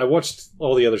Universe. Yeah. I watched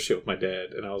all the other shit with my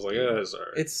dad, and I was like, it's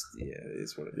alright.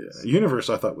 It's what it Yeah, is. Universe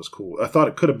I thought was cool. I thought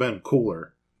it could have been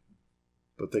cooler,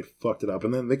 but they fucked it up.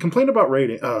 And then they complained about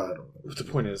rating. I don't know. But the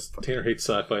point is, Tanner hates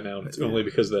sci-fi now, and it's only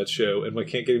because of that show, and we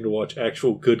can't get him to watch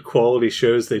actual good quality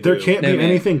shows they do. There can't No, be man.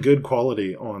 anything good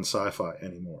quality on sci-fi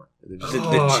anymore. They, just- The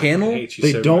I channel? hate you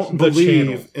they so don't much. The believe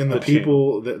channel. in the channel.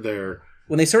 people that they're.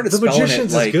 When they started The spelling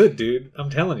Magicians it, like, is good, dude. I'm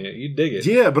telling you, you dig it.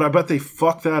 Yeah, but I bet they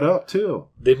fuck that up too.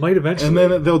 They might eventually. And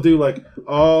then they'll do like,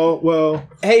 oh well.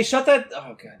 hey, shut that! Oh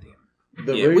goddamn!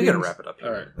 The Yeah, we gotta ratings- wrap it up.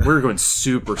 all right. We're going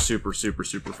super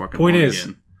fucking. Point long is,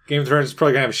 again. Game of Thrones is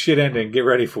probably gonna have a shit ending. Get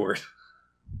ready for it.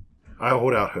 I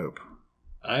hold out hope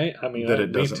I mean, That it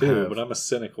me doesn't too, have but I'm a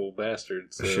cynical bastard.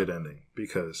 a So shit ending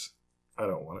because I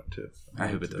don't want it to. I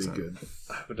hope want it to doesn't. be good.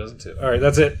 I hope it doesn't too. All right,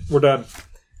 that's it. We're done.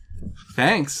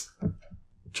 Thanks.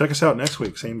 Check us out next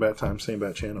week. Same bat time, same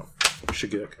bat channel.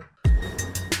 Shagik.